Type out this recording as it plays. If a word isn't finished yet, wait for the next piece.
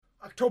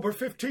October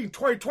 15,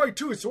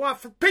 2022. It's the Watt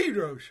from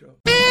Pedro Show.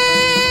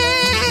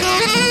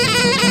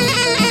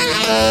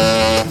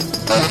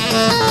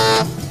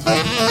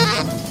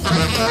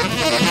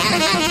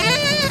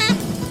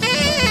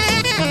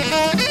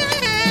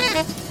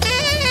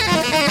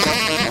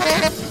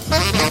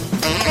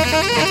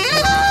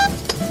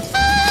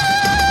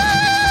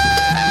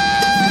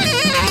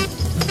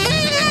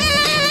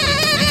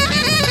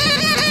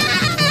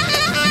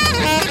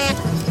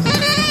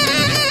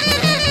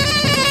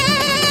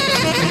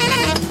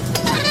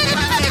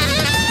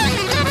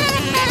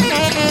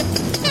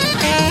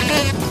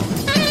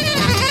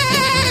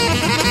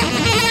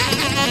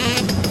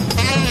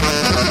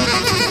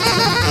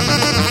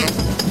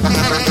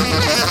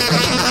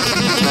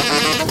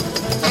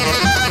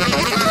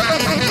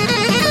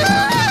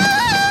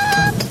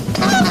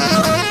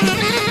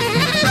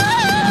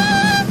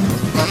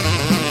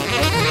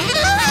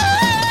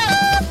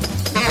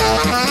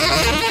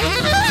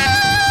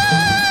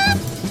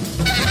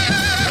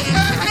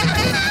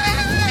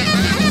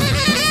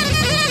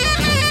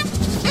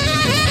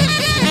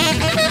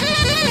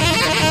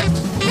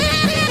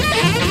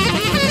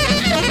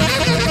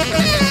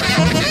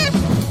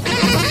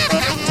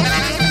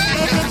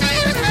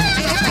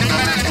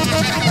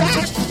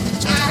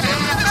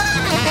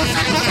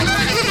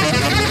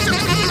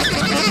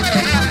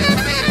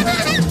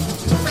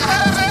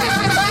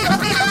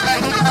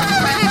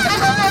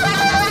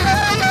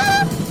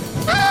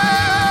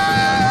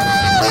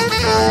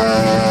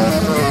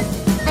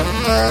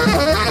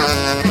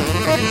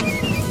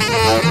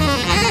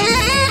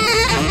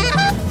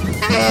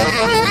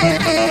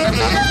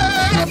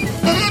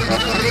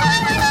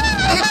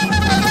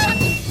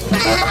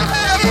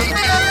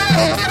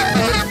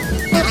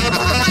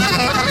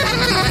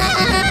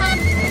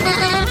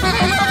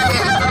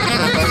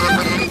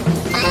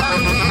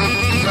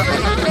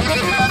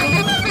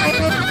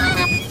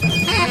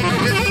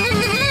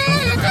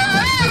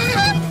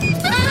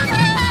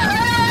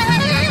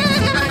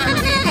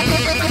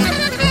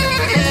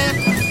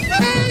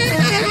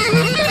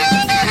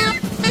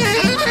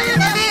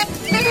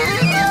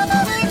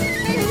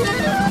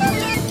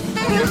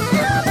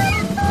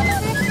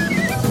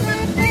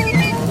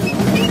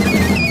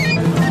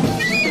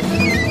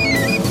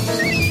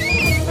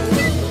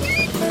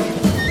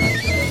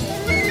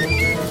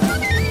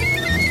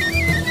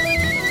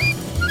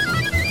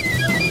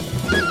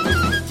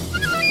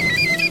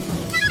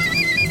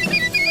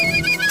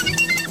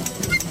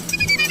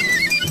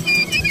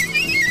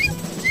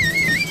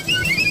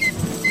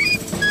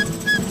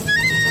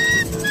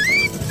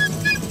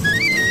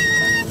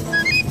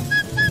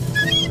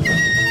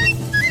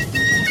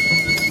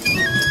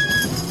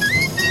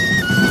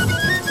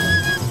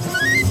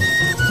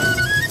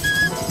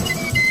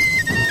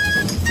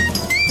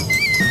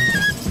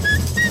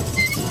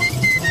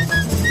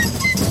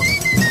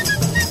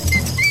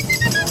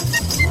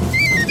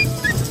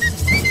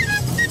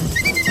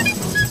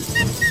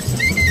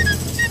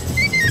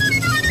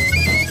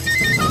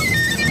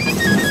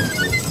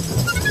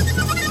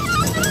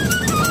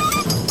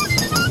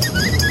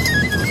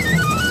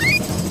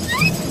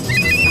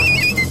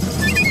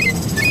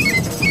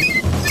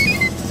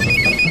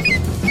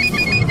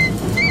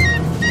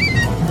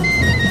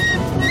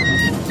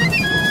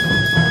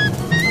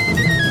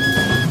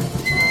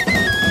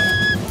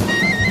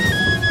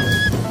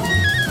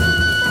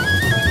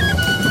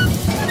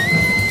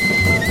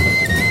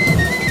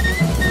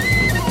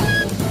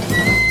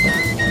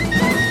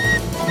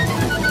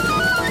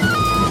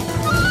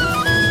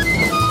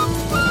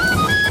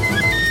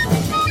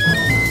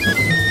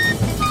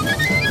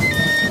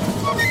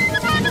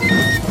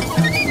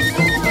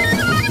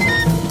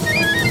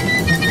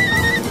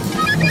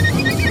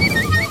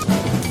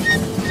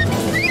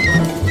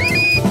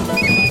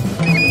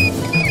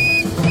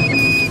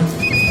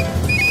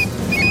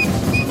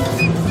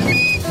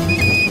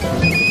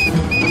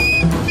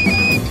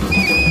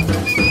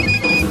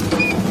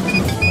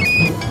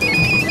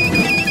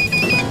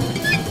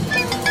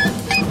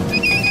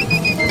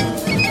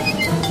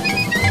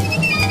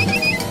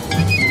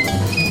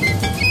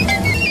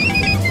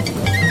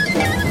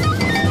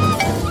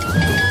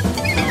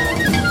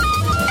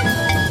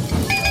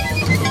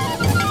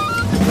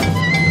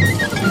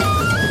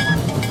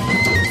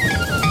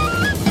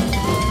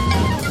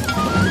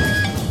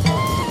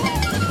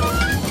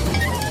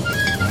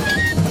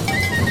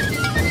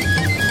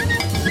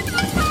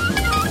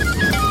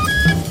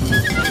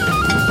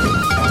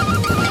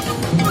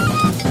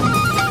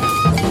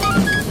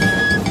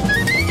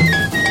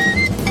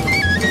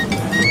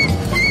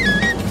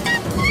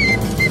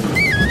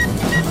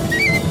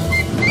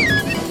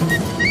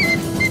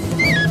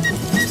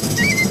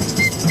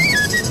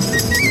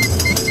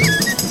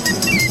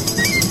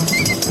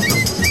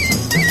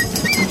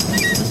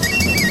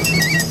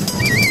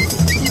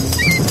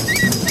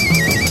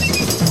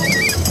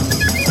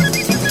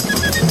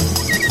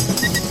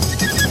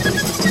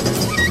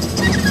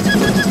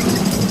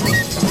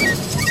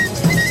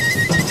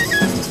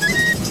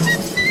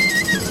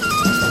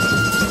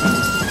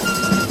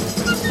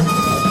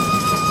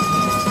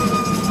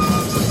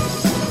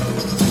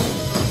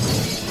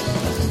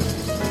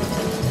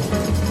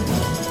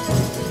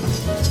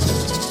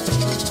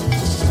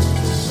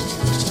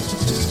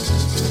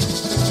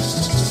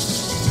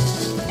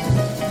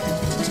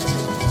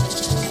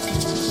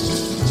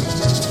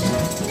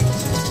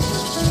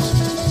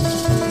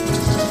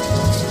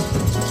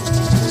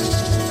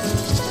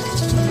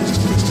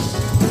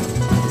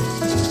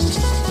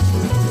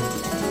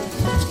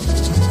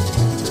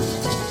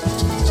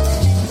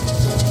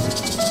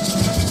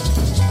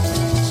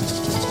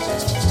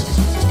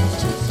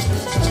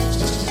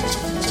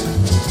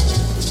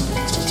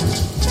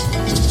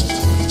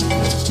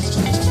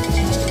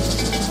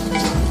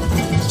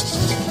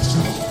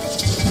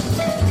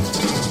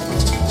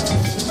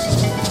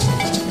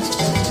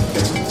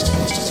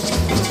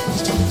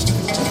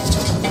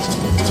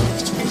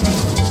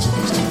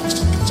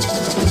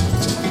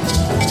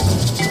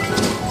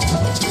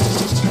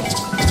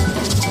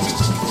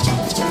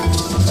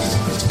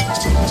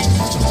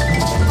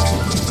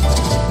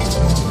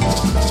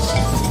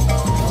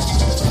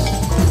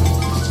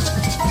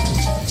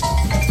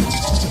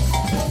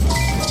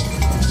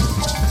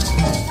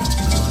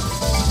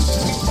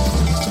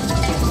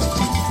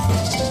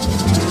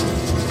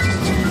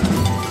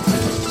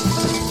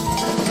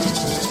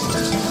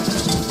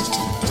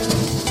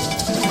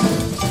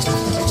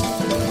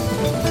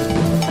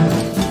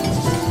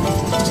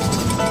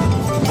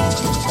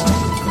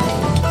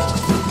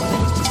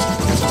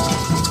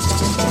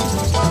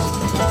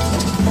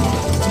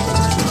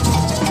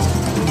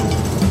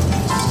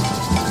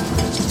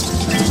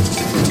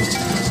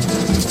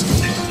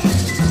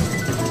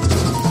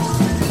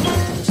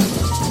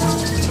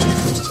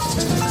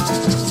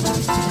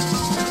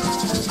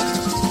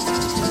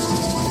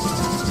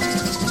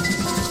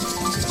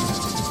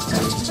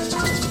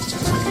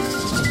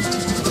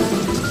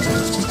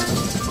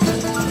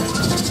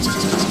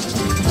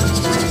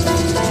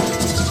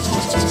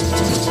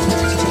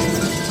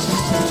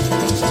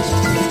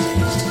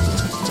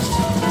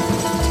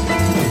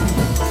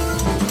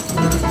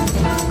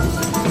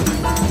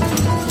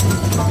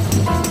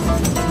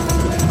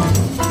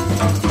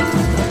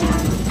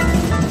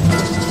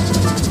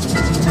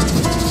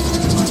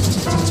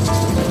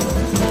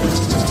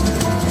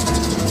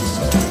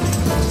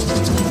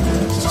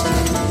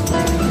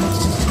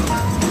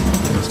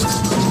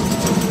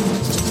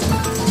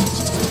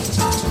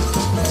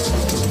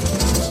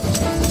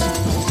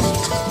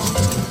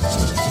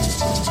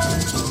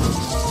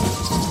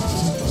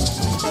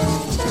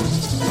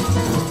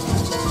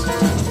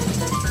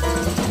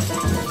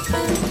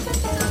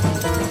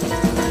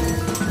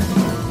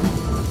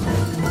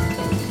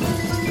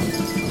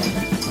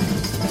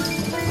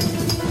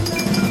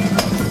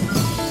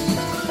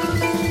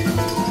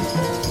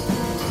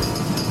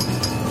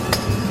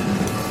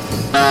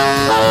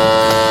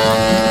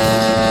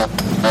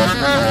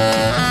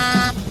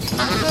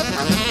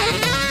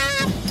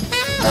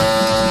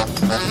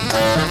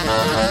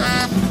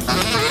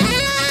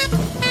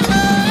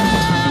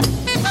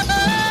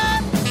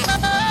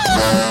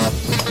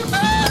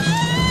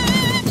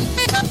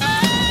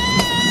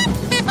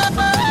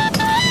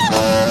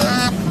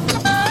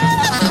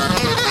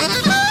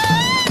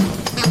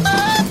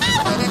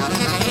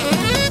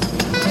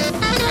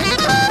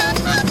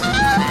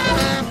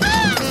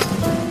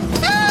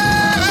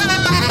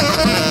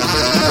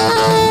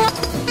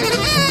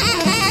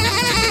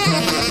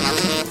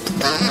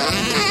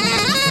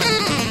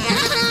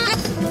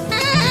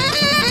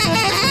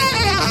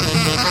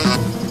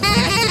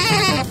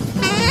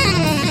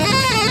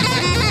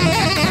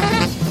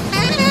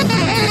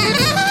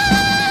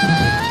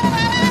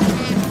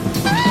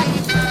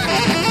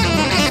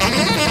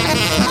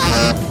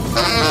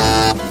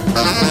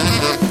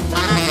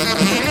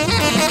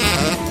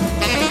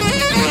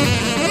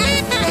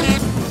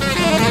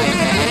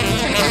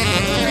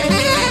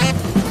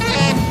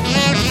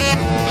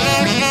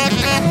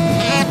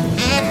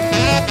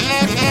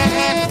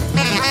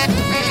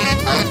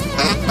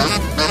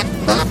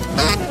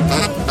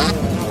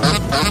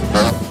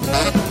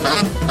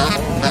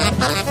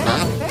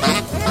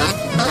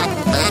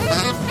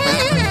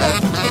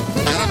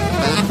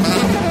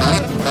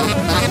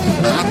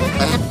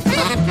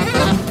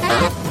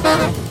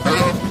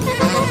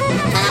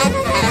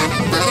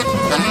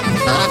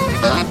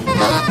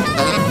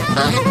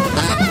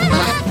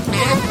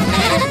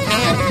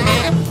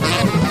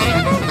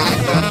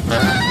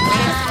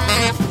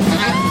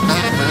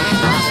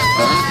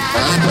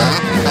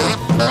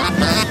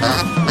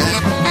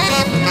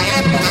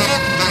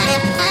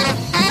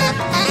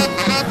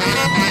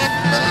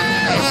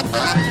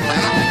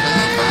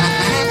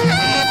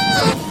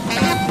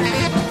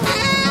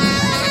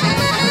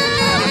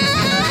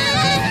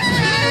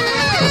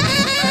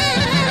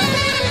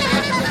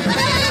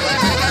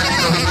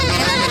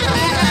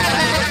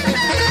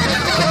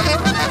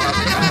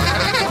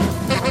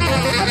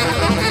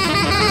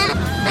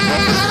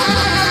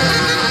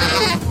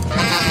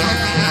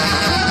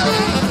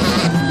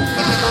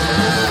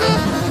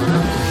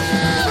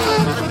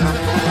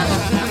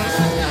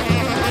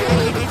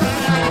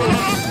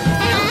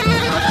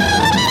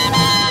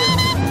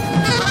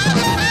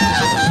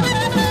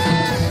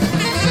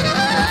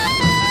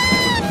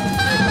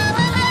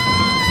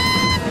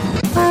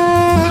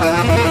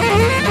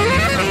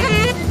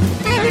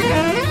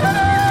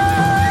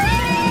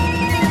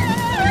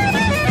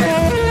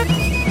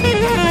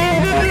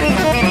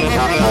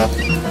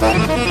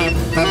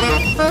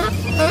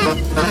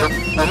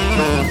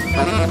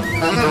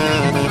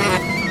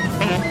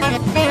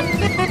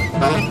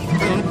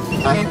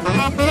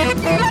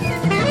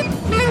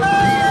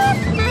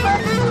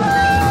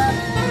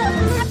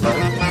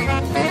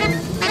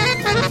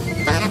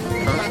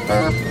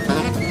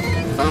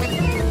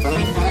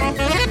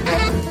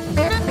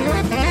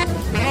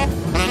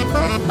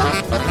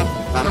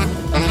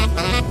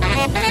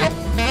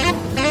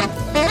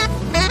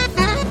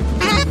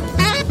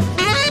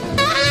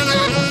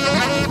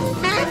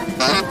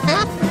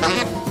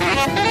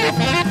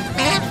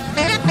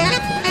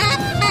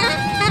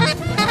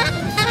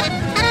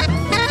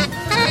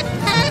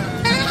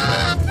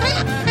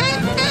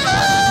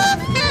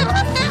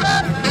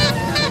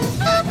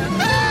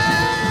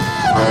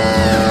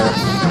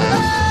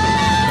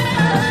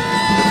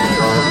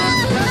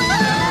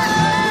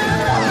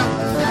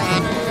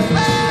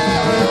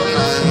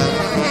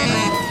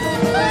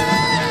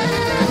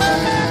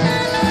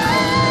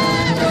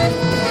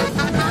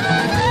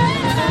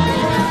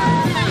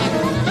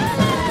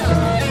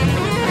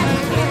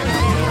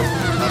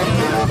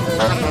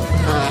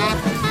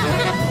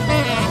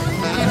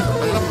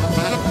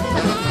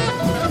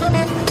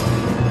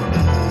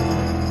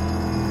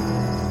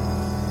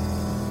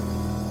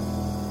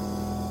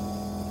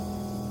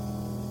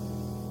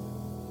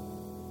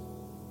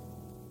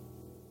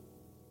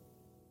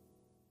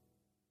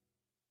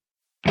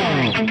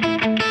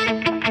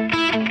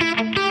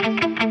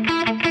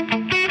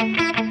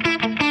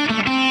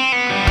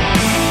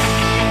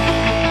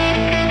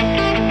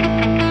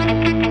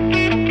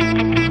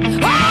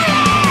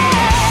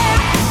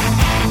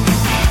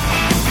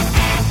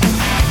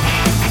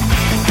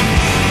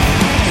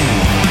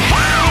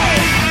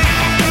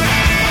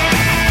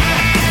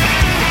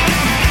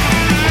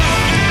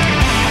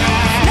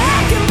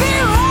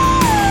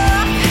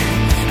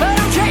 But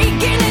I'm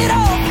taking it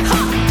off.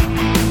 Huh.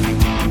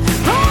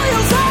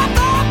 Oils up,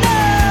 up,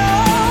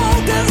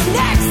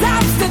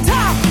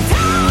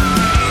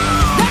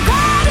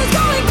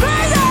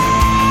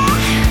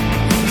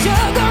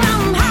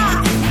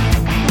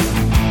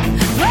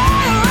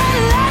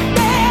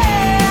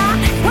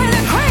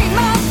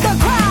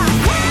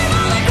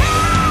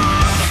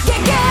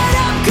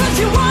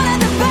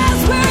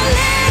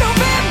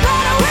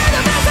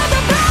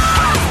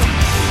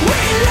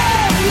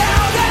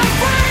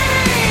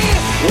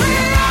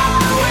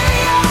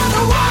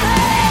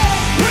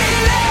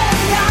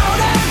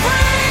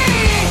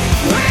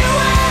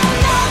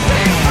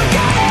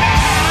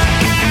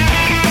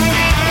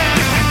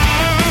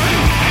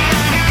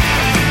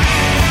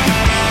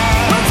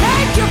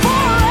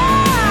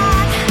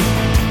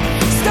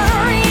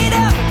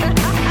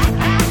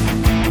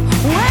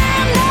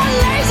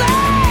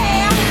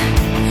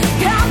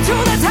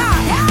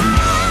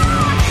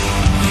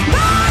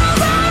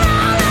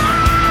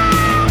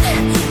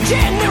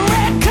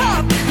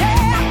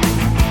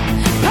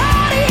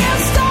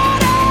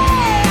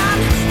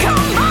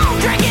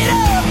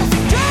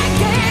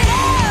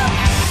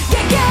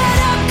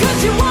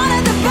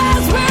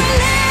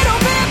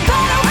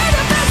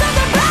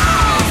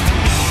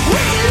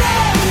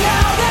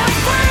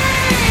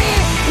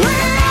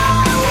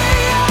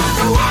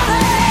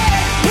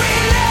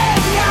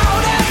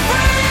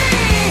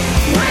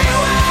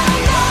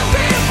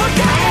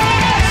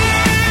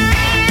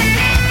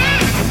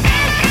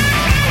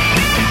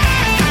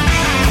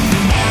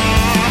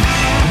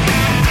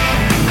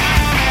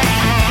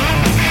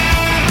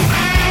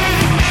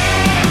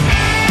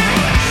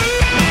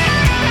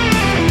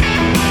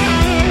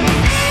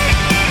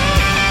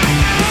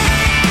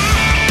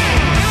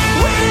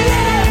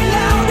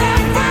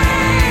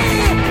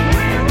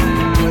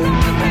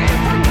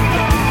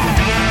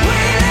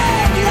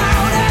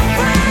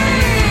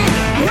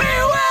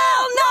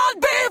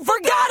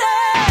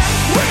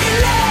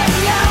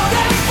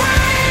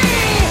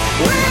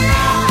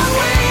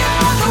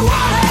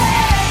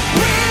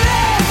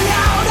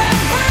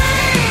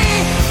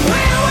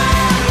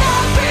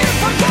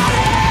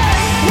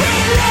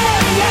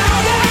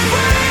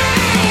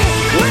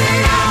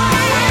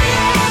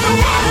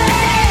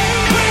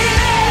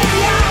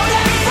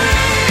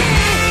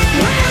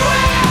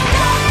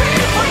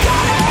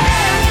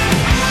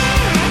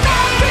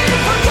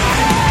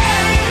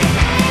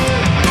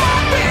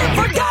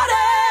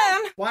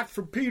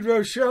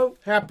 Pedro Show.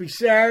 Happy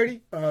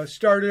Saturday.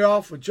 Started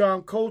off with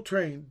John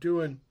Coltrane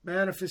doing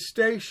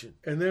Manifestation.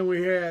 And then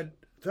we had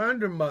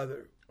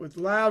thundermother with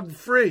Loud and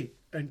Free.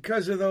 And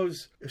because of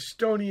those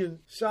Estonian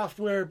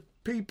software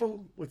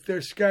people with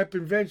their Skype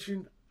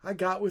invention, I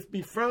got with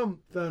me from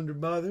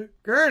thundermother,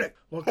 Gerda.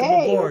 Welcome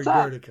aboard,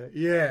 Gerda.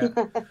 Yeah.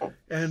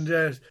 And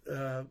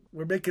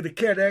we're making a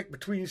connect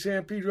between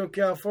San Pedro,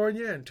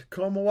 California and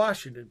Tacoma,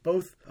 Washington,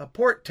 both a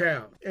port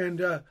town.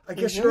 And I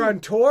guess you're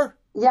on tour?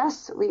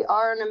 Yes, we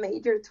are on a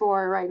major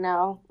tour right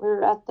now.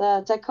 We're at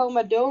the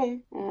Tacoma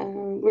Dome.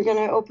 We're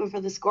going to open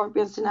for the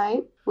Scorpions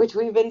tonight, which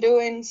we've been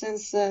doing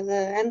since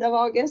the end of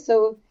August.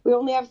 So we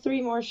only have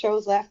 3 more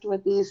shows left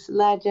with these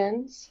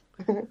legends.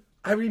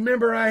 I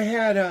remember I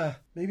had,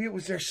 maybe it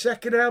was their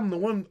second album, the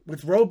one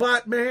with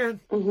Robot Man.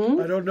 Mm-hmm.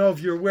 I don't know if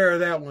you're aware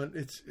of that one.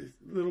 It's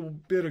a little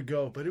bit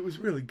ago, but it was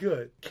really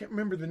good. Can't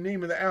remember the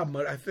name of the album,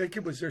 but I think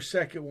it was their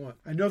second one.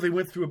 I know they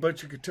went through a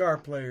bunch of guitar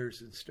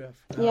players and stuff.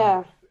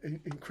 Yeah.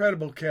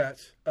 Incredible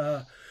cats.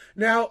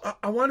 Now,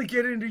 I want to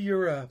get into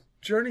your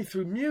journey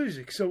through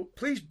music. So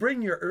please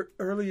bring your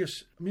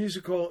earliest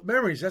musical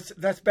memories.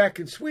 That's back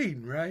in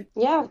Sweden, right?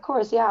 Yeah, of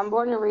course. Yeah, I'm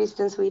born and raised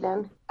in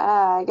Sweden.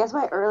 I guess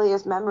my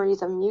earliest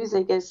memories of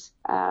music is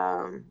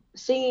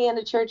singing in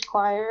a church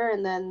choir,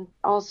 and then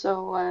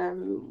also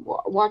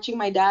watching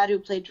my dad who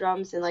played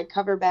drums in like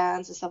cover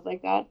bands and stuff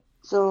like that.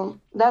 So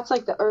that's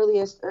like the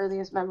earliest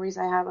memories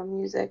I have of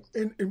music.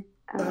 And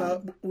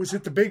was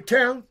it the big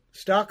town,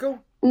 Stockholm?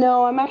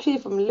 No, I'm actually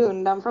from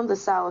Lund. I'm from the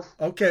south.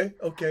 Okay.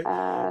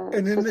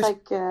 And in this,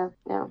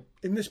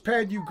 in this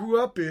pad you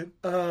grew up in,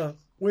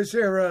 was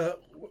there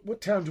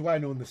what town do I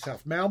know in the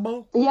south?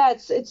 Malmo? Yeah,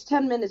 it's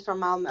 10 minutes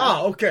from Malmo.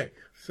 Oh, okay.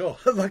 So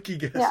lucky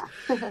guess. Yeah.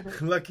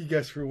 Lucky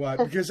guess for what?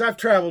 Because I've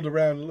traveled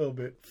around a little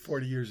bit,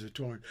 40 years of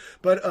touring.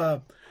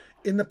 But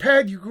in the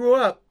pad you grew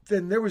up,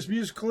 then there was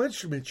musical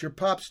instruments. Your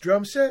pop's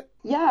drum set?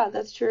 Yeah,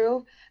 that's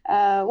true.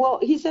 Well,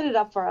 he set it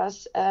up for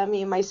us,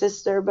 me and my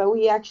sister, but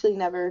we actually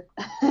never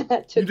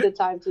took the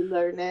time to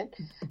learn it.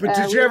 But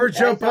did you ever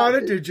jump on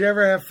it? Did you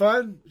ever have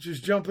fun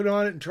just jumping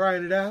on it and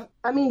trying it out?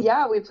 I mean,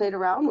 yeah, we played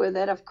around with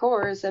it, of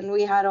course. And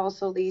we had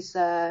also these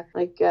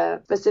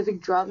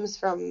specific drums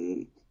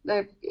from,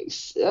 they're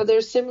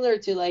similar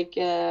to like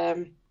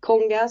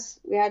congas.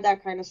 We had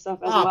that kind of stuff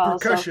as well.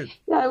 Percussion. So,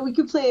 yeah, we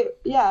could play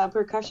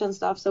percussion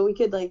stuff, so we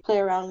could like play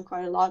around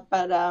quite a lot.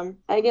 But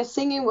I guess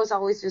singing was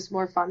always just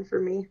more fun for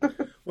me.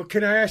 Well,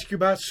 can I ask you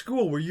about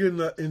school? Were you in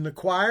the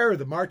choir or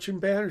the marching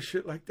band or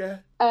shit like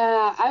that?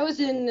 I was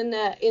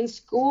in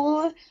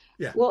school.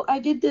 Yeah. Well, I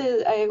did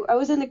I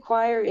was in the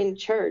choir in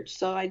church,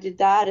 so I did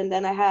that, and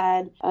then I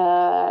had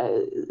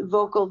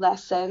vocal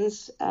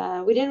lessons.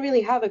 We didn't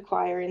really have a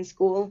choir in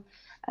school.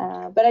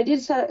 But I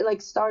did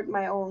start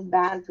my own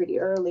band pretty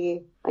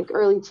early, like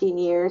early teen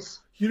years.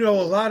 You know,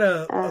 a lot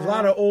of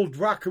old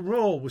rock and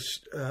roll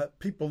was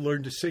people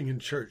learned to sing in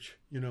church.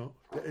 You know,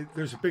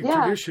 there's a big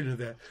tradition of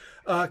that.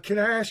 Can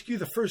I ask you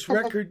the first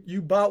record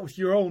you bought with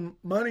your own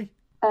money?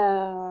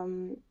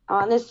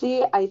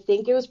 Honestly, I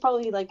think it was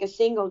probably like a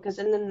single, because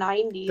in the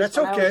 90s, when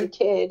I was a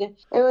kid,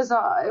 it was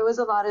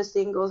a lot of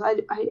singles.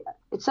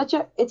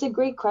 It's a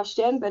great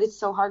question, but it's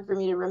so hard for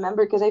me to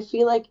remember, because I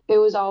feel like it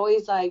was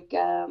always like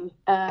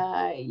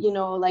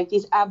like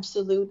these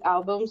absolute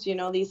albums,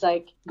 these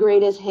like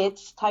greatest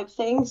hits type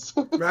things.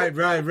 Right.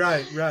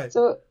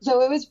 So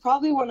it was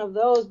probably one of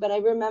those, but I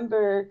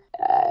remember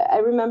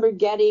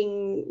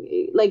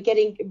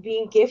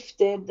being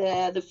gifted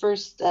the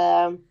first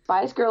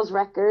Spice Girls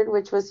record,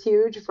 which was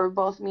huge for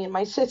both me and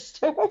my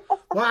sister.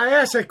 Well, I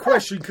asked that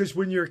question because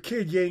when you're a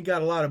kid, you ain't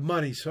got a lot of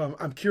money, so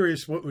I'm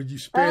curious, what would you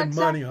spend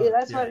money on?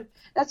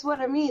 That's what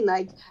I mean.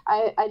 Like,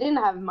 I didn't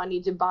have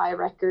money to buy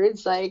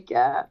records. Like,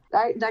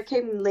 that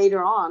came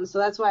later on. So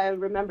that's why I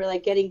remember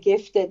like getting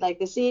gifted like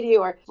the CD,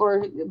 or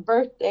for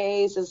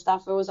birthdays and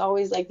stuff. It was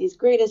always like these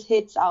greatest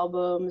hits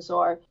albums,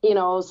 or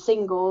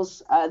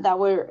singles that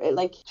were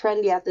like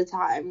trendy at the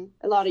time.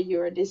 A lot of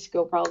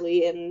Eurodisco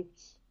probably, and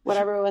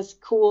whatever was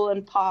cool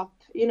and pop,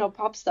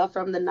 pop stuff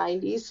from the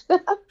 90s.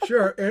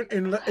 Sure.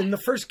 And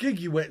the first gig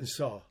you went and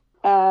saw?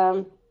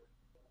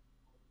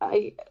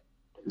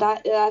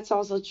 That's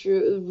also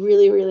true.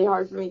 Really, really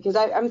hard for me, because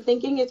I'm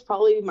thinking it's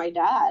probably my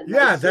dad.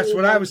 Yeah, that's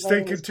what I was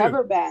thinking too.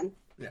 Cover band.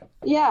 Yeah.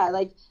 Yeah,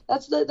 like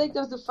that's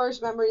the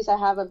first memories I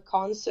have of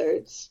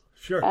concerts.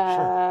 Sure.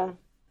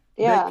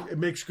 Yeah. It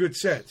makes good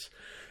sense.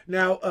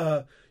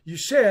 Now, you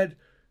said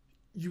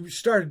you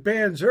started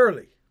bands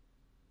early.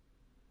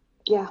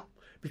 Yeah.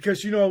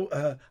 Because,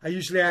 I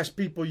usually ask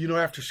people,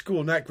 after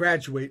school, not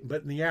graduating,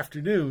 but in the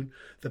afternoon,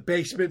 the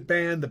basement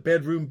band, the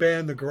bedroom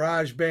band, the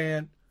garage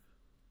band.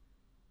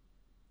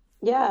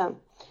 Yeah.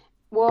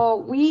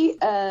 Well, we,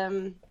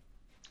 they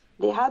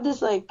had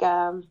this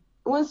well,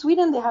 in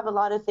Sweden, they have a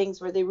lot of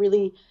things where they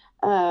really,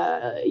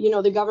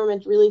 the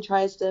government really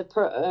tries to,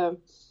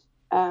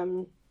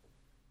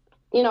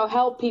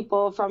 help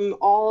people from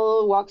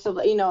all walks of,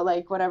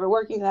 like whatever,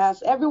 working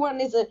class.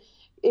 Everyone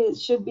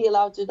should be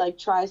allowed to like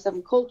try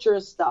some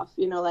cultural stuff,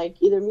 like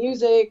either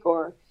music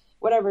or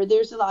whatever.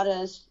 There's a lot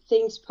of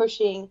things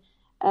pushing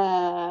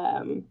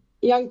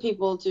young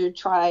people to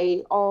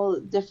try all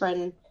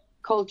different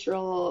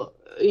cultural,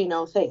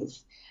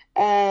 things.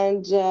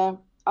 And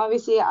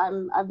obviously,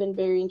 I've been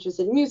very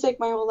interested in music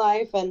my whole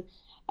life, and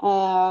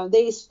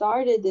they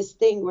started this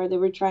thing where they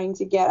were trying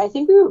to get. I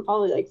think we were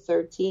probably like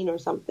 13 or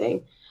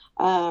something.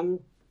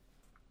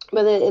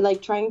 But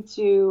like trying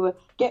to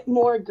get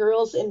more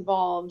girls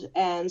involved,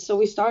 and so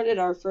we started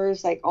our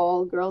first like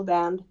all girl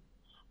band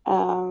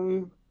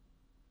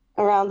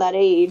around that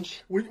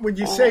age. When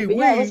you say we,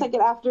 yeah, it was like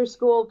an after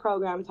school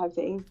program type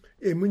thing.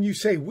 And when you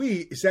say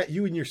we, is that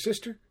you and your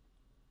sister?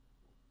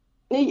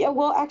 Yeah,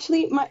 well,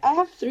 actually, I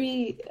have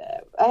three.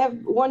 I have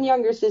one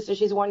younger sister.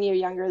 She's 1 year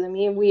younger than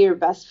me, and we are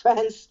best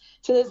friends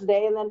to this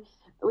day. And then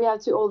we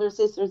have two older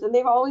sisters, and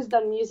they've always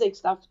done music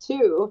stuff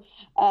too.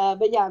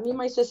 But yeah, me and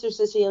my sister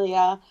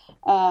Cecilia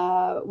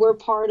were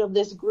part of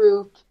this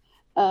group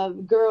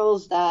of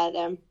girls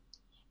that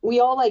we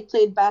all like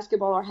played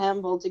basketball or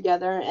handball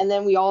together, and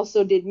then we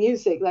also did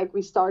music. Like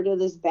we started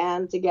this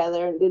band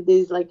together and did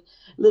these like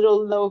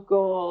little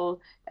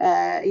local,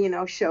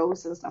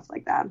 shows and stuff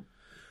like that.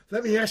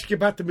 Let me ask you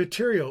about the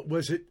material.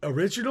 Was it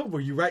original? Were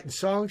you writing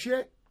songs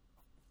yet?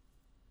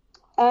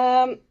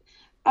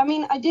 I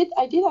mean, I did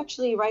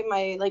actually write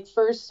my like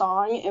first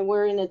song, and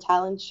we're in a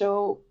talent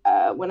show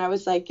when I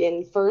was like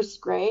in first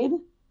grade.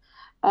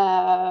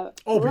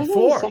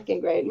 Before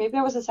second grade. Maybe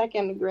I was in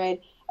second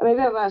grade. Maybe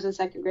I was in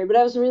second grade, but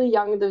I was really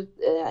young,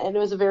 and it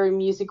was a very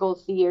musical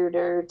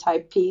theater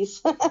type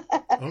piece.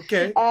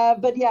 Okay.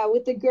 But yeah,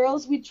 with the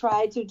girls, we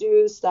tried to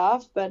do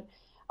stuff, but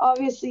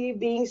obviously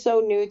being so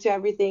new to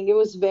everything, it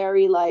was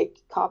very like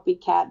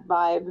copycat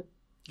vibe.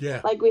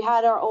 Yeah. Like we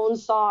had our own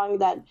song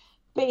that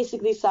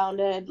basically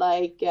sounded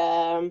like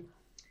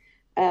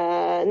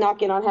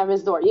knocking on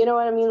heaven's door. You know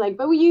what I mean? Like,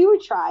 but we were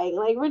trying.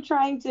 Like, we're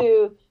trying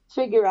to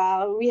figure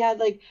out. We had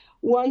like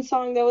one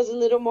song that was a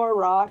little more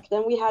rock.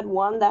 Then we had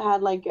one that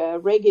had like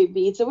a reggae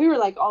beat. So we were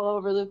like all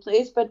over the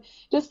place, but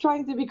just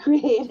trying to be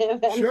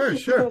creative and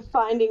sure.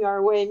 finding our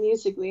way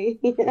musically.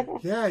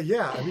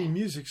 Yeah. I mean,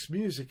 music's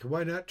music.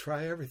 Why not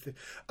try everything?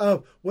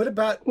 What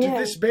about, did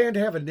this band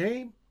have a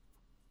name?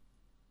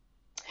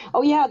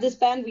 Oh yeah, this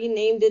band, we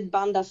named it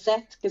Banda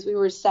Set because we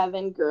were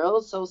 7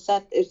 girls. So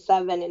set is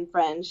 7 in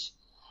French.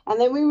 And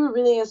then we were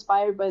really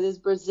inspired by this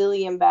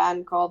Brazilian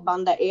band called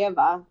Banda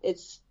Eva.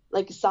 It's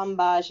like a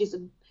samba. She's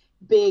a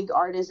big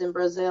artist in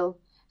Brazil.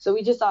 So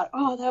we just thought,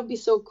 oh, that would be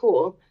so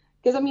cool.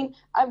 Because, I mean,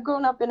 I've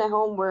grown up in a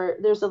home where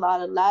there's a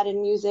lot of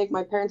Latin music.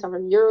 My parents are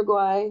from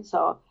Uruguay.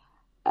 So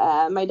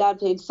my dad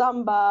played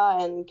samba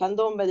and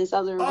candombe, this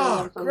other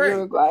woman from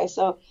Uruguay.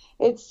 So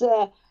it's,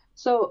 I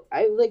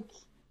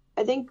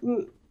think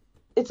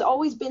it's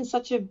always been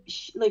such a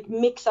like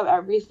mix of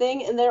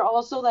everything. And they're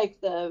also like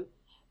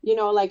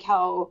like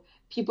how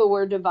people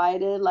were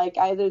divided, like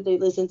either they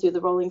listened to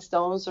the Rolling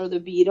Stones or the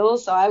Beatles.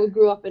 So I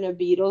grew up in a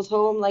Beatles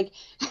home, like,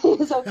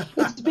 so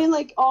it's been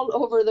like all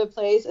over the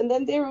place. And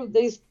then there were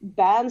these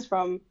bands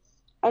from,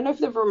 I don't know if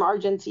they're from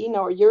Argentina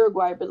or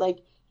Uruguay, but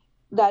like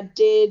that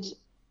did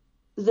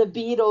the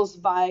Beatles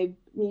vibe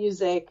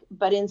music,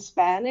 but in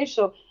Spanish.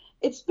 So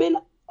it's been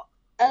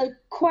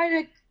quite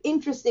an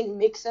interesting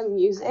mix of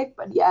music.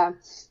 But yeah,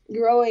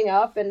 growing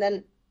up, and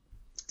then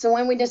so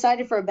when we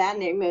decided for a band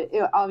name, it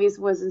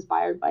obviously was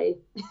inspired by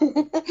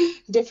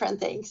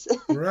different things.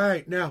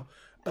 Right. Now,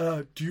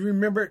 do you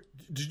remember,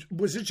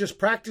 was it just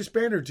practice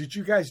band or did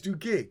you guys do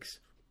gigs?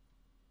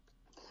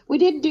 We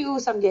did do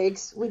some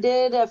gigs. We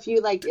did a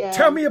few like...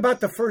 Tell me about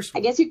the first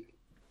one. I guess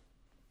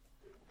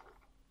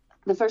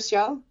the first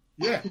show?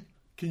 Yeah.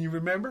 Can you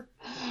remember?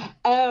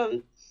 I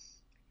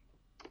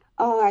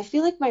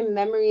feel like my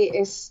memory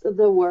is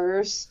the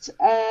worst.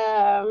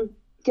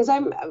 Because I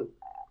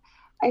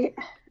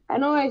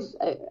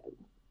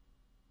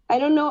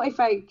don't know if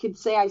I could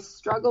say I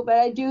struggle, but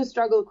I do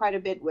struggle quite a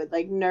bit with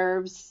like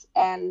nerves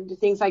and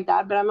things like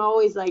that. But I'm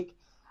always like,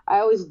 I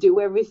always do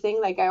everything.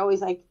 Like I always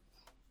like,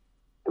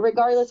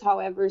 regardless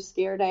however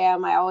scared I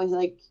am, I always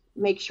like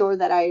make sure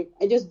that I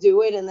just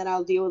do it, and then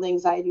I'll deal with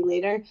anxiety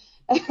later.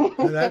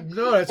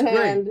 That's great.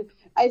 And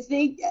I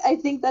think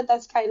that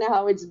that's kind of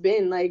how it's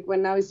been. Like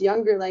when I was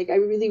younger, like I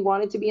really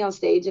wanted to be on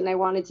stage and I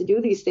wanted to do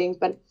these things,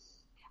 but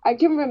I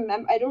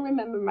don't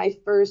remember my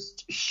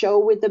first show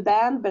with the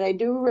band, but I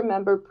do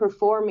remember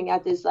performing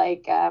at this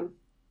like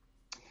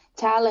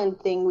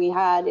talent thing we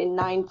had in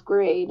 9th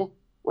grade,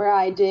 where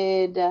I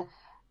did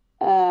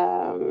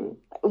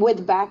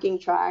with backing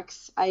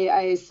tracks.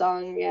 I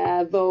sung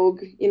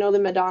Vogue, the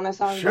Madonna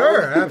song.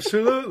 Sure, Vogue.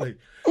 Absolutely.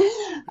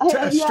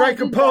 Strike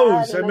a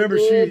pose. I remember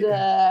she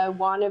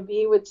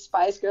Wannabe with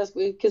Spice Girls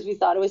because we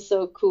thought it was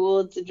so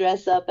cool to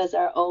dress up as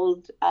our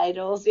old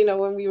idols.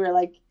 When we were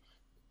like.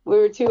 We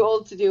were too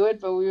old to do it,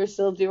 but we were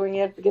still doing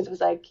it because it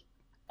was like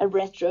a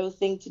retro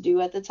thing to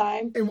do at the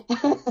time. And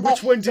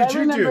which one did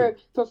you do? I remember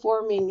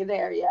performing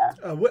there, yeah.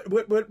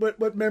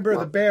 What member of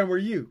the band were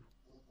you?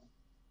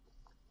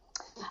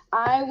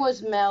 I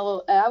was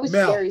Mel. I was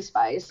Mel. Scary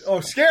Spice. Oh,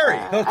 Scary.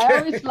 Okay. I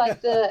always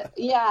liked I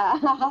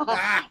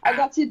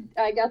got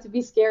to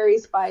be Scary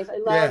Spice. I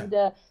loved.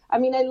 I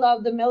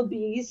love the Mel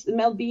B's, the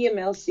Mel B and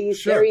Mel C.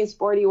 Sure. Scary and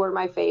Sporty were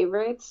my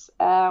favorites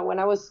when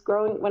I was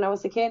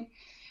a kid.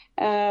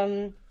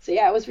 So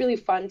yeah, it was really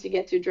fun to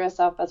get to dress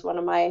up as one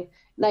of my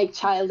like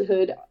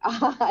childhood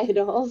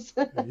idols.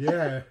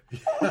 Yeah.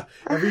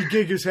 Every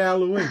gig is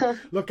Halloween.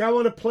 Look, I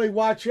want to play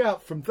 "Watch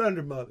Out" from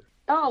Thundermother.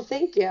 Oh,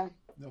 thank you.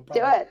 No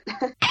problem. Do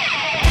it.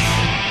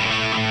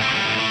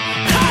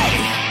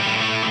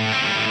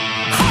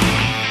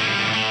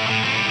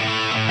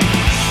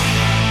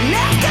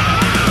 Let's go!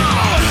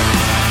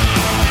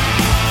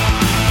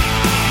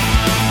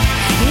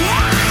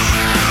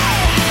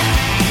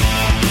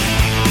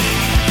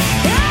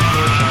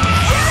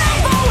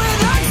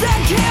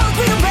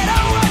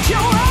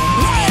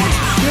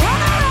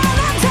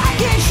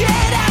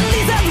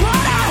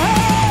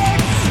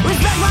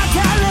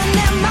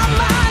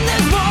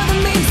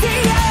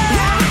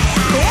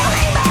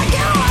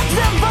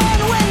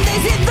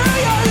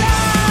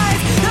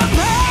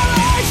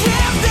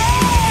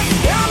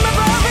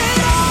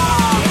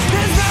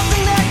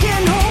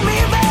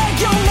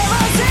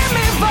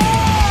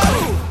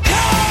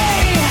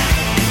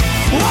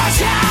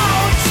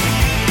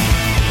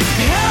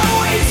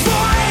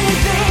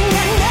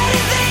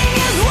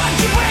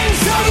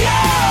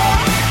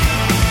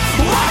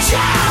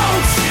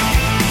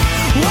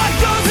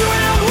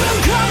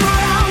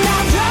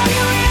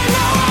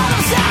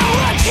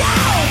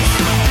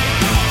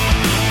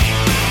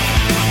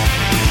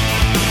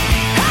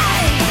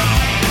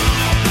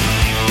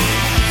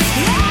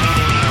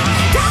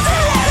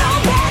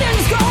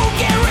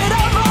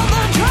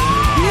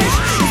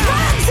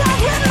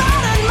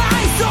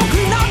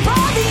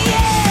 Body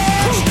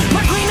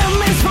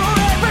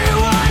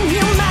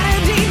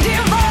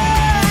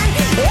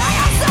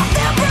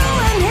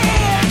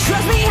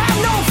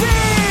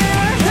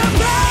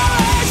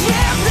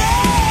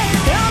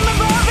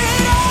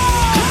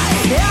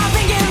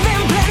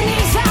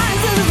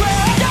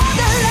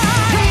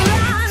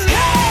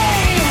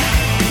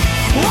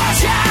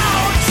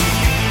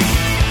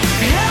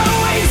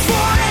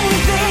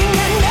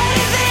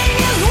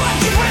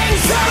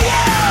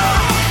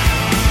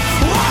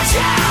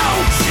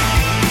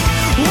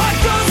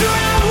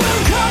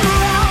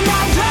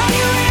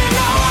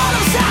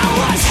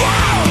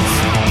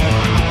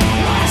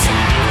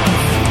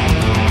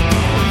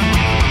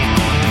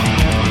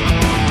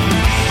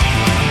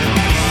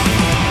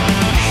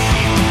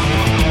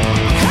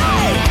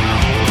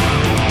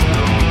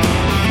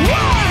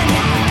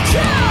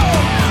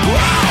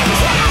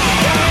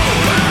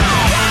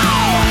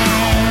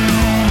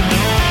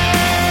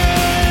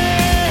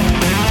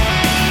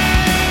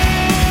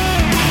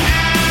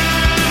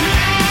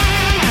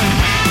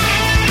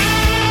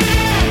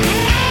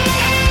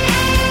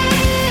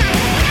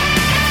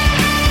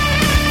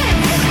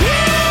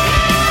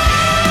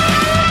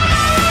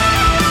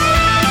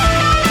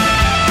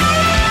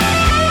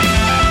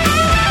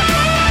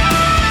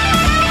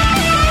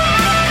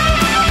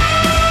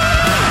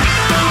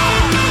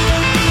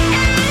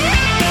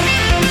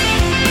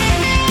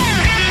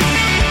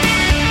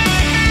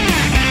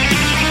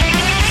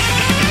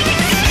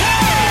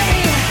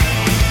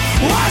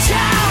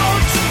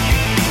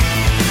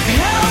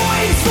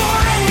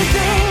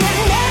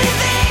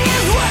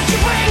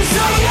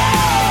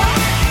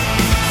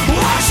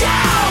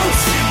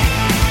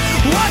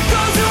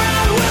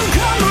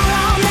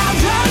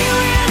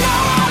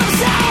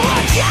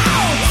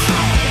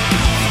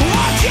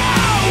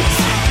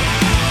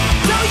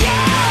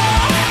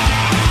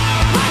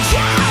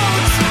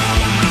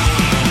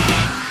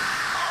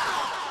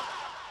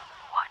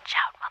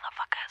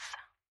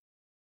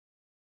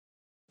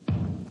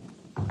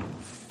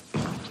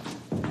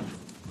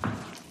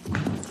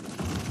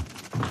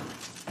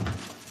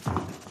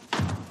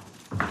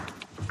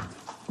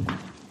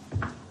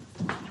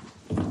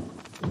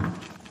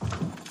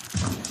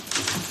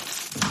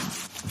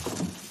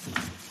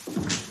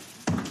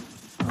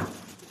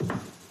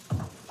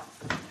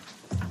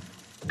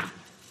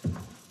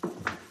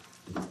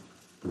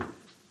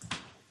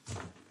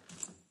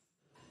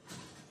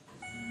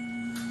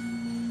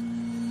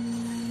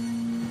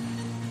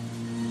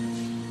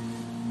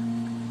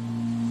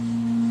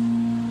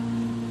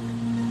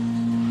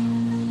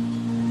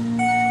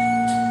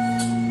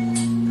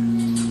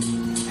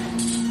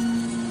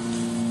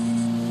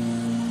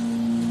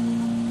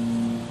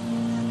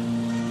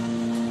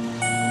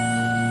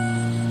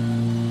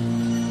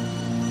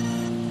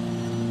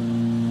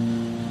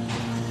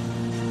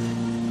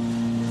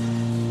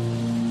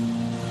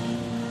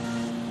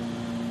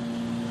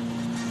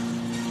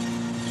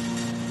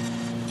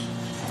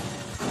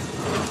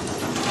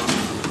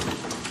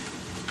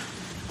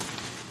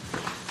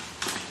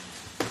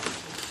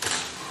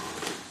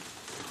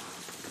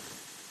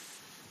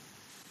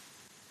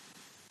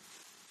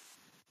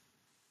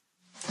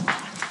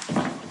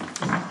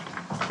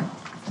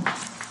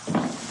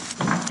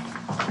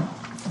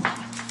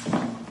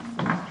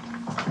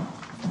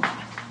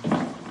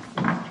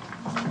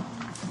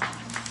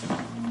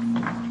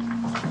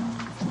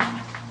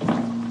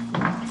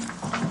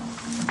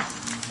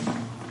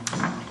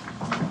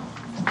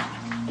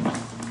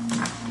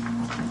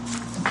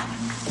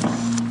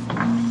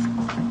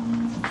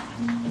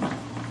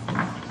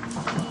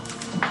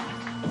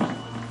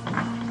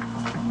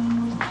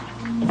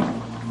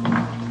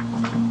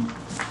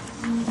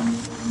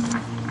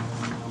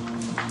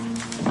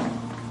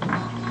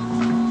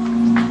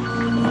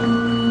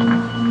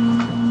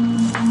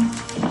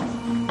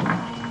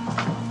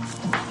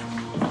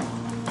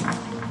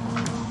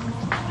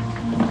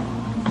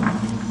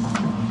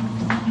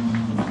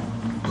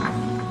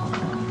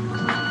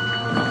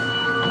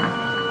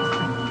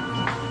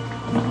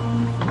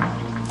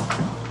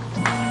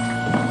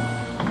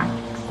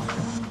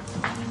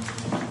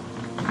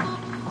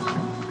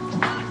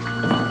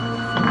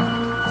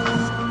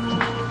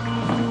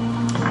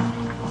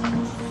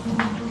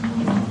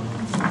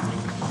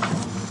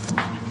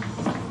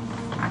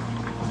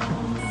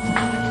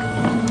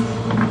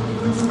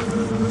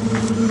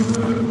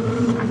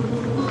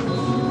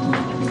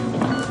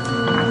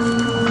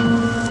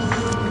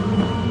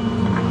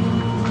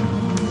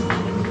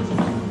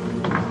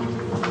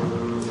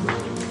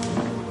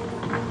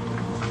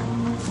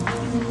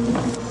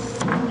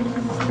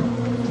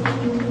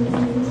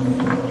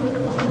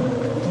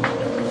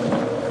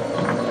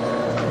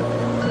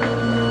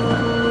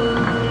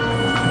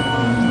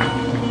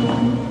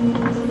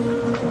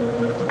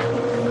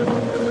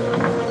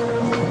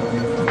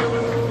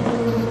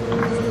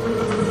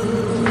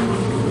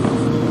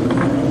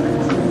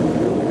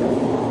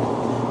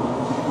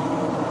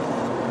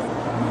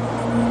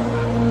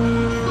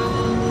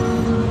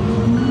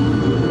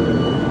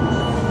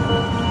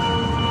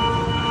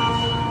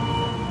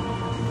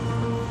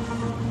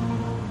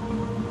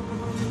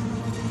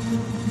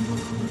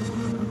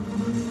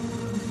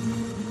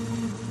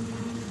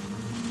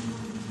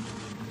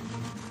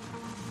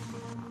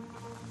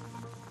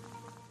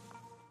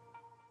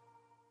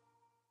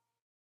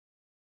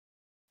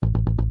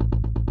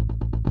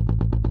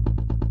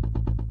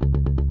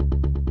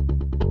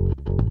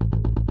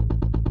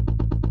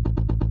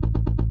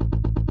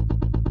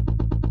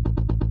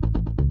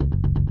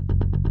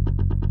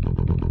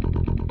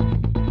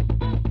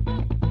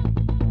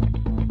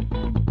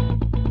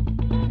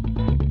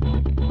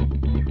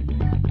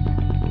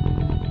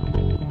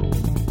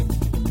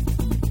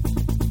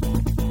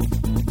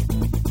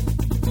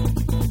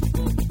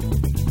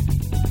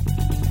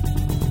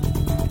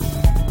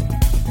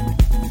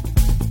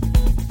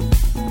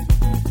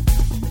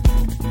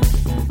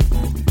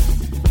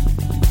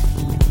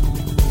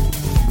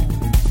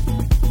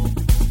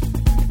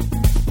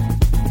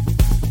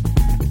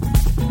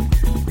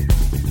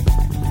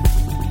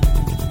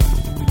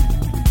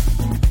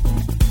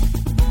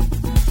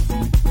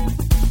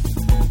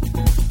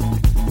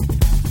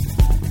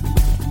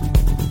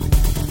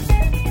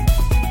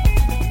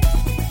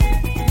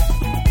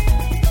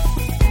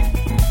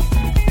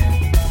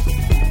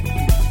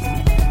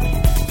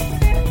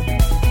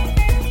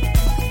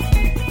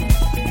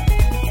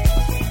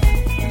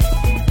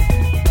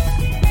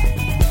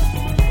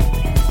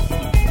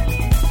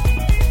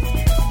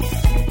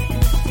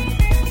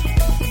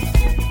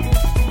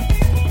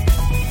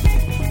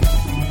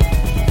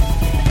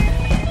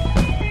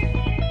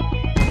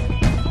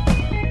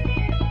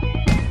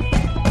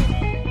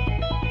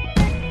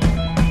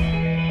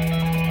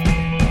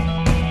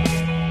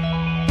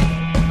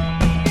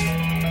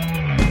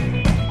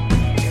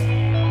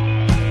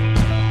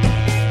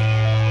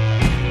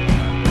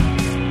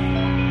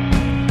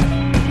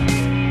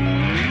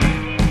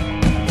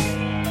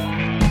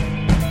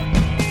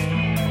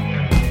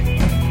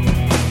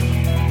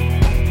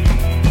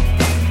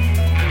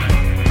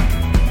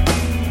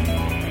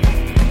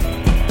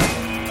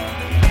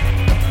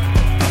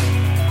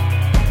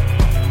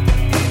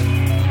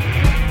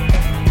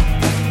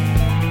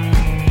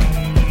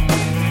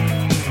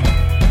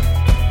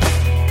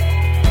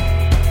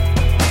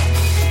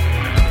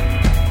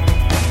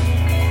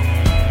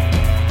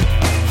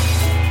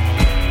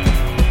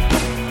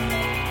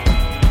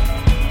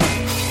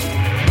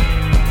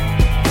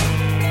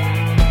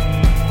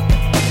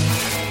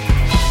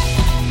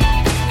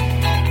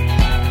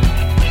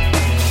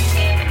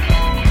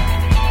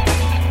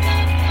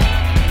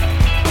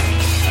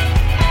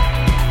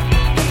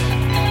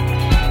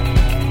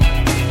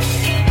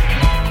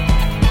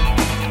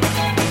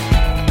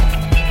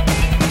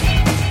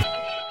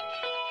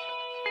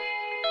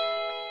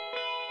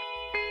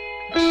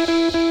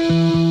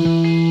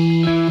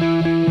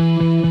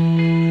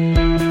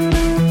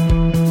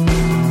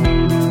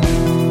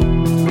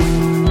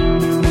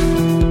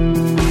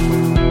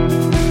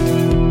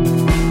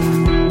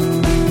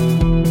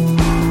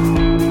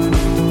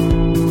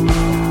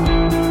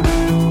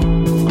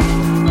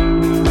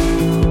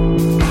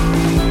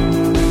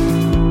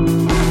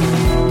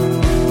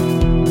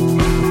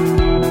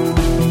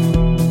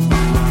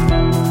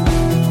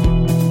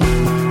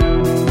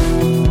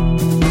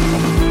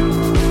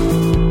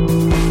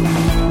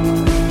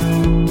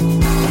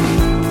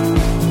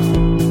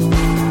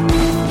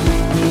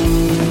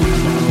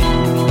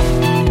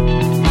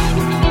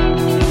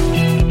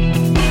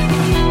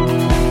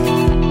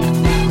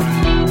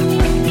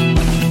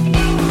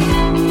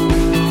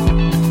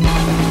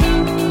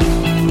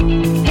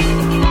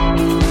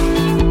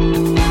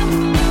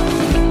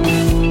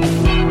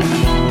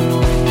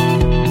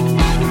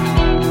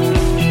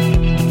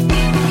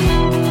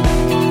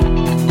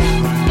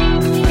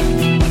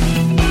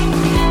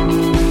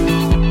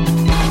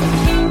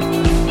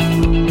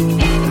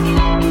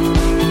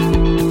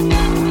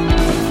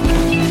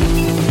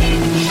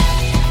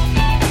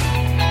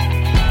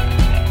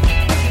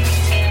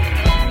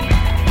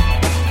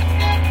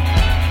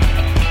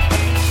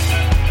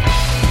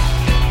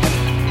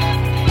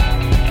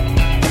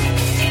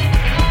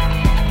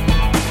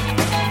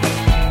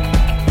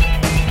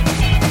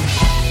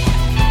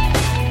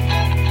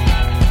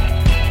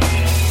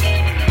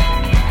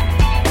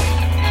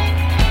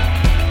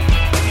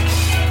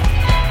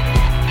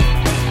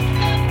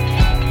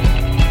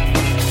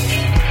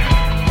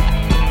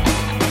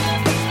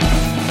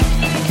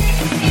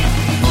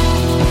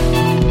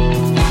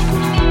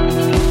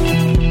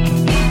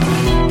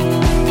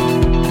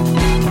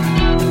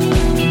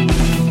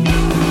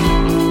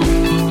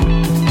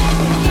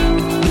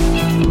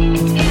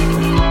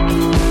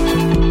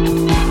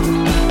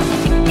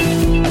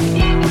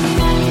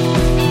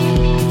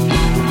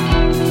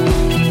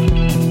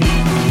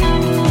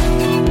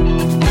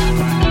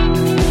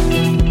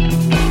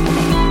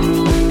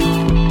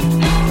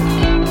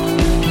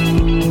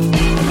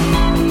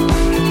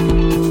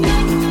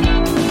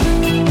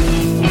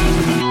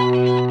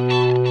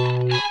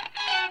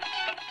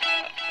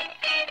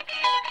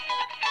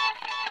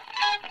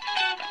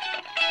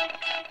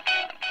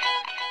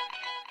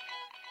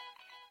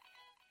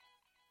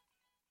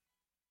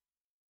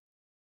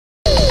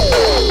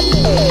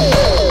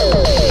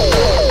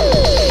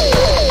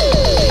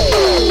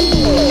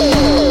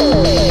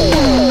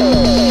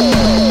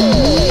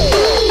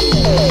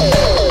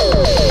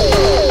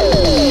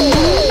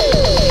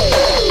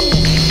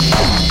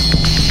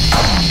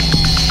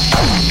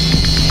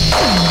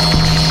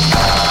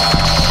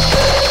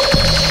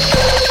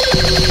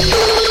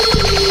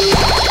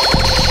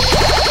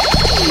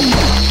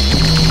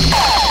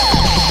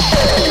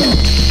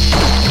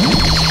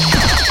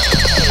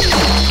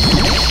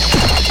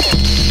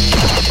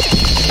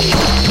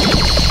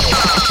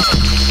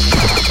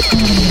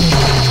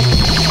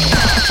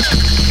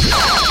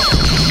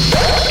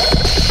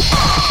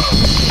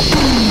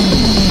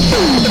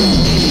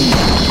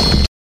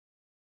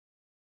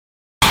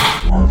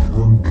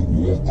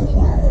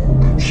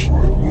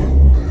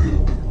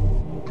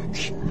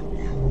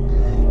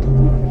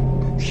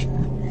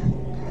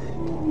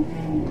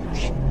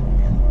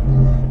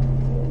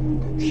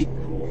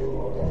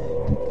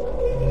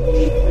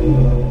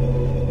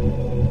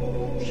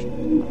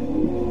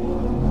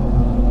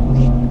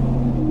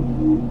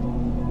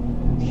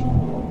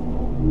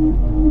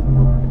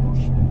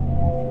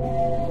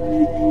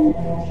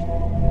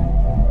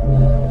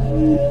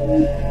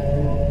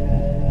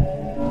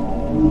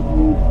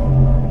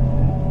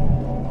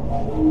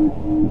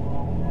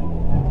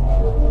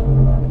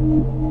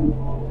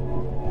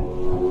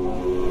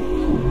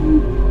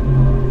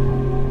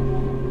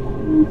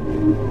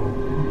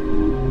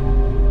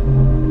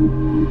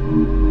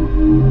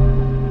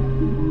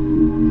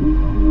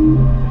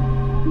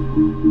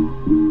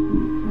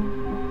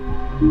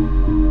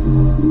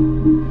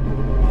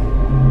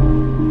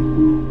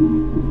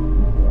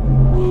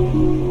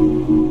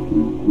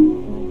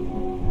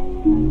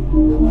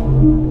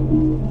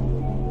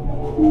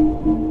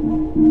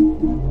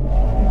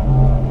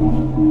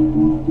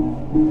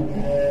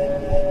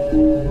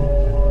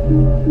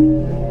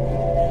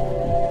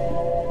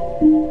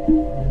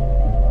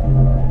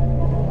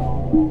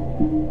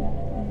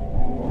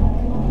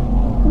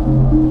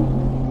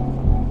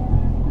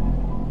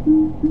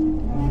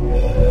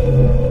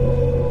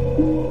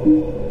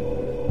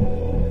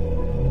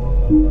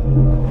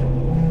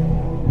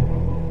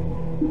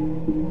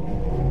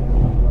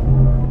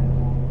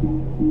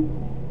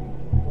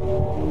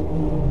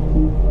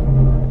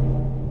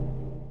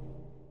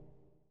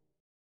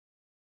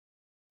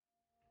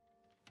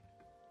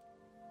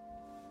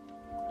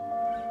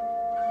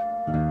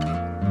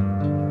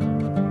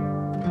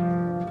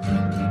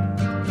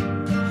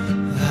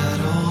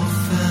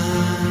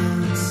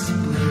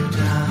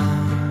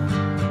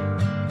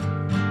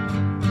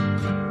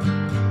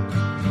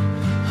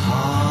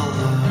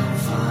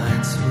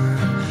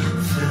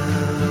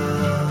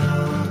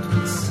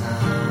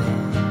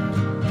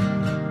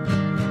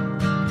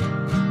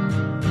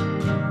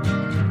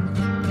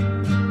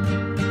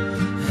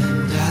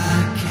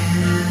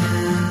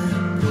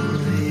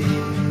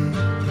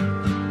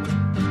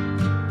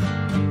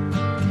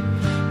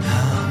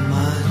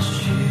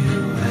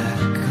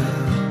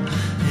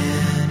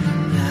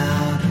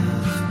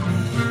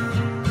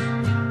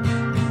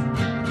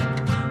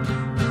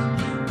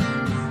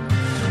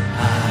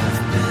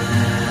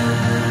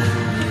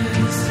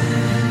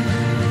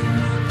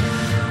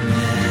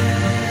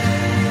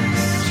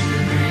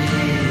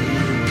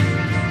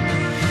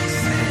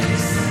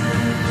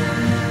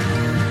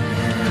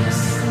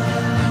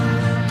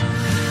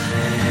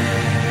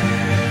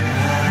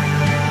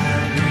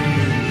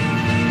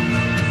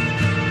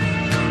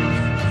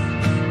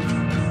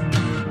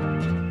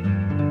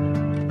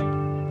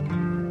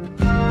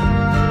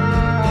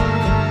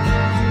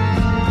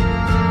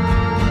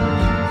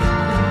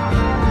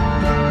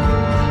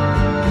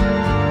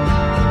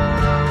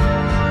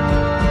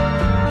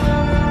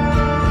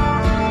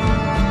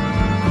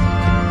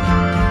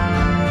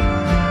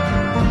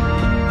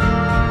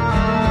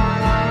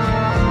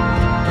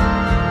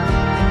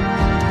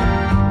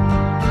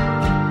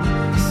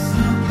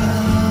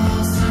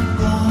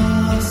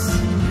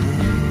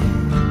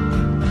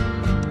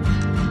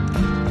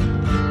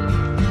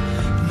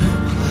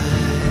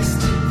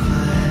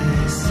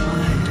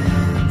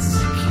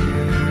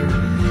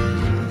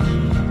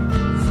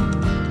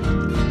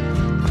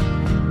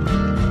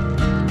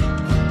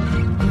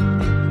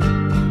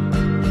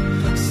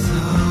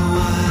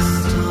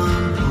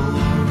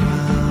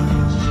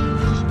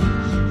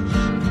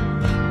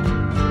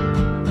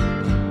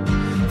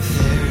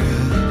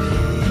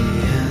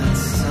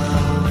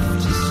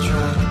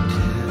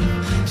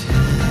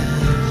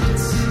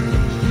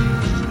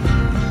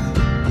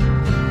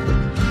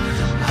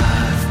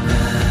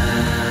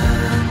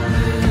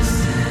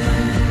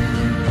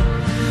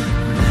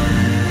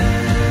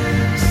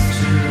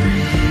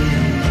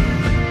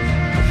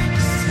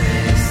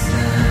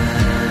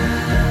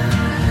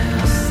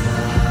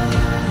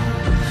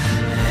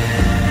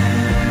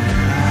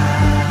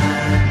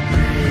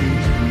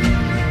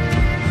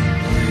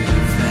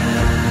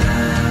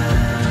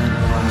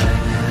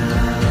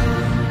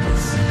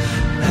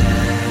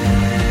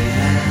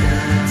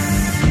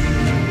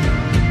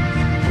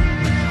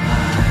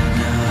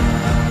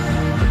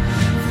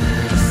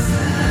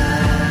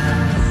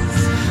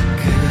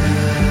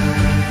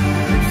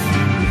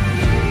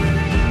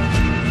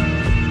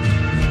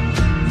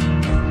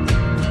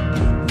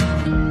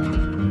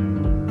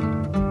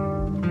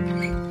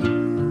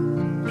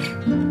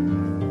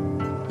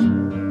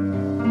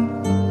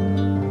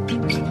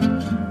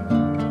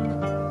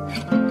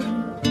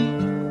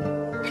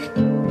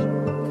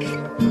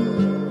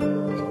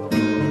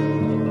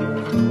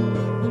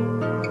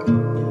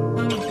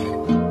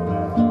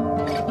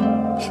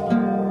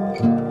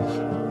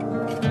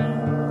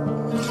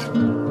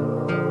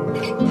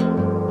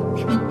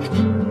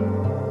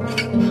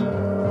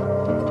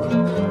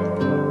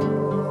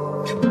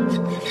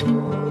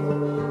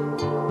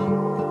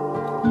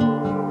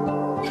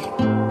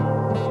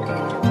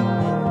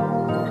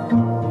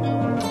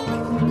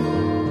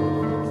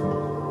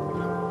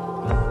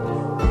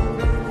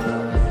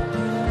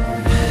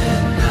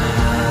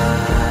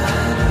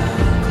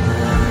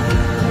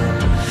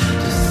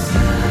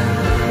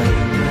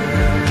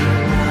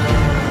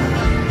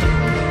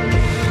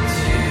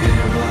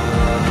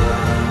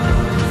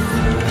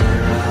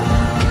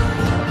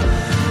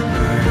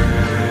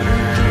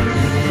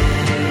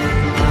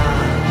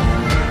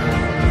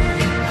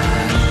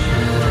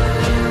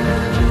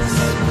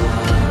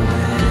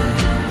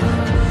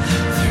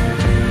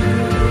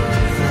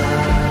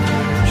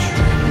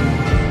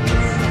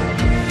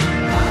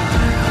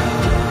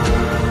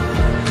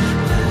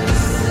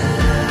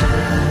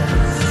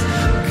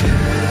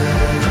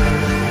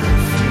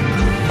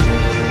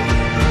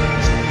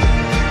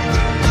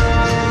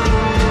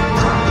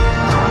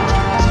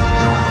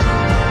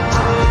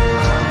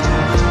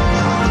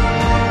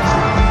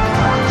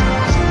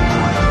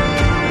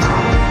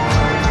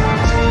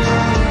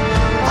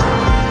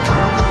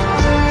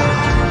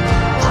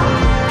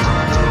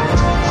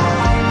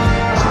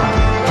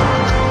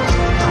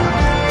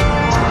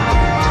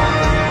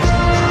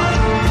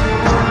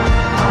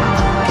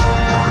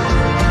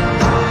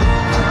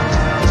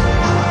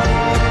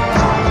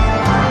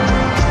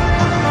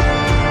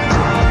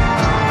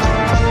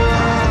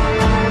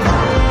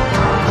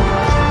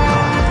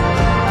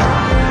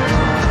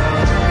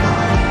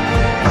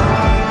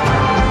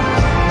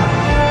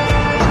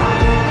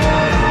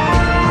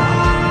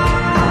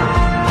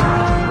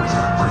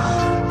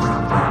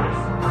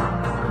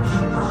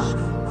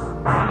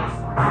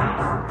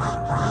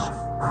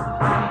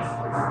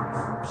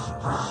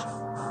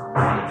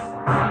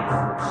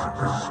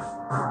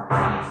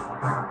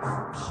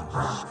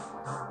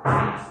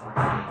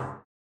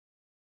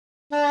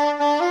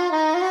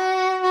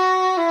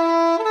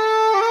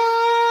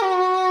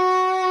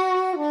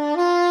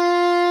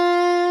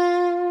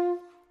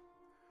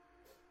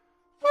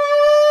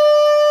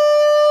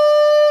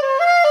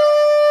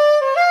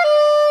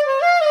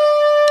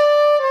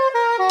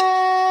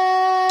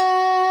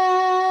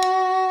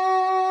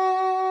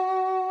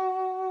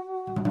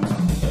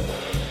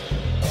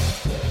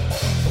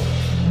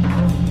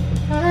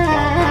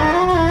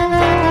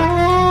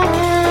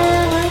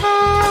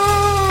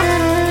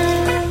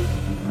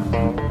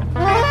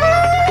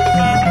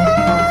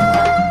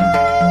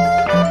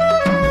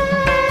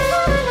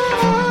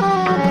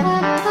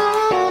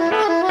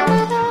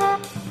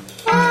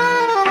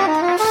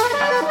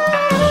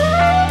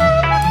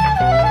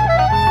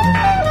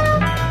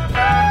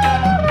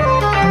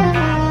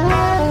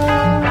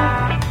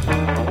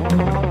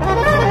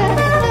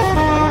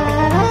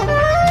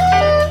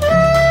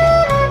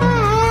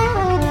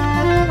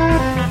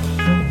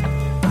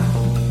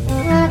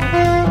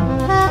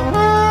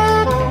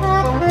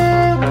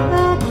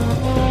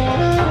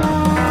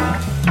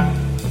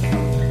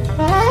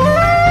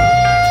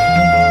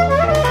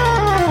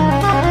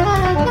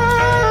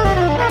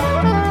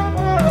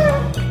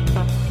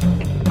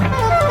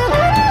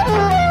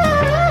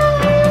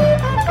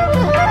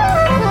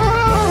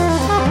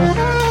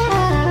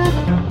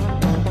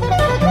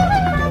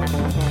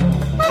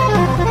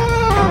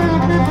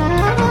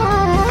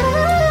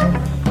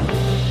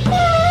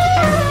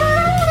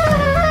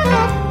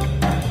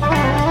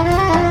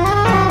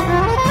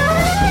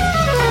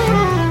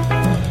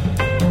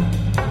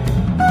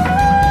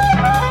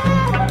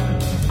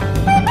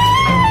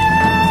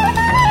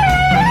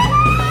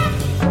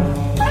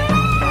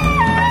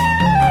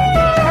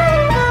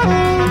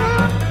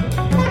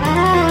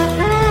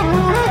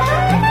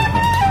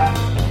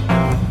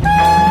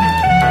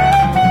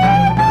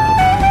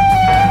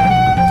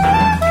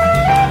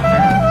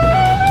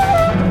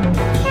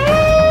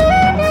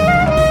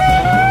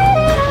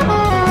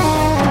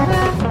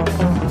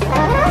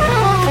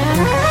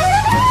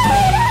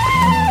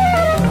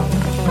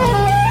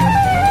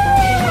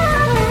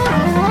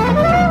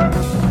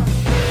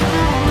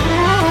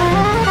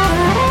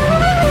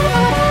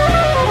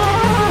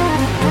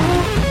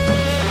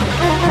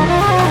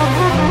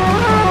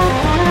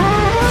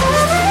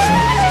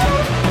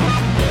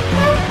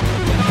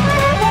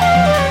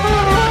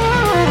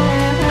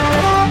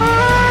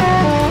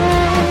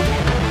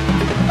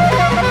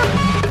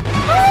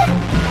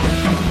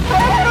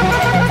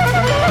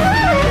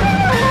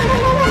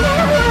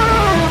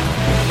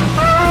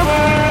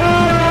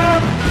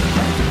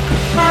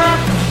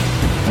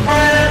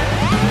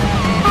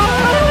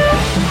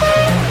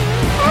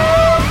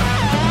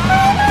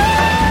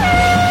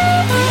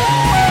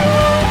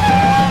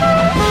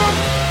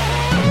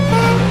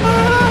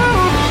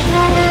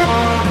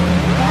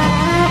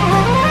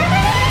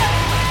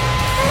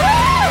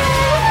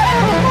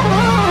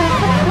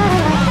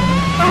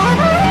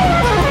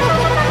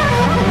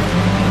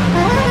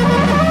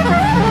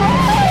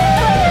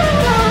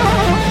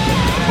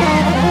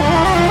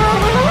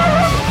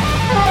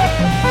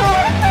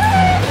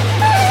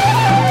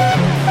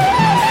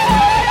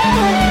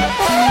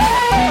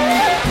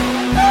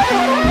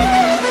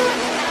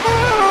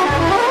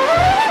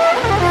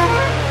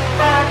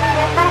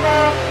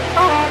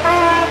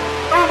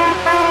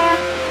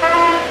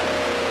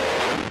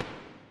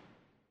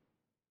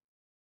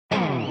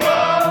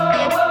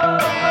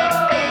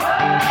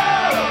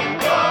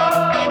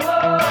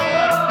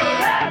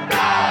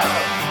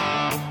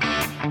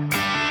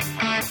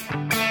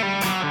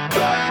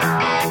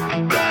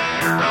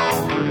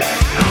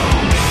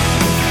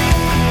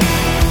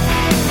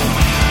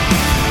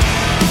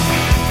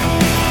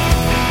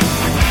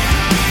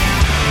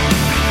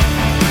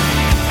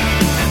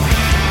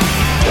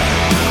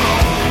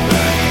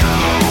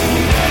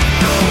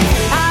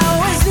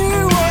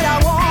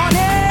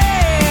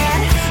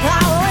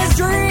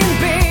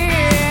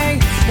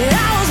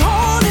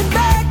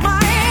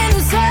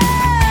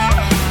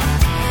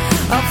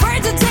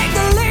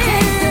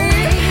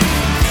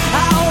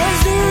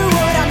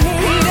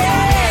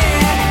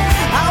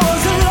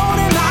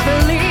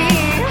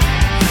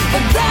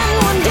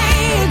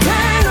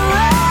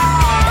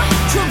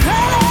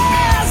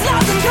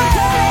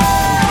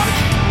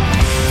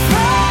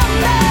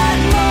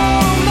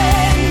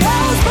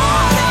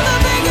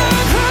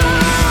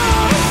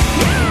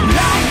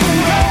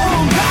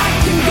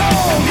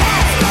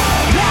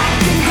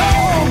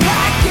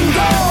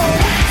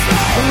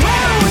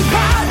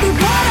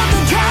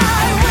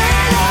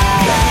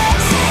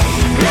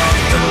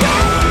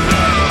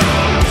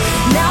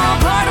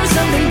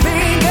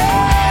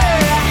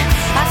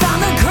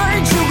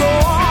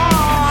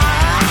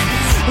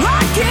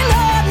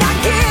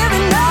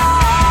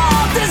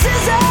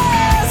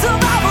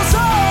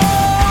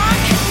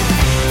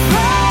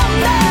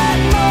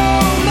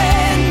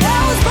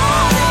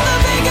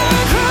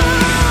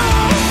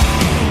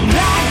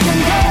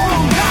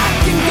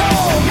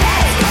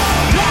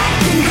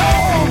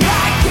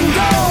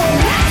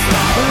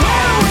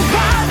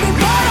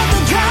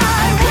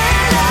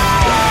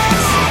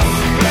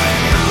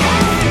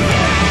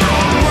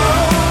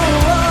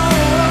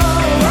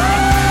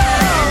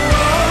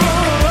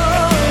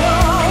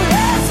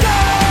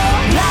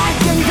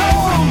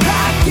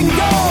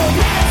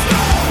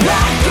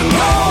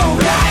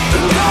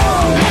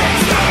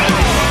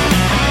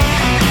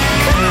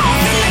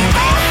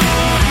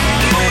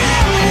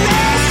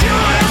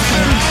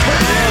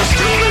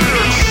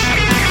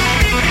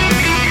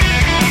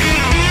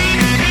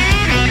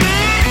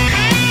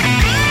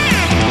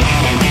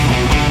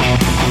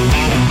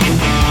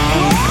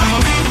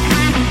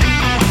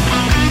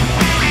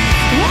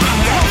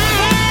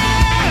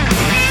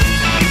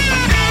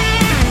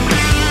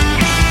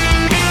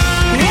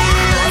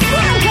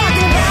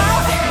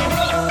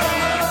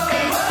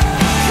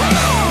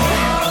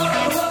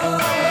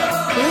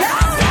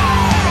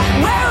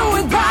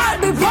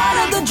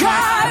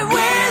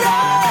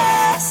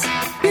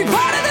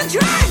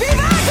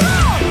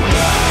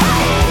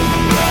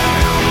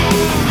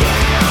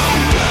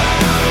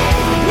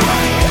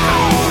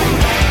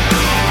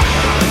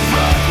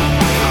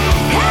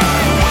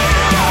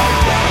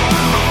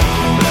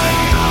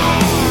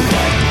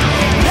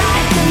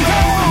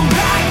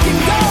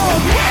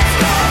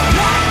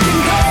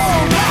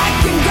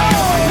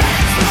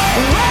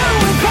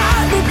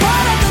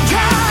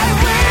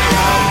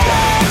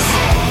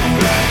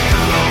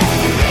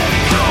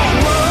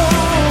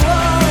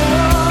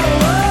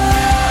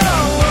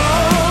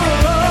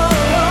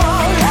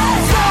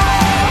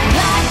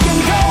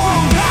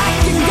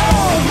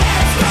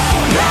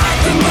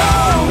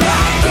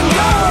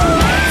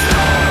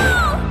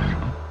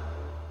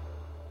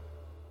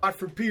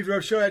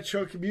Pedro Show at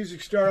Shoki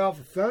Music. Start off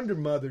with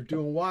Thundermother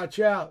doing Watch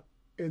Out.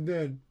 And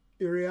then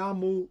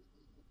iriamu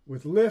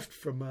with Lift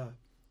from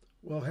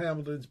Will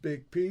Hamilton's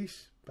big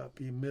piece about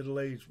being a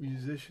middle-aged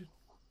musician.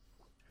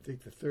 I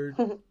think the third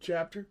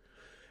chapter.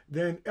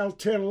 Then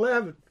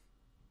L1011.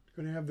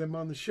 Going to have them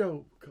on the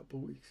show a couple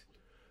of weeks.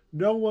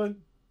 No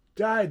One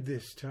Died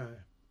This Time.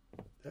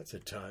 That's a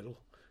title.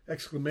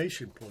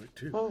 Exclamation point,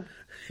 too. Oh.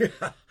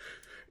 Yeah.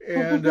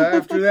 And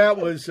after that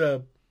was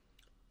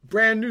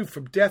brand new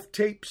from Death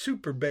Tape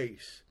Super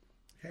Bass.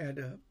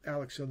 Had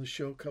Alex on the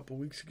show a couple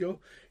weeks ago.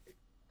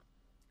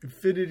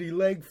 Infinity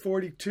Leg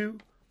 42.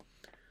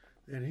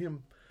 And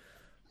him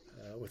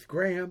with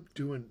Graham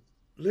doing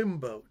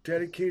Limbo,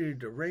 dedicated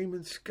to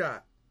Raymond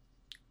Scott.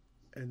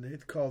 And they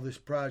call this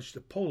project the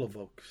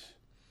Polivoks.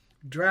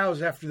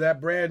 Drowse after that,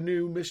 brand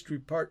new Mystery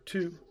Part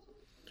 2.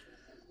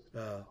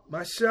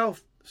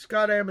 Myself,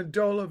 Scott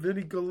Amendola,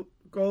 Vinny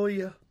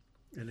Golia,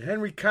 and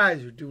Henry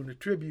Kaiser doing a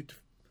tribute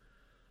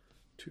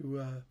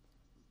to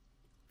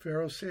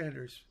Pharoah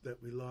Sanders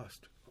that we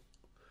lost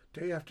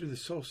day after the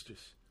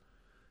solstice,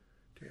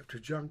 day after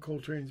John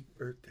Coltrane's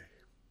birthday.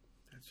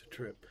 That's a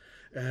trip.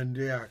 And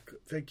yeah,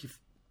 thank you,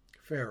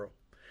 Pharoah.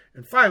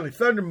 And finally,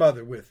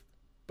 Thundermother with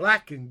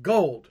Black and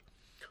Gold,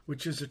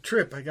 which is a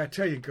trip. I got to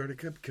tell you,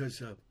 Gertica,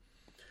 because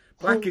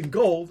Black and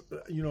Gold,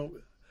 you know,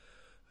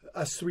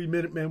 us 3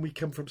 Minute Men, we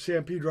come from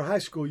San Pedro High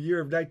School,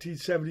 year of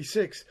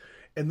 1976,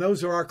 and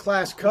those are our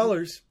class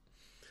colors,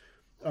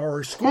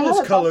 our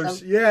school's colors.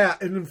 Awesome. Yeah,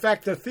 and in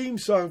fact, the theme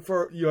song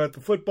for at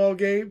the football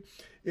game,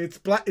 it's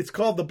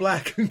called the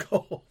Black and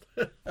Gold.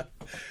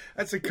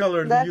 That's the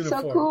color of the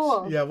uniforms. So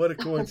cool. Yeah, what a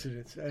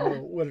coincidence! I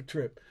know, what a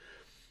trip,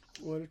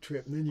 what a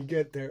trip. And then you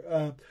get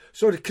there.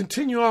 So to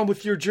continue on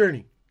with your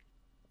journey,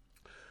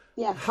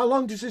 yeah. How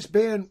long does this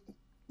band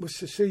was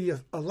to see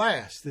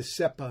last? This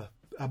Banda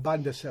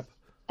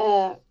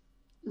Sepa.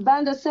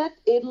 Banda Set,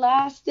 it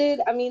lasted.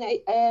 I mean,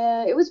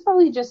 it was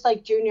probably just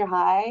like junior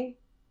high.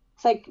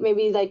 It's like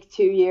maybe like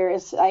 2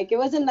 years. Like it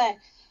wasn't that.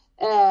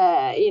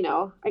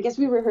 I guess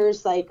we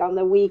rehearsed like on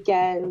the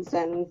weekends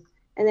and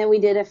then we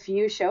did a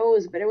few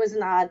shows, but it was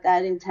not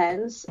that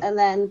intense. And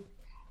then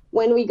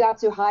when we got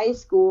to high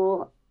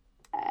school,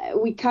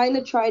 we kind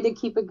of tried to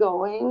keep it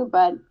going,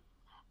 but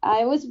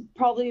I was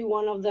probably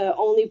one of the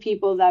only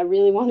people that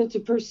really wanted to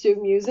pursue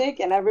music,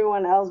 and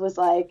everyone else was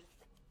like,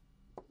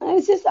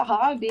 it's just a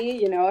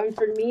hobby, And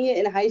for me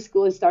in high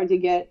school, I started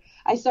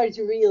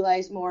to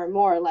realize more and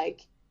more,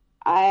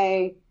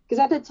 because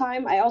at the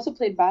time I also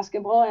played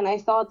basketball, and I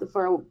thought that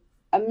for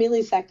a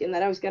millisecond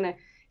that I was gonna,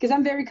 because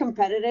I'm very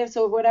competitive,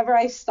 so whatever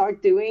I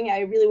start doing, I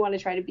really want to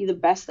try to be the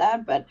best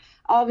at. But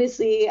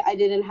obviously, I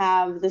didn't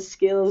have the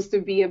skills to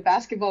be a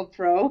basketball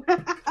pro,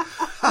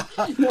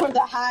 nor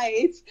the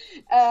height.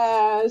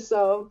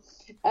 So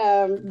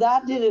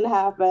that didn't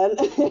happen.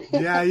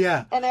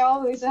 Yeah. And I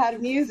always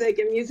had music,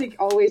 and music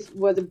always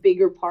was a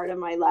bigger part of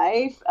my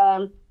life.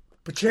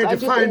 But you had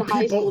to find people.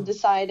 High school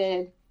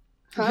decided.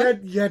 Huh?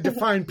 You had to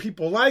find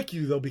people like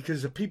you, though,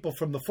 because the people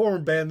from the former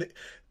band,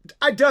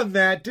 I done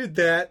that, did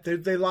that,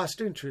 they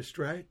lost interest,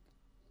 right?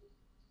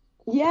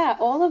 Yeah,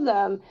 all of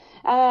them.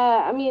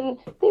 I mean,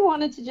 they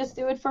wanted to just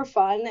do it for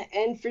fun.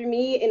 And for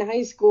me in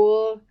high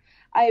school,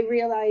 I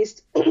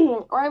realized,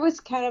 or I was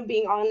kind of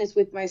being honest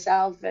with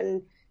myself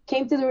and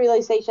came to the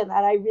realization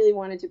that I really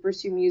wanted to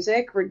pursue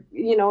music,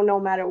 no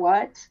matter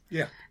what.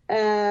 Yeah.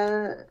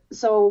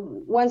 So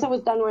once I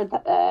was done with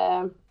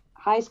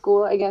high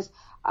school, I guess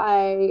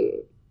I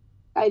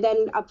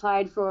then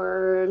applied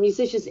for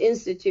Musicians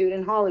Institute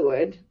in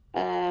Hollywood.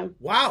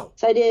 Wow.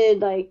 So I did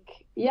so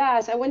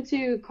I went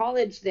to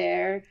college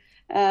there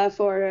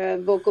for a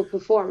vocal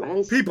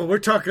performance. People, we're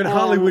talking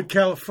Hollywood,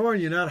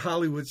 California, not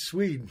Hollywood,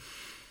 Sweden.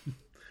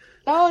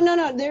 Oh,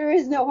 no, there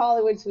is no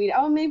Hollywood, Sweden.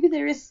 Oh, maybe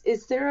there is.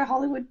 Is there a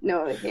Hollywood?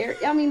 No, here.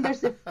 I mean,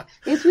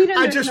 in Sweden,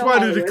 I just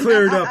wanted Hollywood. To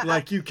clear it up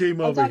like you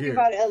came over here. I'm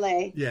talking about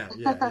LA. Yeah,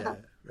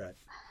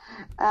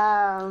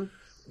 right.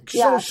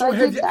 So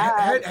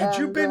had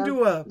you been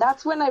to a?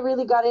 That's when I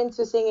really got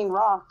into singing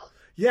rock.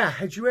 Yeah,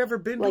 had you ever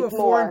been to a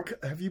foreign?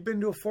 Have you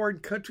been to a foreign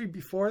country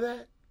before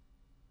that?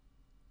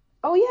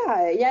 Oh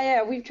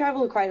yeah. We've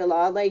traveled quite a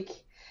lot. We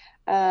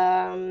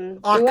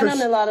went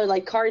on a lot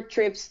of car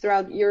trips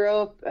throughout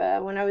Europe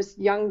when I was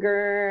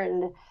younger,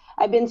 and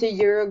I've been to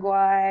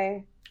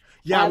Uruguay.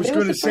 Yeah, I was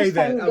going to say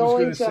that. I was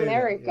going to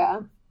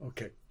America.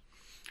 Yeah.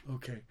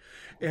 Okay,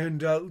 and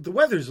the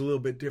weather's a little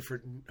bit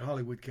different in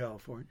Hollywood,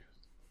 California.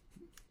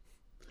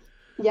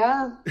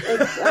 Yeah,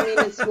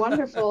 it's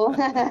wonderful.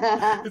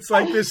 It's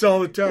like this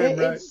all the time,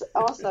 right? It's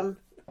awesome.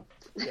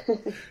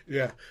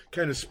 Yeah,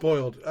 kind of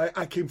spoiled.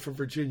 I came from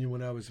Virginia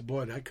when I was a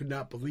boy, and I could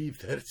not believe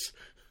that it's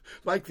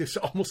like this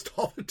almost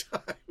all the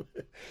time.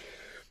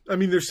 I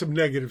mean, there's some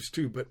negatives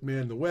too, but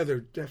man, the weather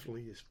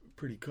definitely is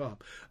pretty calm.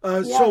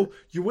 So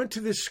you went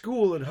to this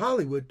school in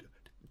Hollywood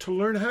to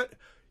learn how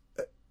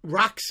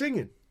rock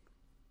singing.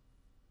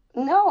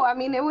 No, I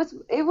mean, it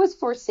was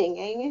for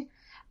singing.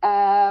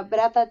 But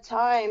at that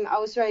time, I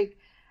was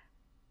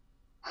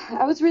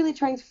really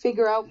trying to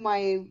figure out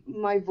my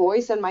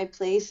voice and my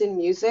place in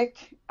music.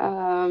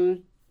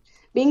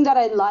 being that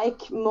I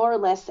like more or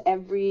less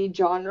every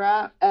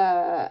genre,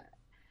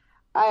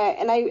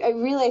 I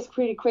realized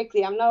pretty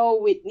quickly I'm no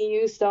Whitney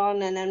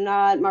Houston and I'm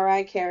not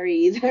Mariah Carey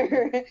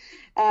either,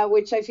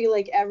 which I feel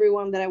like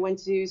everyone that I went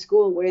to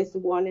school with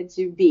wanted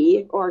to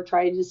be or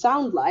try to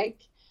sound like.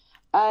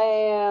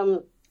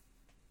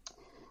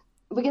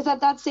 Because at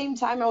that same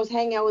time I was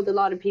hanging out with a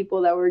lot of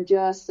people that were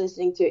just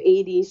listening to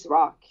 80s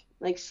rock,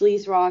 like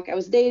sleaze rock. I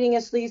was dating a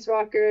sleaze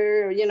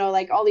rocker, you know,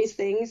 like all these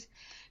things.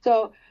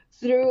 So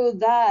through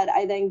that,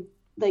 I then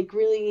like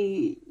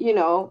really, you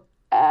know,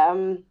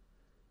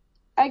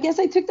 I guess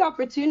I took the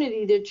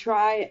opportunity to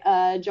try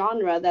a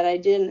genre that I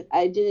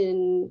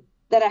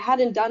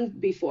hadn't done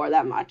before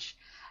that much.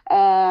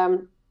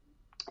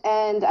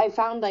 And I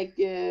found like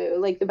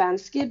the band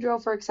Skid Row,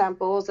 for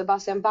example,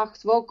 Sebastian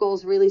Bach's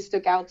vocals really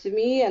stuck out to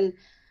me. And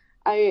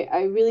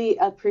I really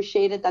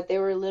appreciated that they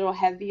were a little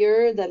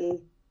heavier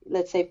than,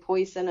 let's say,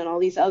 Poison and all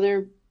these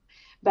other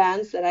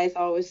bands that I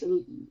thought was,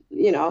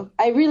 you know,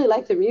 I really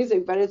like the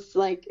music, but it's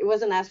like, it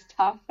wasn't as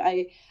tough.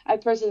 I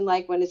personally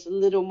like when it's a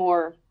little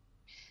more,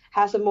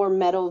 has a more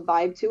metal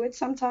vibe to it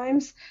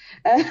sometimes,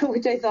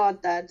 which I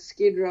thought that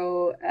Skid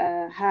Row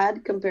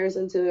had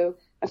comparison to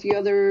a few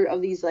other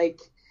of these like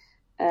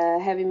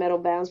heavy metal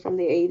bands from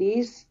the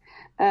 80s.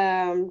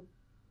 And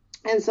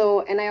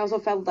I also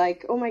felt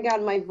like, oh my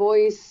God, my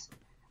voice,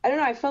 I don't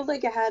know, I felt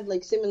like I had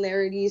like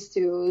similarities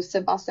to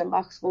Sebastian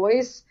Bach's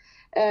voice,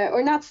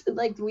 or not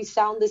like we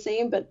sound the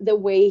same, but the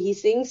way he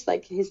sings,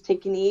 like his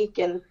technique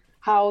and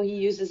how he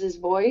uses his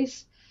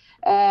voice.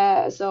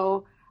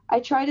 So I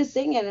tried to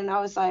sing it and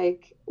I was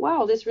like,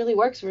 wow, this really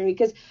works for me.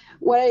 Because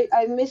what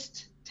I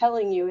missed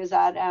telling you is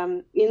that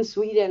in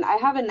Sweden, I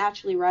have a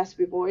naturally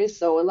raspy voice.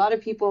 So a lot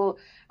of people,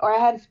 or I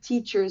had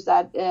teachers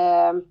that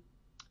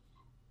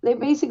they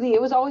basically,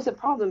 it was always a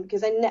problem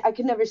because I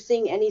could never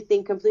sing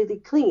anything completely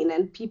clean.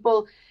 And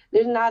people,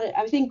 there's not,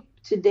 I think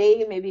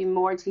today maybe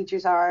more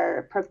teachers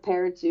are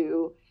prepared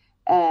to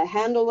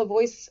handle a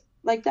voice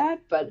like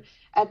that. But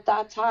at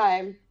that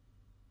time,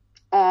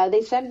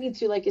 they sent me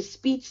to like a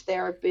speech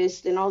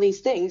therapist and all these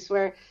things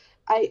where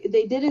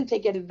they didn't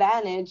take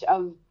advantage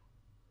of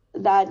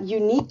that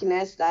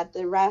uniqueness that the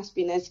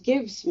raspiness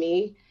gives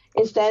me.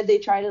 Instead, they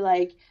try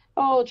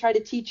to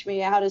teach me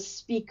how to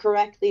speak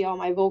correctly on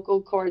my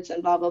vocal cords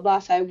and blah, blah, blah.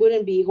 So I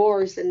wouldn't be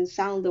hoarse and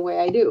sound the way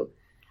I do.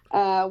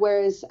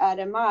 Whereas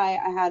at MI,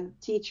 I had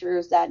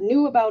teachers that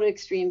knew about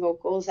extreme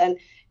vocals and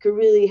could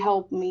really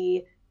help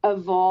me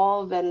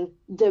evolve and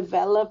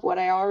develop what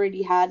I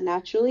already had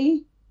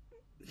naturally.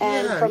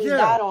 And from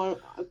that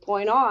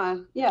point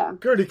on,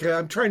 Gertica,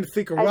 I'm trying to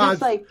think of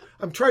Rod.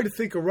 I'm trying to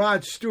think of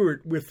Rod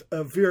Stewart with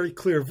a very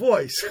clear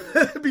voice.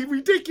 That'd be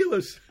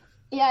ridiculous.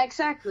 Yeah,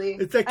 exactly.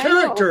 It's that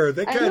character.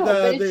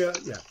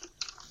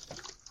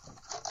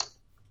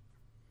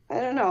 I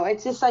don't know.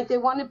 It's just like they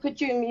want to put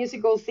you in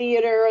musical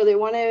theater or they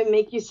want to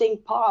make you sing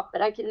pop,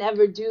 but I can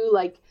never do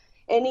like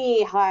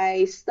any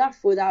high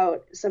stuff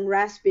without some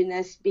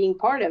raspiness being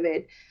part of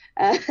it.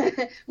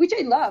 Which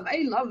I love.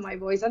 I love my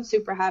voice. I'm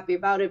super happy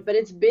about it. But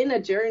it's been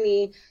a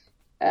journey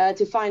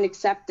to find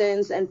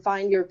acceptance and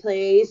find your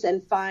place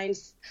and find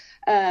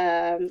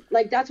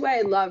like that's why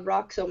I love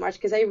rock so much,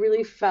 because I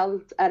really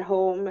felt at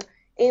home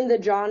in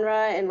the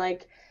genre and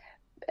like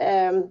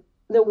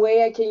the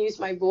way I can use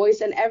my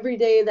voice. And every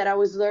day that I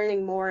was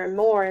learning more and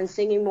more and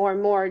singing more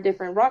and more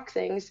different rock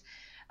things,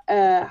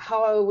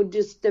 how I would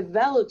just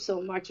develop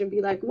so much and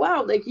be like,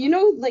 wow, like, you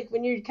know, like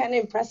when you're kind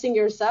of impressing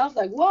yourself,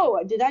 like,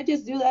 whoa, did I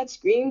just do that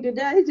scream? Did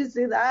I just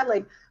do that?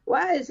 Like,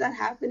 why is that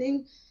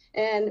happening?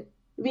 And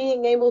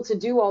being able to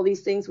do all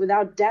these things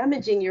without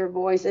damaging your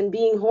voice and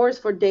being hoarse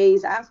for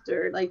days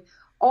after, like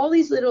all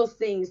these little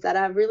things that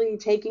have really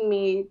taken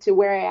me to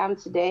where I am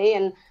today.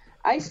 And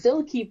I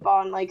still keep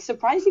on like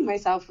surprising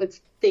myself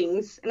with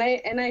things. And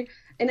I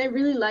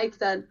really like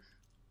that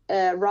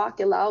rock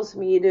allows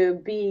me to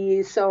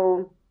be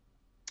so,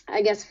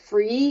 I guess,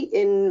 free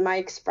in my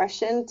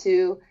expression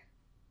to,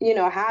 you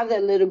know, have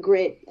that little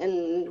grit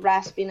and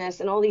raspiness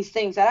and all these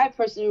things that I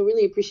personally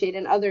really appreciate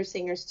in other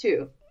singers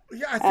too.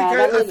 Yeah,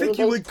 I think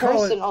you would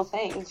call it personal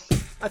things.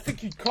 I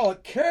think you'd call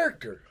it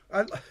character.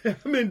 I'm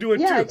into it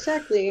too. Yeah,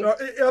 exactly.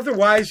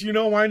 Otherwise, you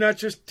know, why not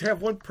just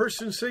have one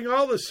person sing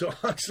all the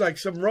songs like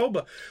some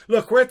Roba?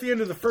 Look, we're at the end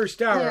of the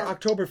first hour,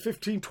 October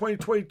 15,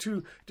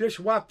 2022. Dish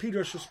Watt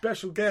Pedro Show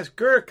special guest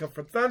Gertica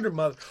from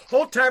thundermother.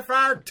 Hold tight for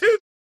hour 2.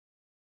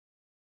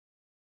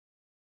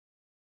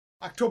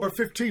 October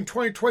 15,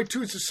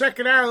 2022. It's the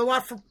second hour of the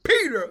Watt from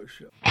Pedro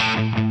Show.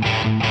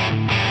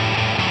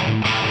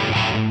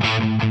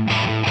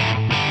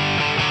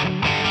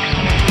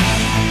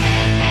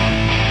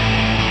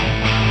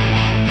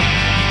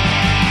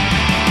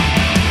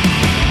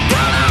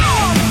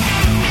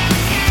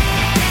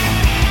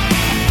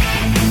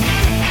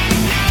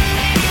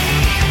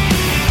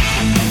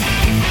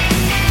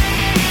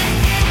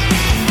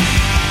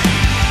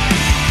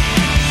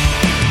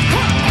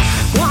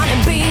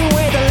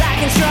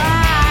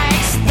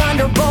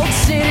 Thunderbolt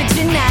City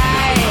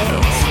tonight.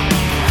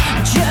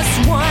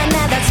 Just one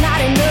that's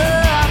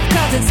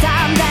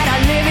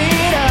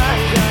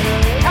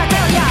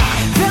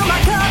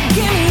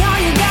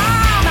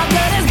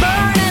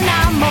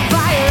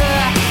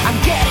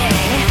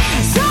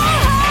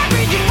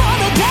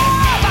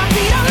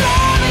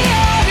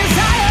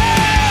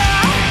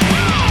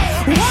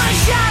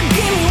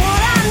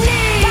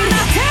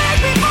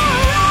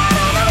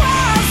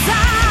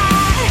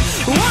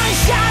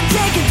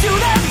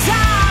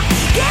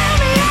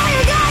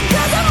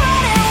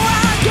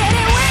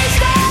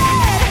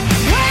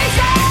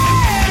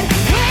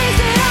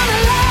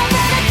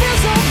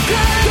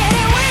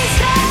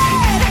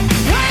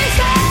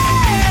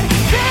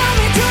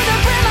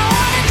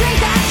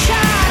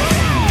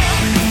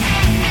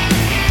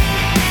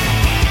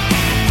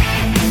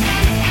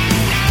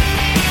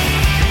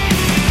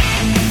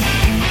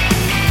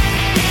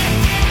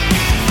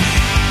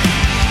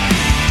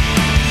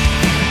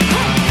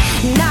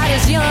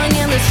young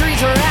and the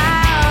streets are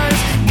ours.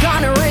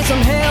 Gonna raise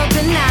some hell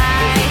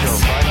tonight.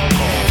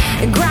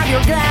 And grab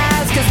your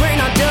glass, cause we're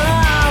not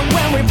done.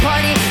 When we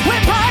party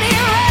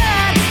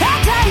hard.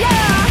 I'll tell ya,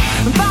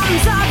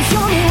 bottoms up,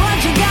 show me what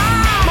you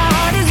got. My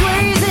heart is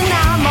racing,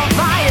 I'm on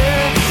fire.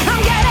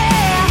 I'm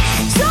getting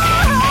so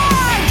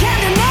hard,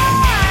 can't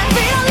deny.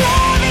 Feel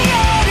love,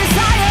 yeah,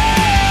 desire.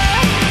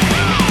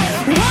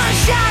 One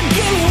shot,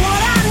 give me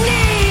what I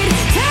need.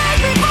 Take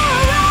me for a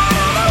ride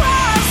on the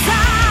rough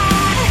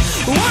side.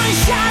 One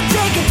shot,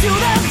 take it to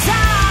the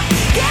top.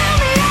 Give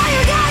me all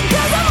you got,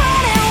 cause I'm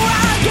running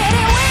wild.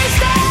 Getting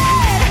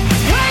wasted,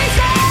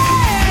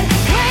 wasted,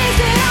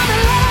 wasted on the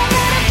love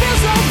and it feels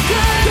so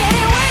good.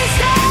 Getting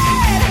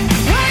wasted,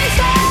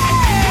 wasted,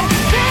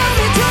 fills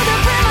me to the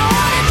brim. I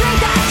wanna drink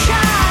that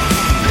shot,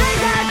 drink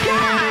that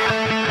shot.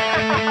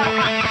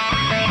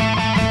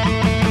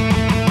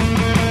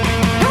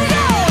 Here we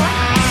go.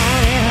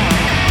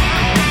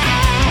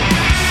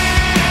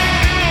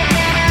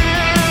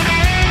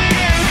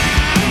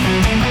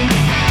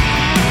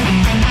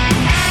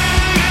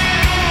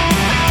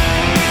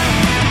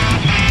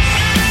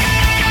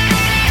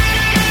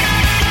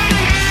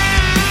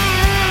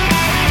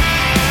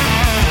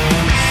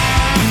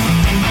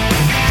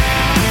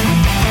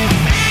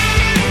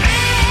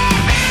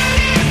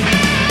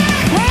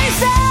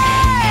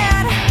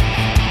 Wasted,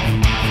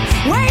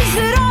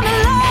 wasted on the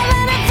love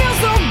and it feels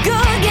so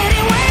good.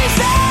 Getting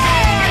wasted,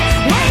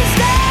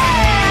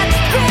 wasted,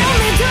 fill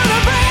me to the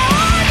brim. I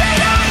wanna drink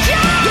that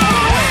shot.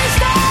 Getting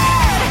wasted,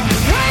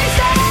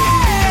 wasted,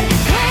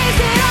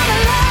 wasted on the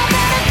love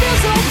and it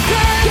feels so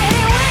good.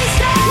 Getting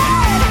wasted,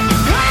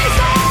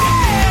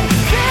 wasted,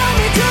 fill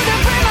me to the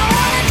brim. I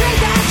wanna drink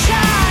that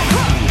shot.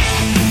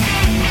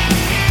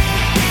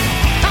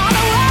 On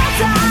the wild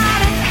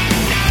side,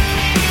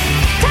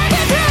 take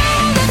it to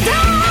the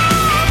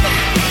top.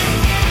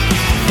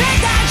 Drink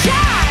that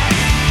shot.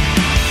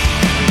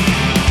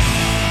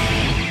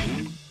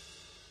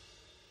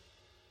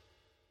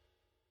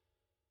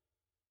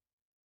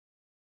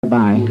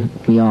 Bye.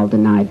 We all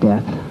deny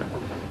death.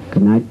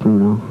 Good night,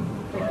 Bruno.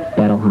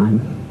 Bettelheim.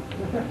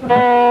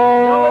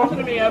 Listen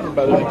to me ever,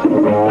 by the way.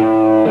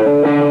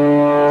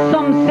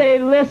 Some say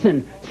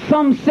listen,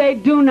 some say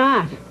do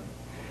not.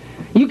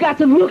 You got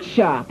to look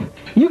sharp.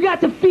 You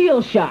got to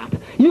feel sharp.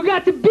 You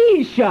got to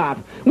be sharp.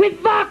 With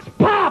Vox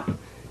Pop,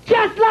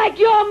 just like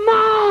your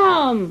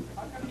mom.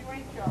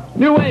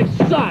 New Wave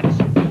sucks.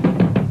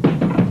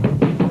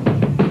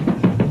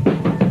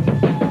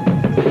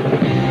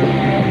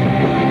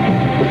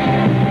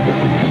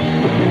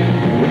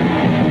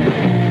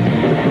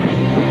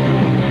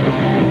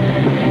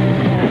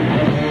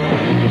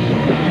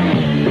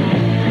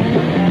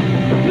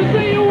 You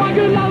say you want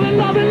good loving,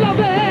 loving,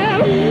 loving.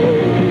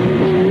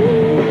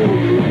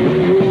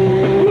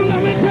 Well,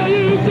 let me tell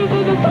you just a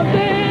little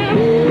something.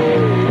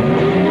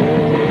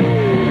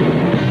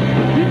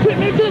 You treat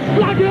me just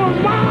like your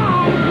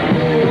mom.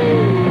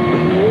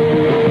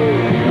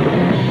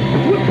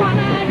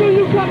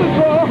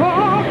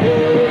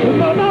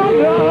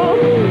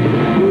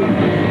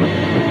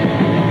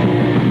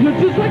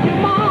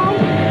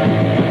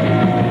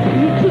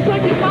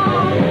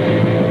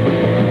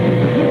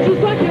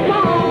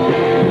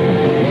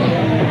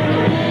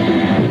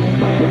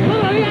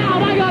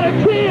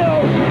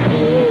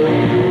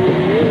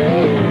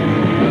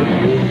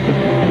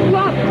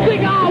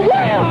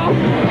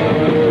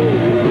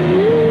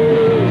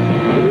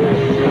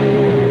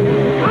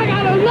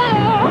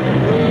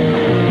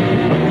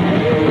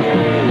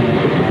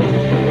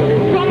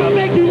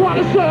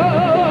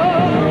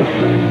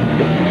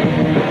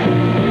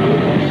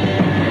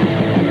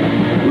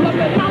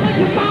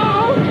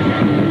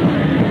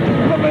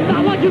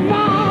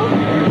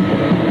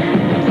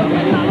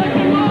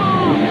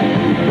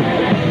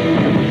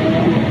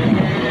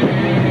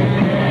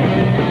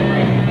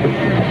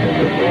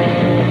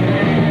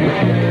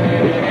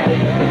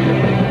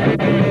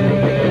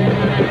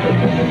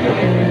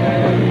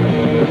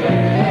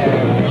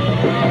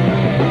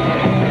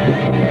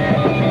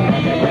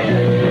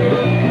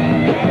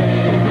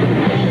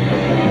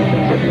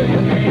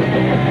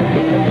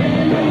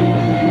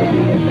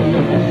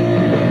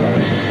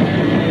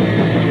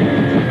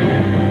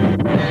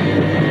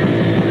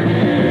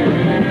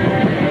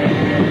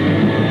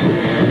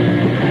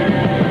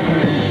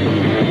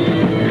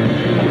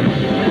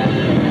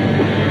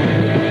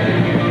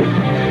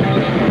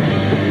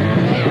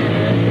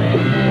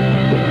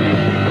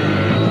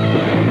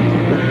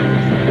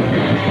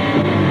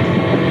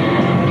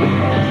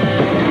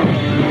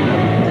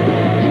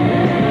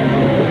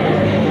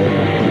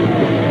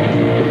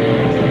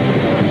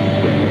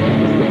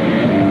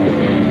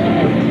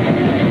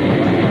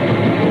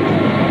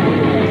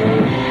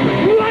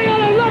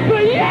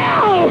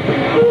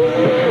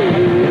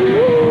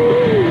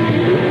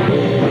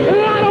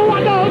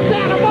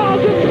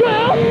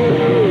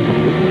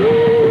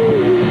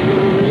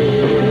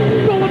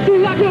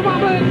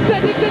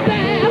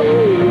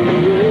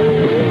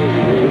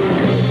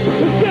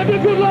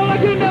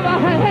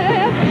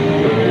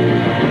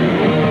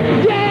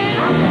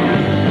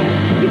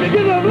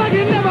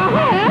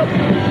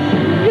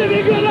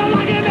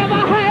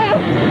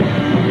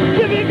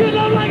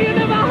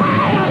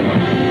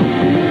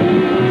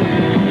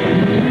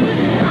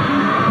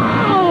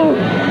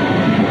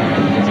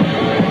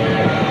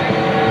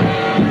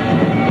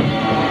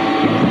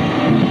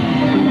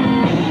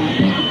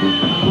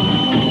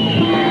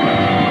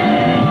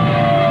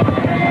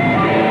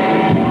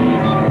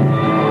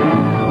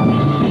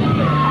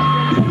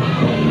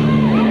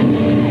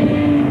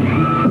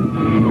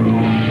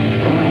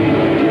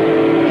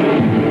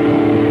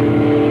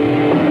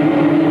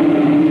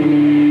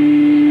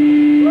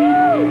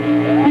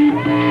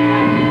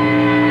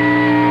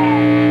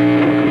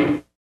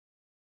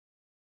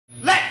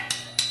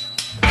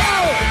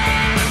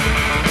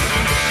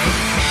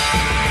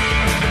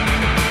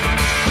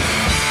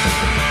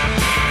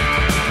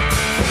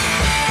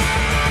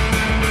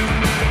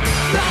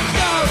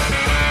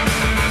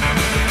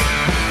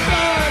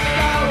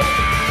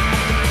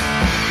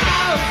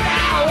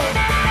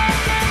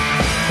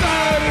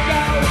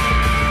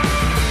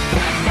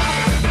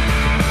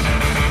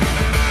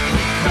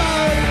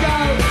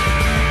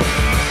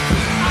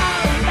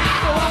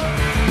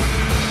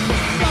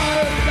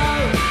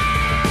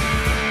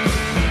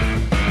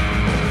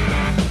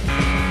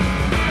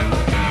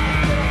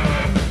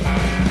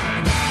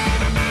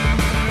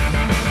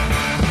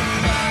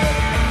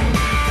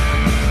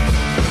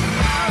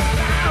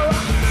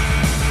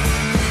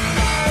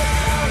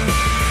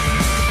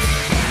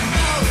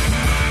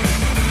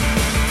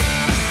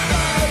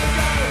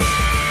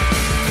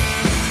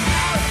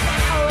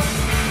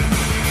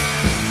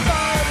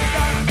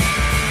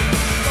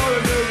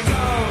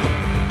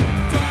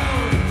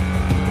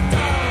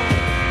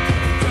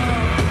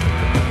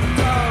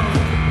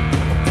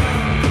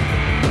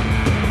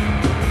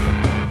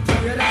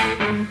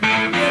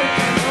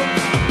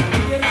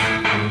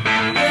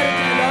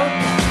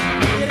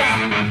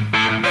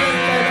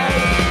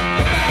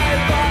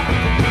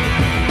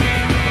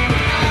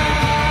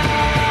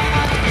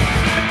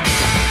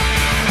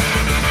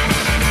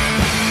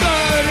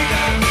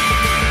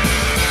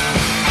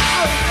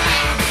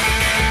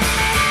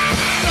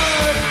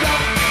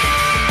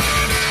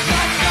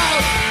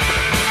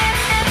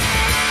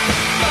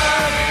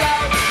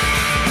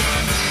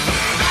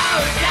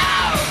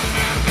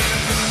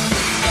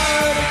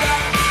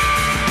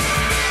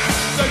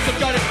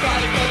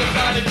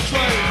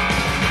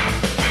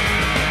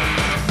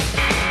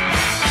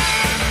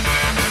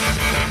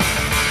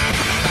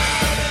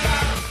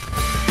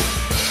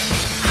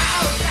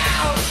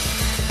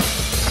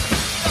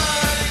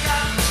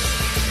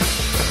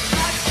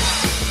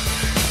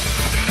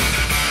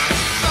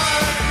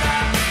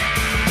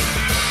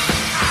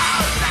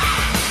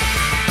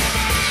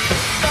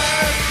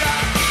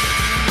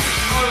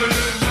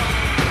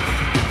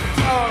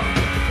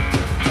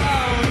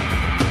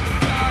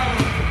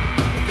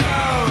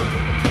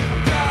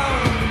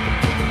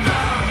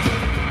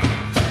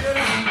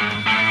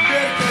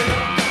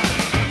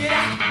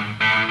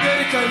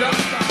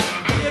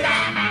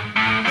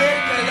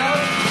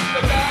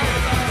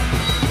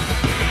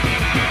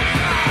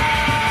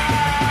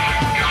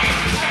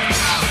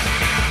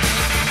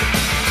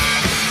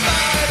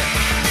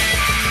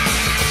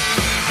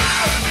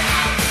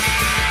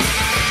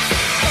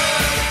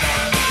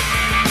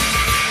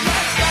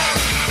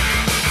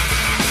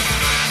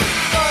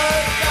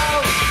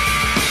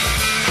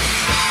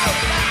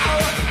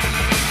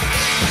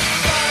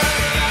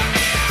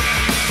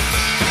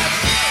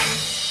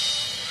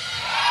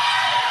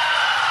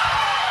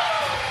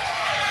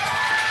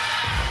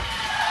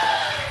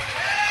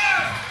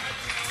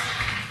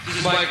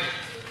 Mike.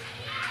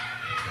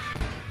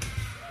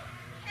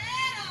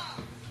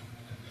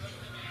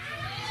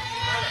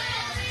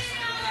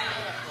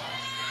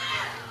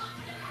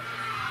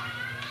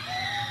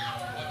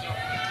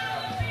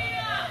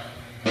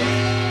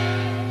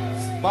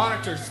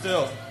 Monitor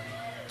still.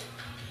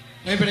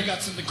 Anybody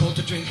got something cold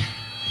to drink?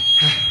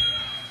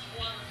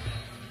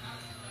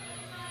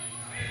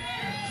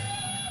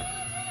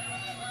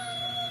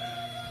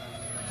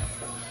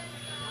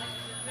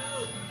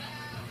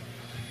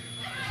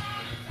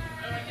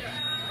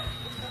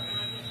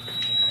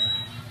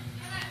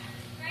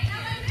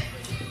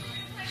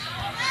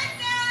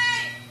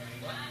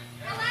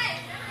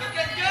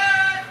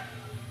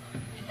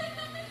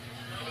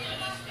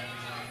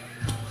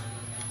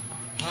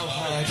 How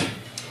hard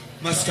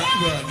must I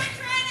run?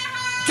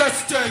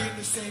 Just staying in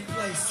the same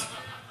place.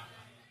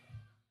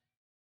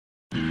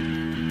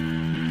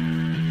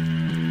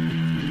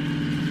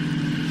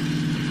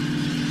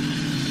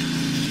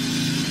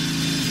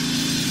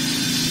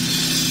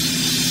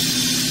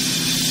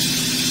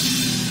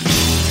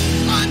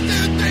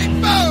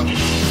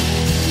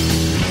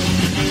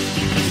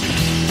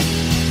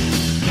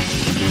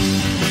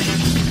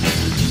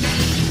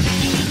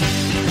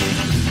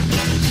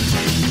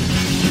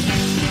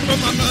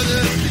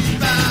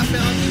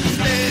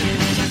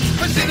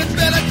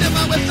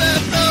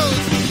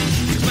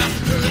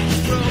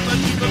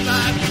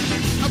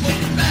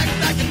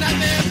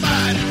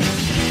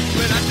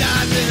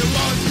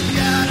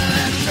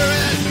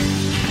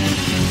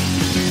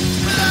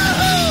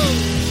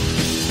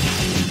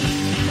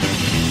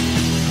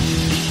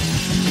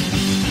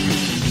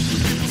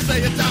 Say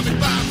atomic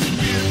bombs and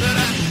fear, but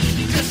I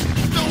just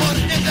don't want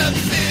to end up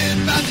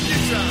seeing by the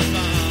neutron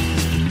bomb.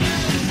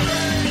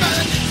 By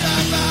the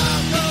neutron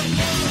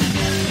bomb.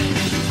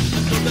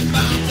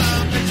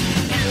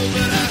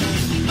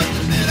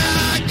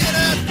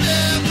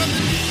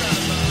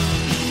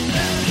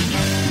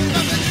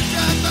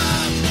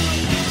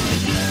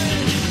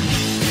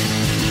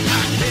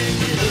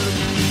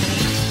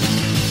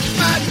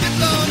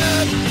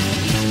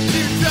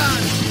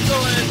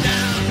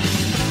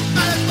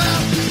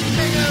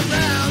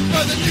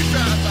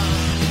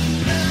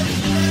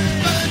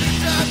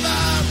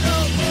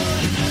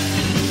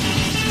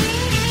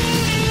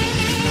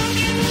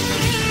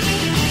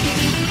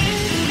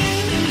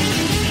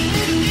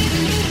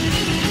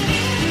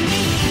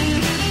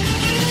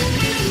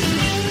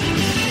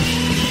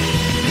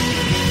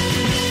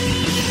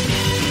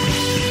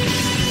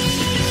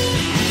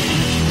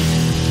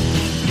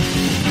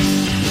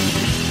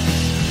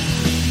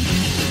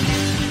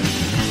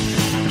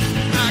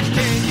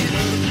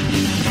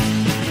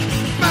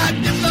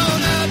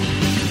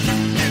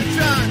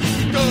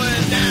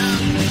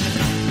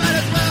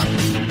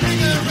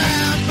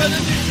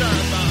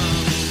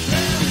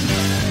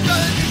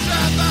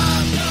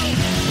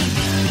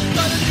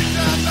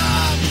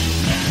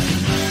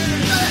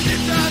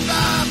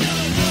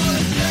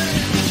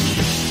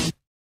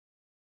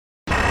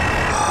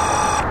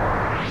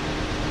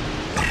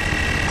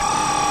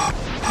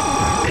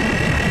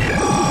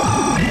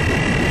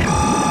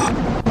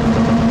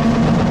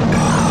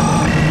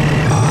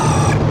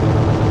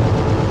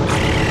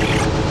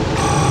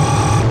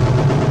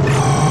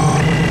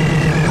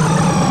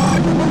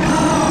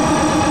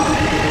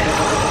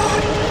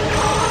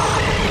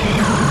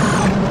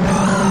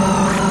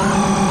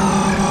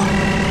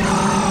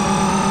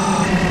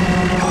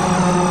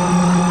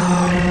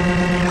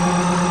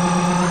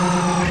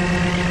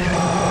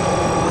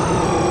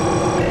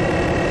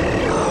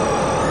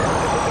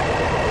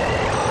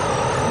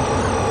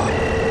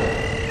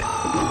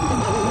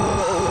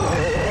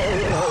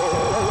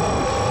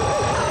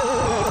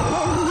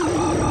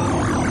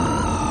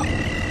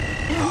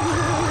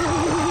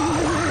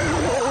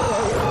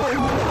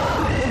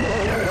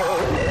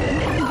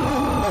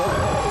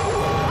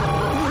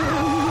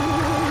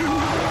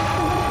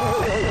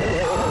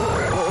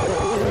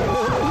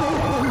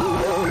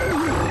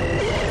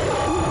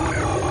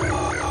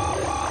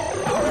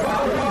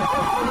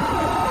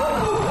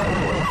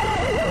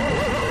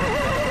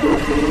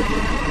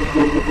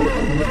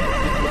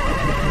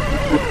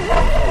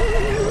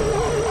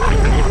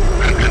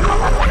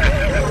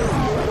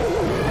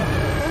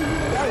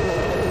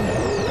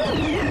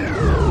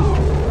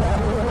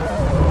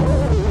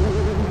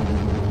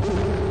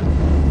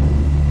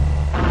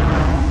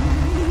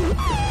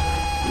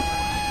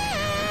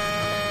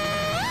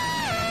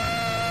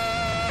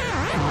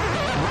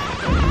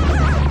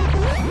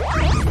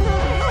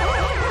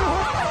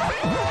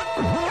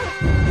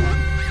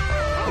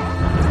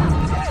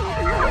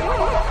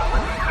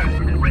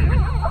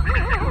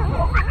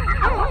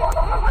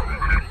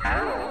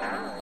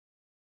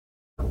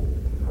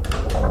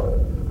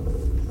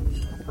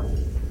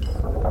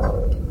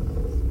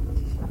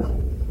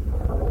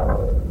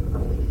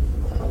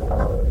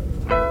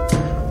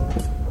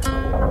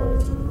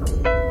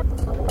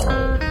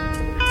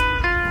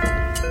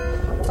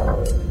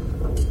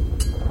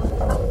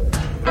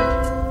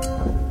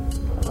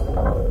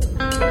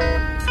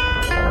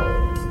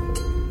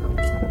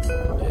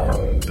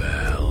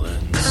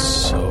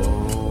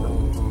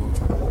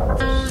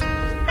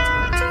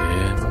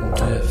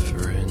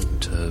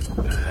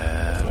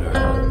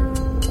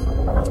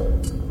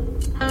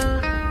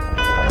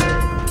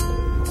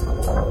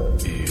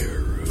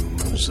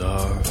 shadows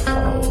are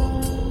full.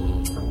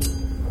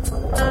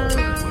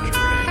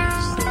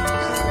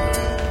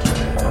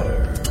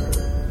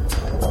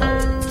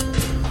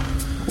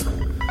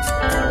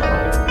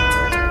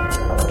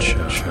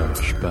 Church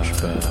by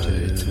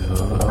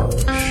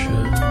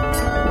devotion,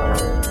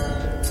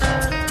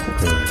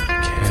 but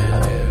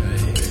carry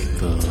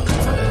the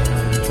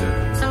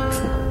ladder.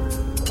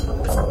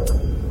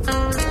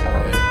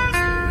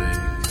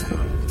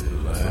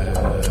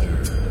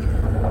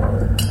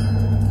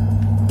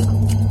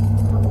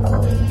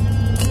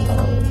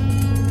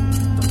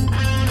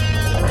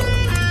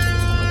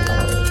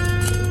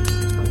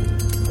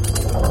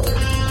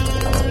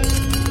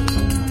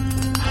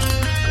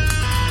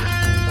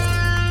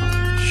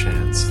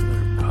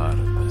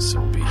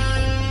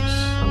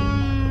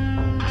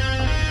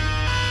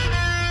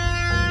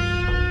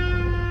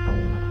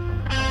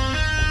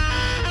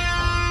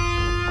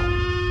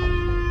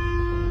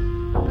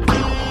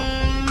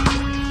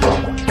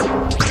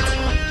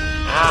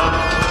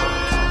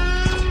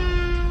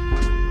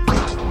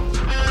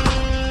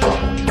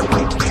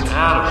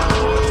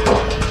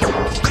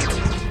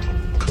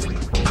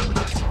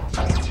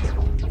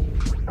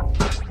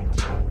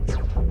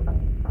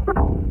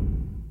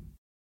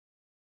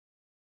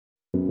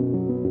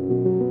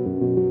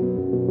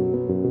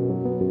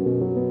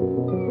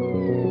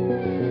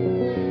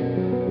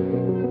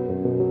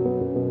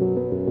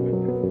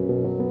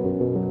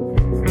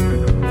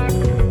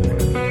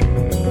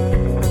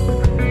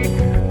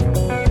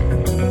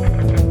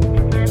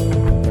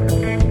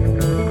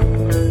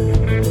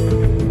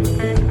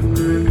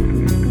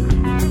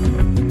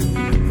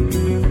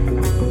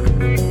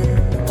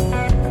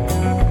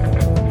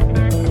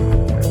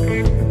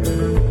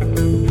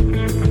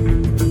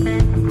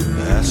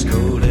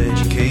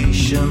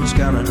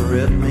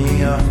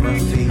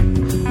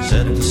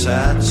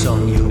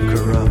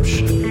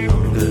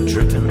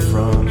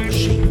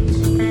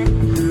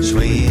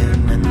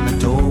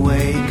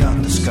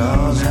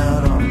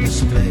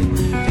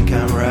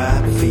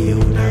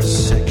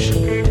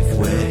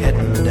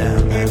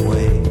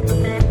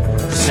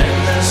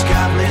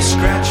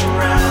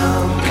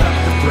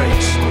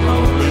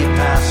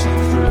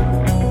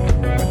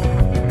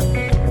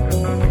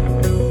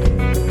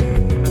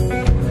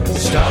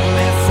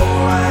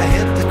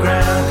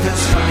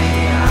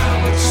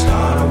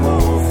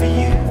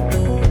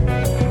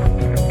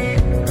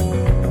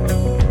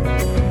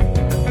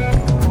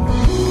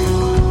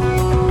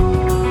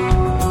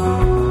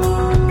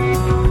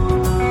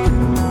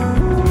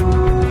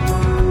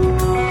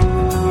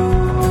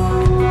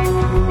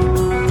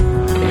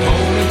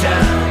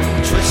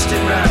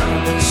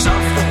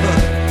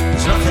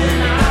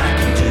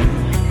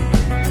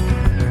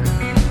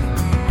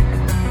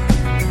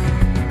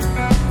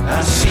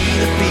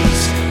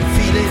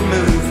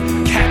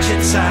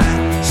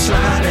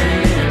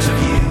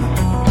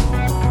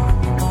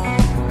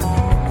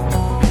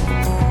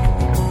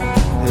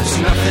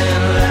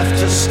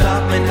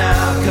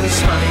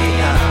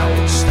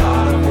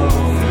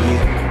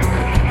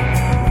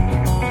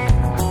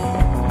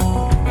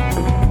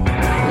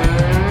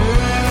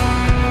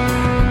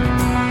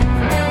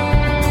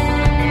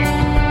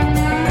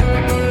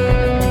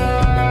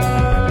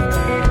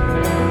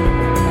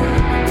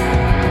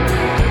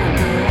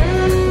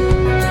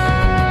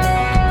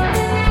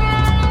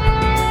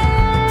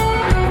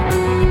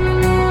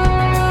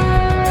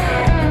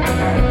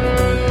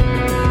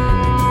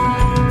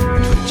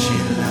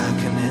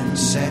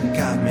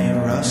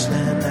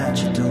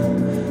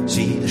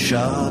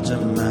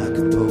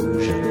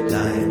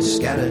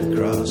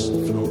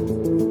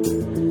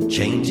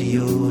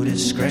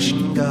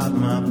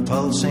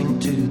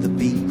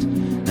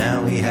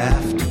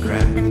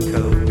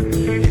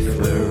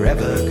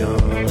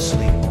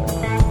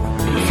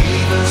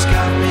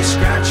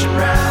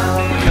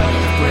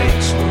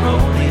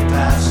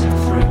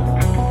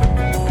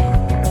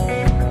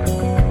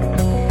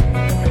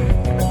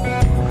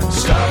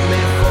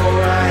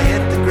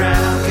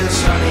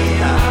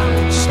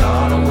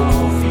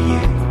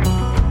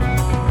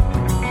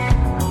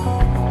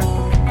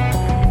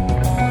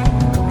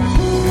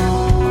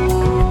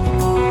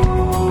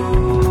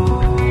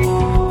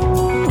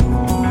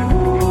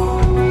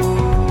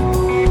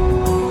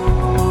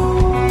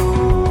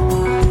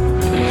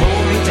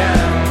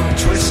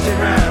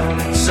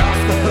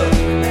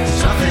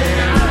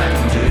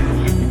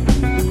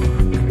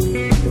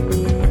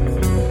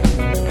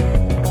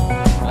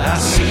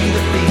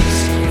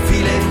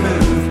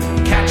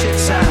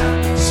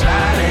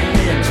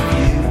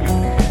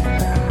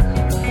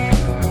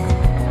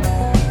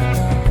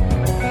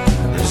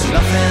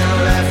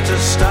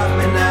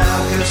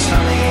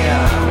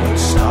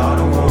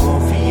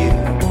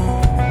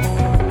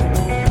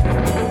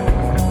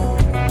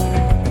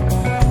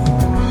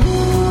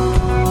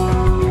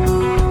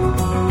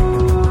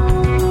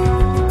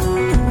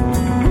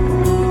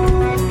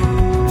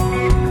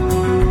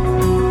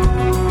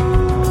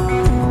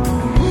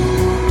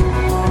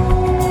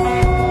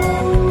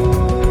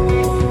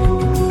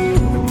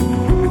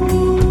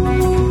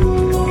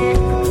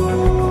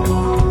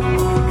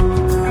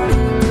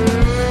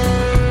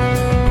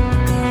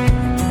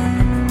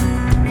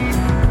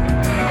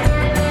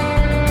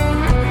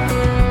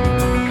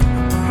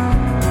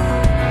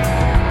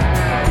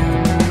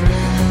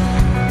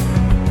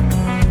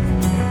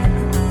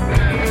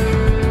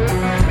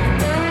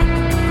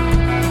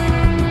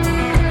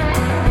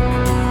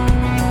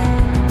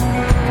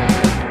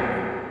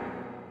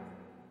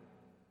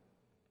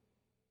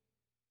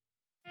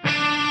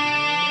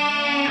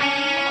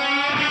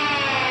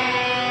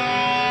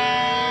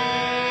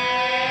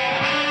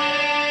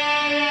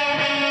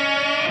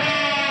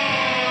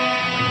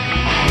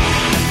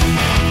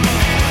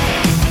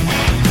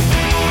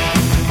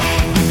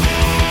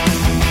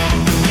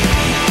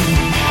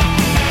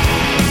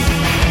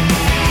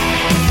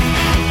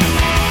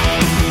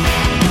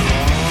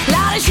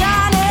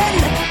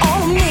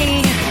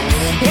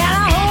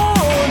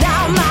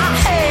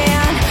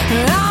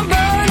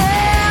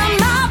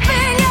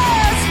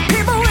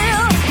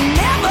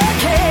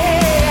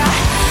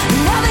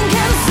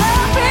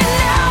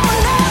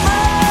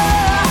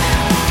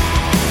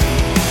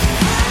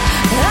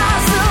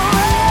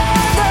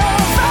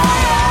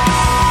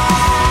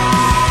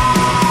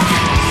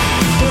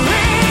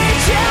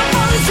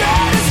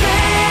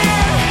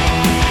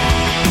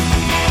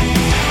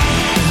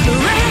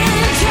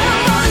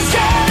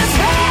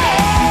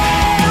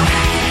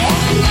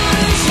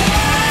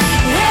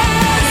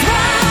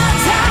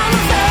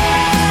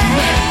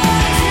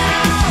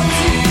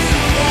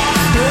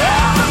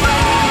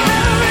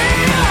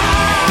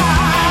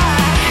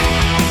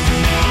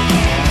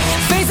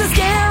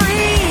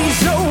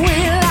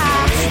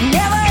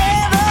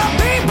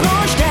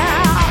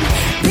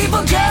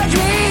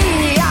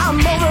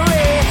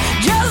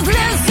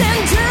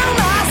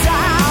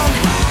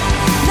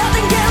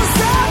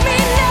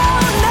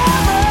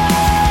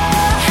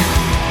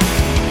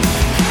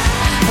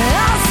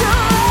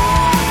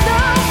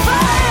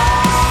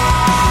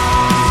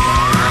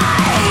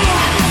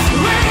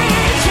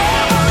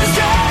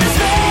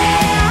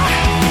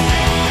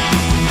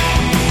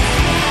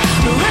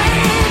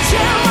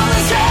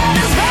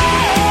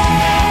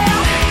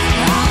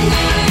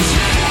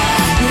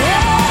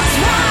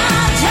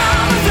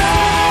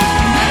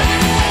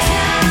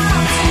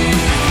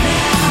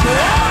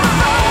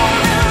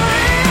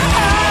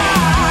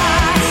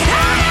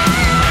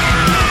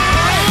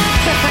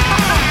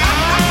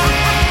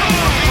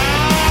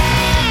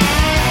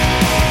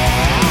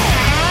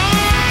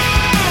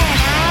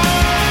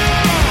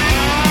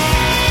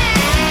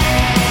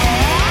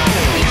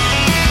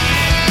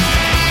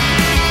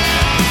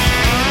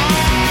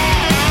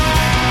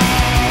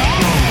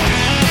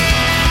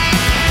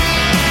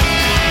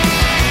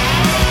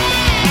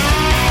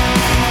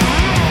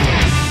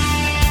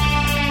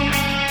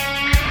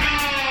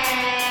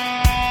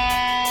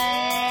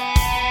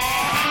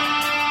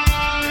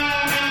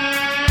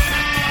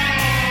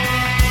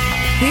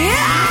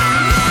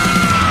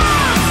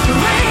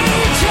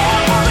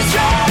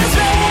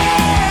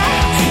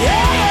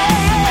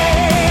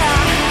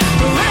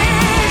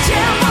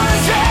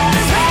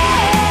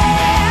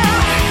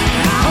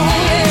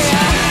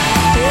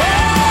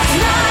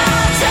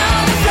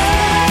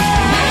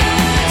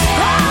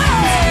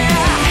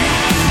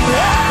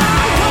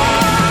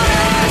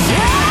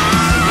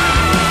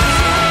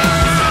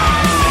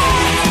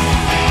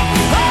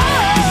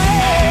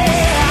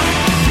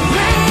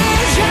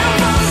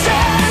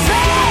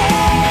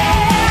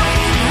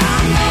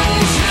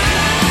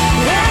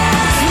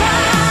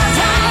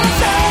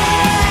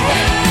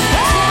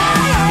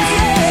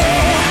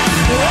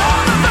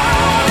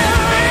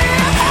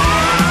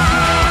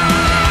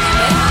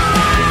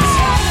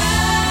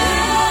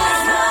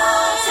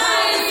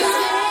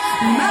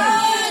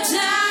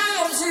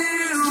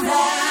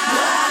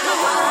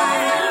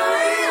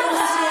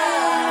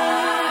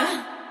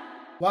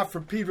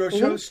 From Pedro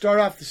Show, start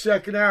off the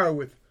second hour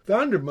with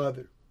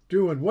Thundermother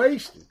doing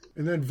Wasted.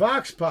 And then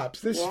Vox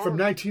Pops. This is from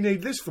 1980.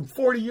 This is from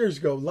 40 years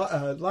ago,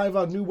 live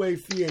on New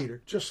Wave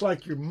Theater. Just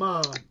Like Your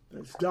Mom.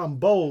 That's Don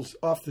Bowles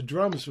off the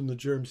drums from the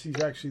Germs.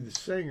 He's actually the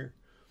singer.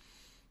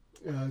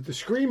 The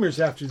Screamers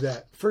after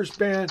that. First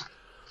band,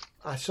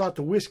 I sought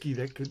the whiskey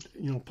that could,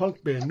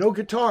 punk band. No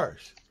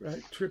guitars,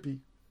 right? Trippy.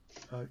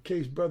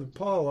 Kay's brother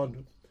Paul on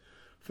the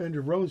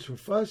Fender Rhodes for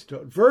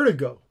Fuzztone.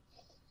 Vertigo.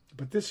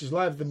 But this is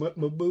live at the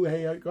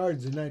Mabuhay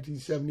Gardens in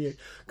 1978.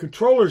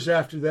 Controllers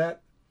after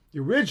that,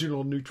 the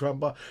original neutron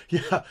bomb.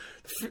 Yeah,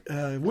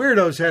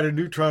 Weirdos had a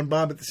neutron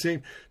bomb at the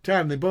same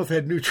time. They both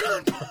had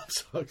neutron bomb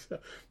songs.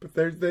 But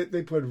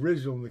they put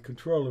original in the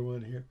controller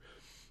one here.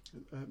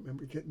 I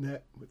remember getting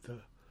that with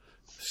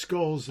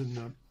Skulls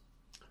and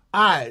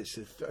Eyes,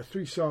 a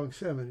 3-song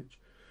 7-inch,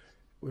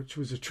 which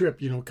was a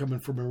trip, coming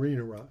from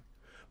Arena Rock.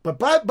 But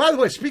by the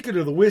way, speaking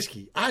of the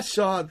whiskey, I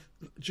saw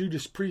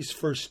Judas Priest's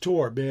first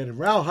tour, man, and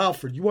Raoul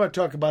Halford. You want to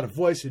talk about a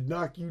voice that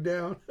knock you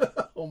down?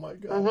 Oh my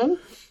God! Mm-hmm.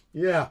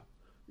 Yeah.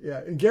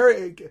 And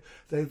Gary,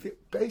 the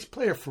bass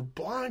player for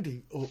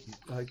Blondie,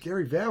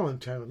 Gary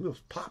Valentine, a little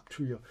pop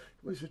trio.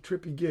 It was a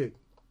trippy gig,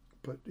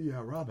 but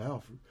yeah, Rob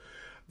Halford.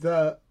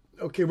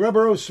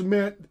 Rubber Rose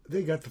Cement.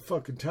 They got the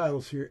fucking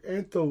titles here.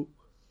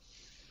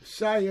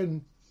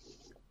 Anthocyanin,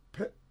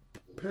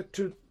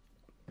 petunin.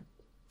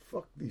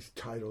 Fuck these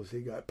titles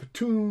they got.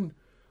 Petunin,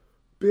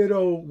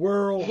 Bido,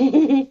 Whirl.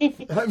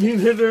 I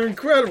mean, they're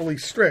incredibly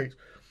strange.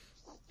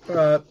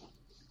 Glam,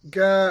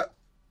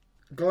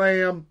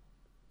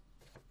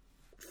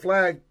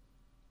 Flag,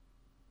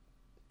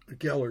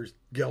 Gellers,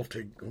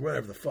 Gelting,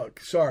 whatever the fuck.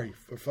 Sorry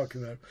for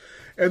fucking that.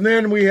 And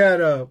then we had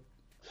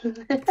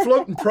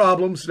Floating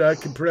Problems. I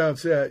can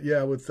pronounce that.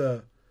 Yeah, with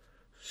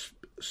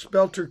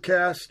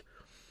spelter-cast.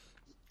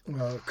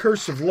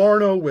 Curse of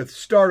Lono with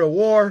Start a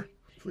War.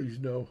 Please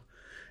no.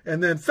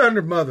 And then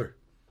Thundermother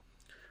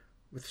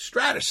with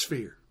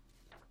Stratosphere.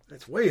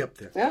 That's way up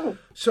there. Oh.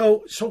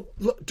 So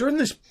look, during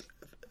this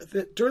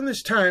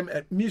time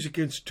at Music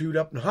Institute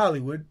up in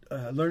Hollywood,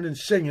 learning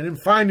singing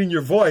and finding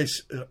your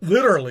voice,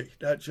 literally,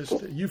 not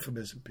just a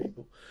euphemism,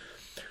 people.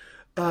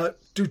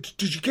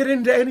 Did you get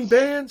into any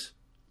bands?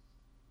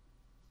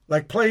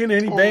 Like playing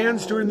any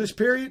bands during this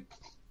period?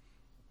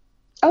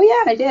 Oh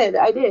yeah, I did.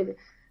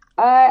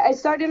 I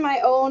started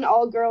my own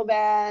all-girl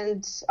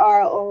band,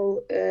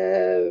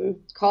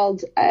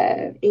 called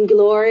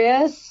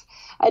Inglorious.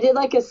 I did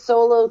like a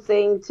solo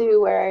thing too,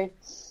 where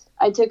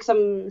I took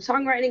some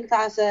songwriting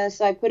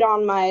classes. I put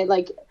on my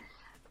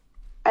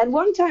at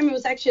one time it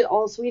was actually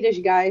all Swedish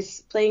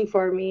guys playing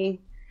for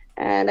me,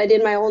 and I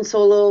did my own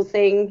solo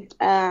thing.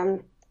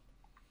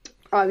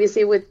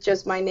 Obviously with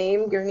just my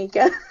name,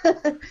 Guernica.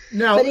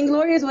 No. But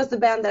Inglorious was the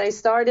band that I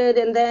started,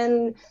 and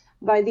then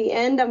by the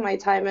end of my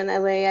time in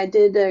LA, I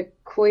did a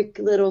quick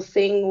little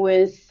thing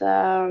with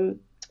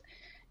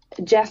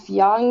Jeff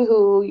Young,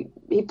 who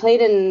he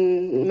played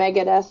in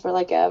Megadeth for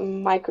like a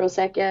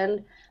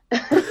microsecond.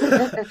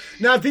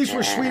 Now, these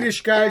were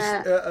Swedish guys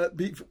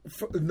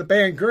in the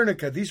band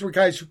Guernica. These were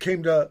guys who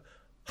came to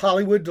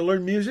Hollywood to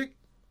learn music?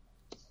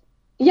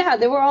 Yeah,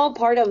 they were all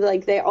part of,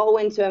 they all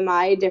went to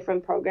MI,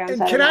 different programs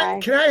and at MI.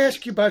 Can I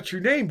ask you about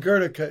your name,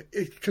 Guernica?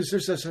 Because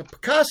there's a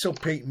Picasso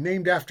painting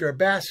named after a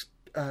Basque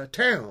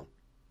town.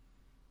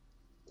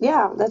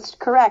 Yeah, that's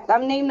correct.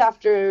 I'm named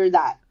after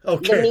that.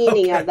 Okay, the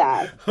meaning of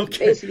that.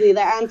 Okay. Basically,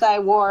 the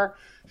anti-war,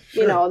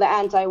 the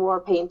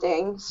anti-war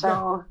painting.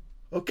 So,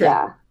 yeah. Okay.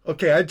 Yeah.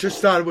 Okay, I just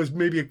thought it was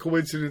maybe a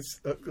coincidence.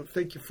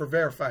 Thank you for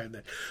verifying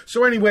that.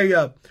 So anyway,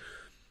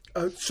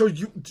 so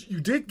you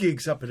did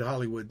gigs up in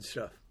Hollywood and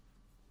stuff.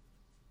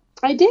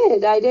 I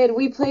did.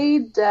 We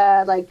played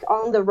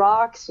on the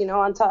rocks,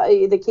 on top,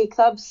 the key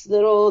clubs,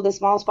 the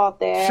small spot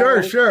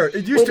there. Sure.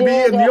 It used to be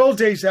in the old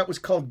days that was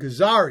called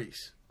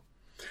Gazzari's.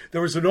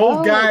 There was an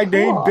old guy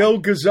named Bill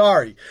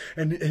Gazzari,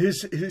 and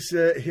his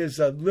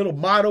little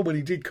motto when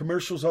he did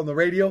commercials on the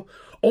radio: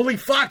 "Only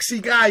foxy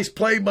guys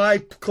play my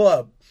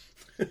club."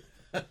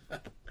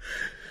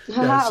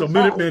 Yeah, so Fun.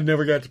 Minutemen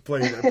never got to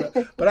play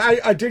there. But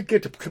I did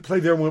get to play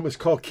there when it was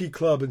called Key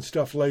Club and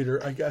stuff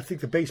later. I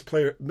think the Bass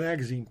Player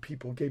magazine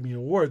people gave me an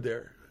award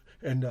there.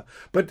 And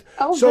but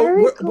Oh, so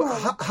very cool.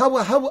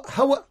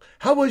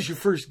 how was your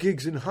first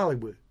gigs in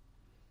Hollywood?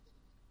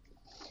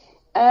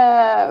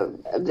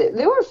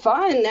 They were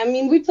fun. I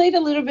mean, we played a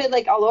little bit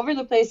like all over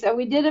the place, and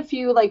we did a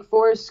few like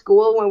for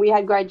school when we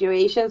had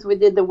graduations. We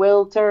did the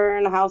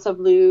Wiltern, House of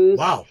Blues.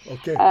 Wow.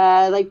 Okay.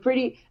 Like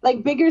pretty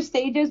like bigger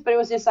stages, but it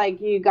was just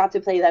like you got to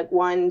play like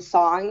one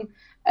song.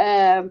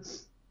 No,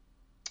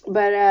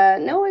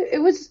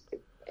 it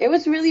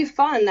was really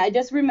fun. I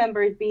just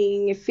remember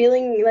it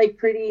feeling like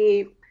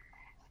pretty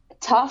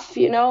tough,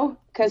 you know,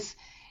 because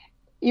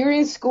you're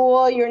in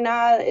school, you're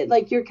not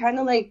like you're kind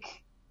of like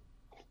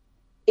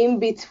in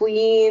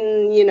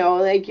between, you know,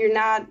 like you're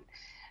not,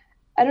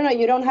 I don't know,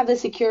 you don't have the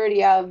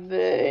security of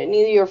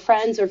neither your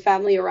friends or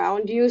family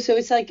around you. So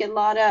it's like a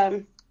lot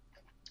of,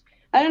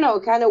 I don't know,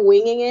 kind of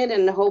winging it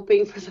and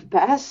hoping for the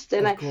best.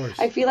 And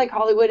I feel like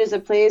Hollywood is a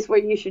place where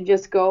you should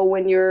just go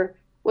when you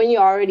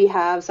already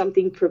have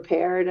something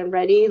prepared and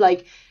ready.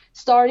 Like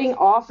starting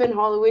off in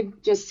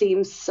Hollywood just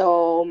seems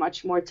so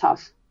much more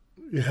tough.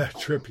 Yeah,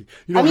 trippy.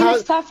 You know, I mean,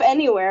 it's tough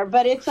anywhere,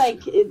 but it's like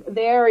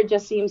there it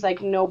just seems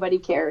like nobody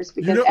cares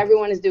because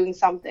everyone is doing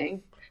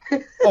something.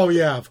 Oh,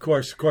 yeah, of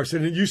course.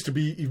 And it used to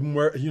be even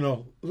where, you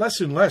know, less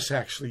and less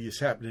actually is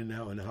happening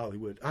now in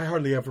Hollywood. I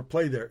hardly ever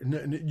play there.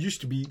 And it used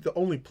to be the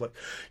only place.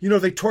 You know,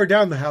 they tore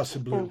down the House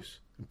of Blues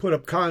and put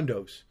up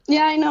condos.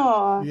 Yeah, I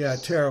know. Yeah,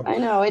 terrible. I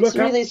know. It's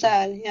really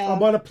sad. Yeah. I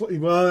want to play.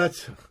 Well,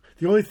 that's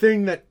the only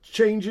thing that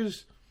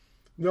changes.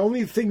 The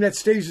only thing that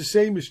stays the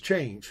same is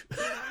change.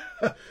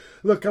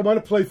 Look, I'm going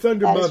to play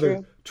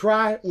Thundermother.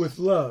 Try with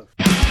Love.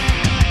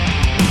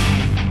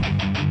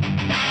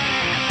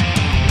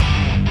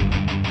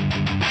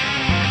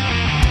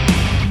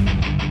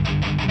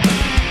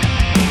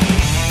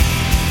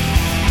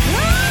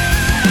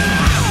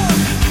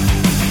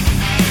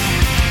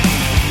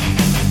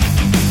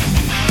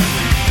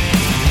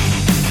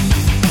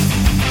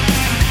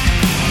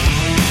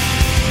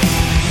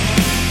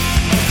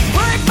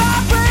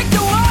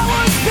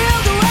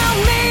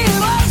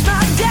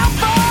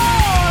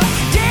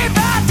 Day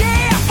by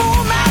day I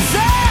fool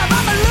myself,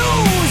 I'm a loser.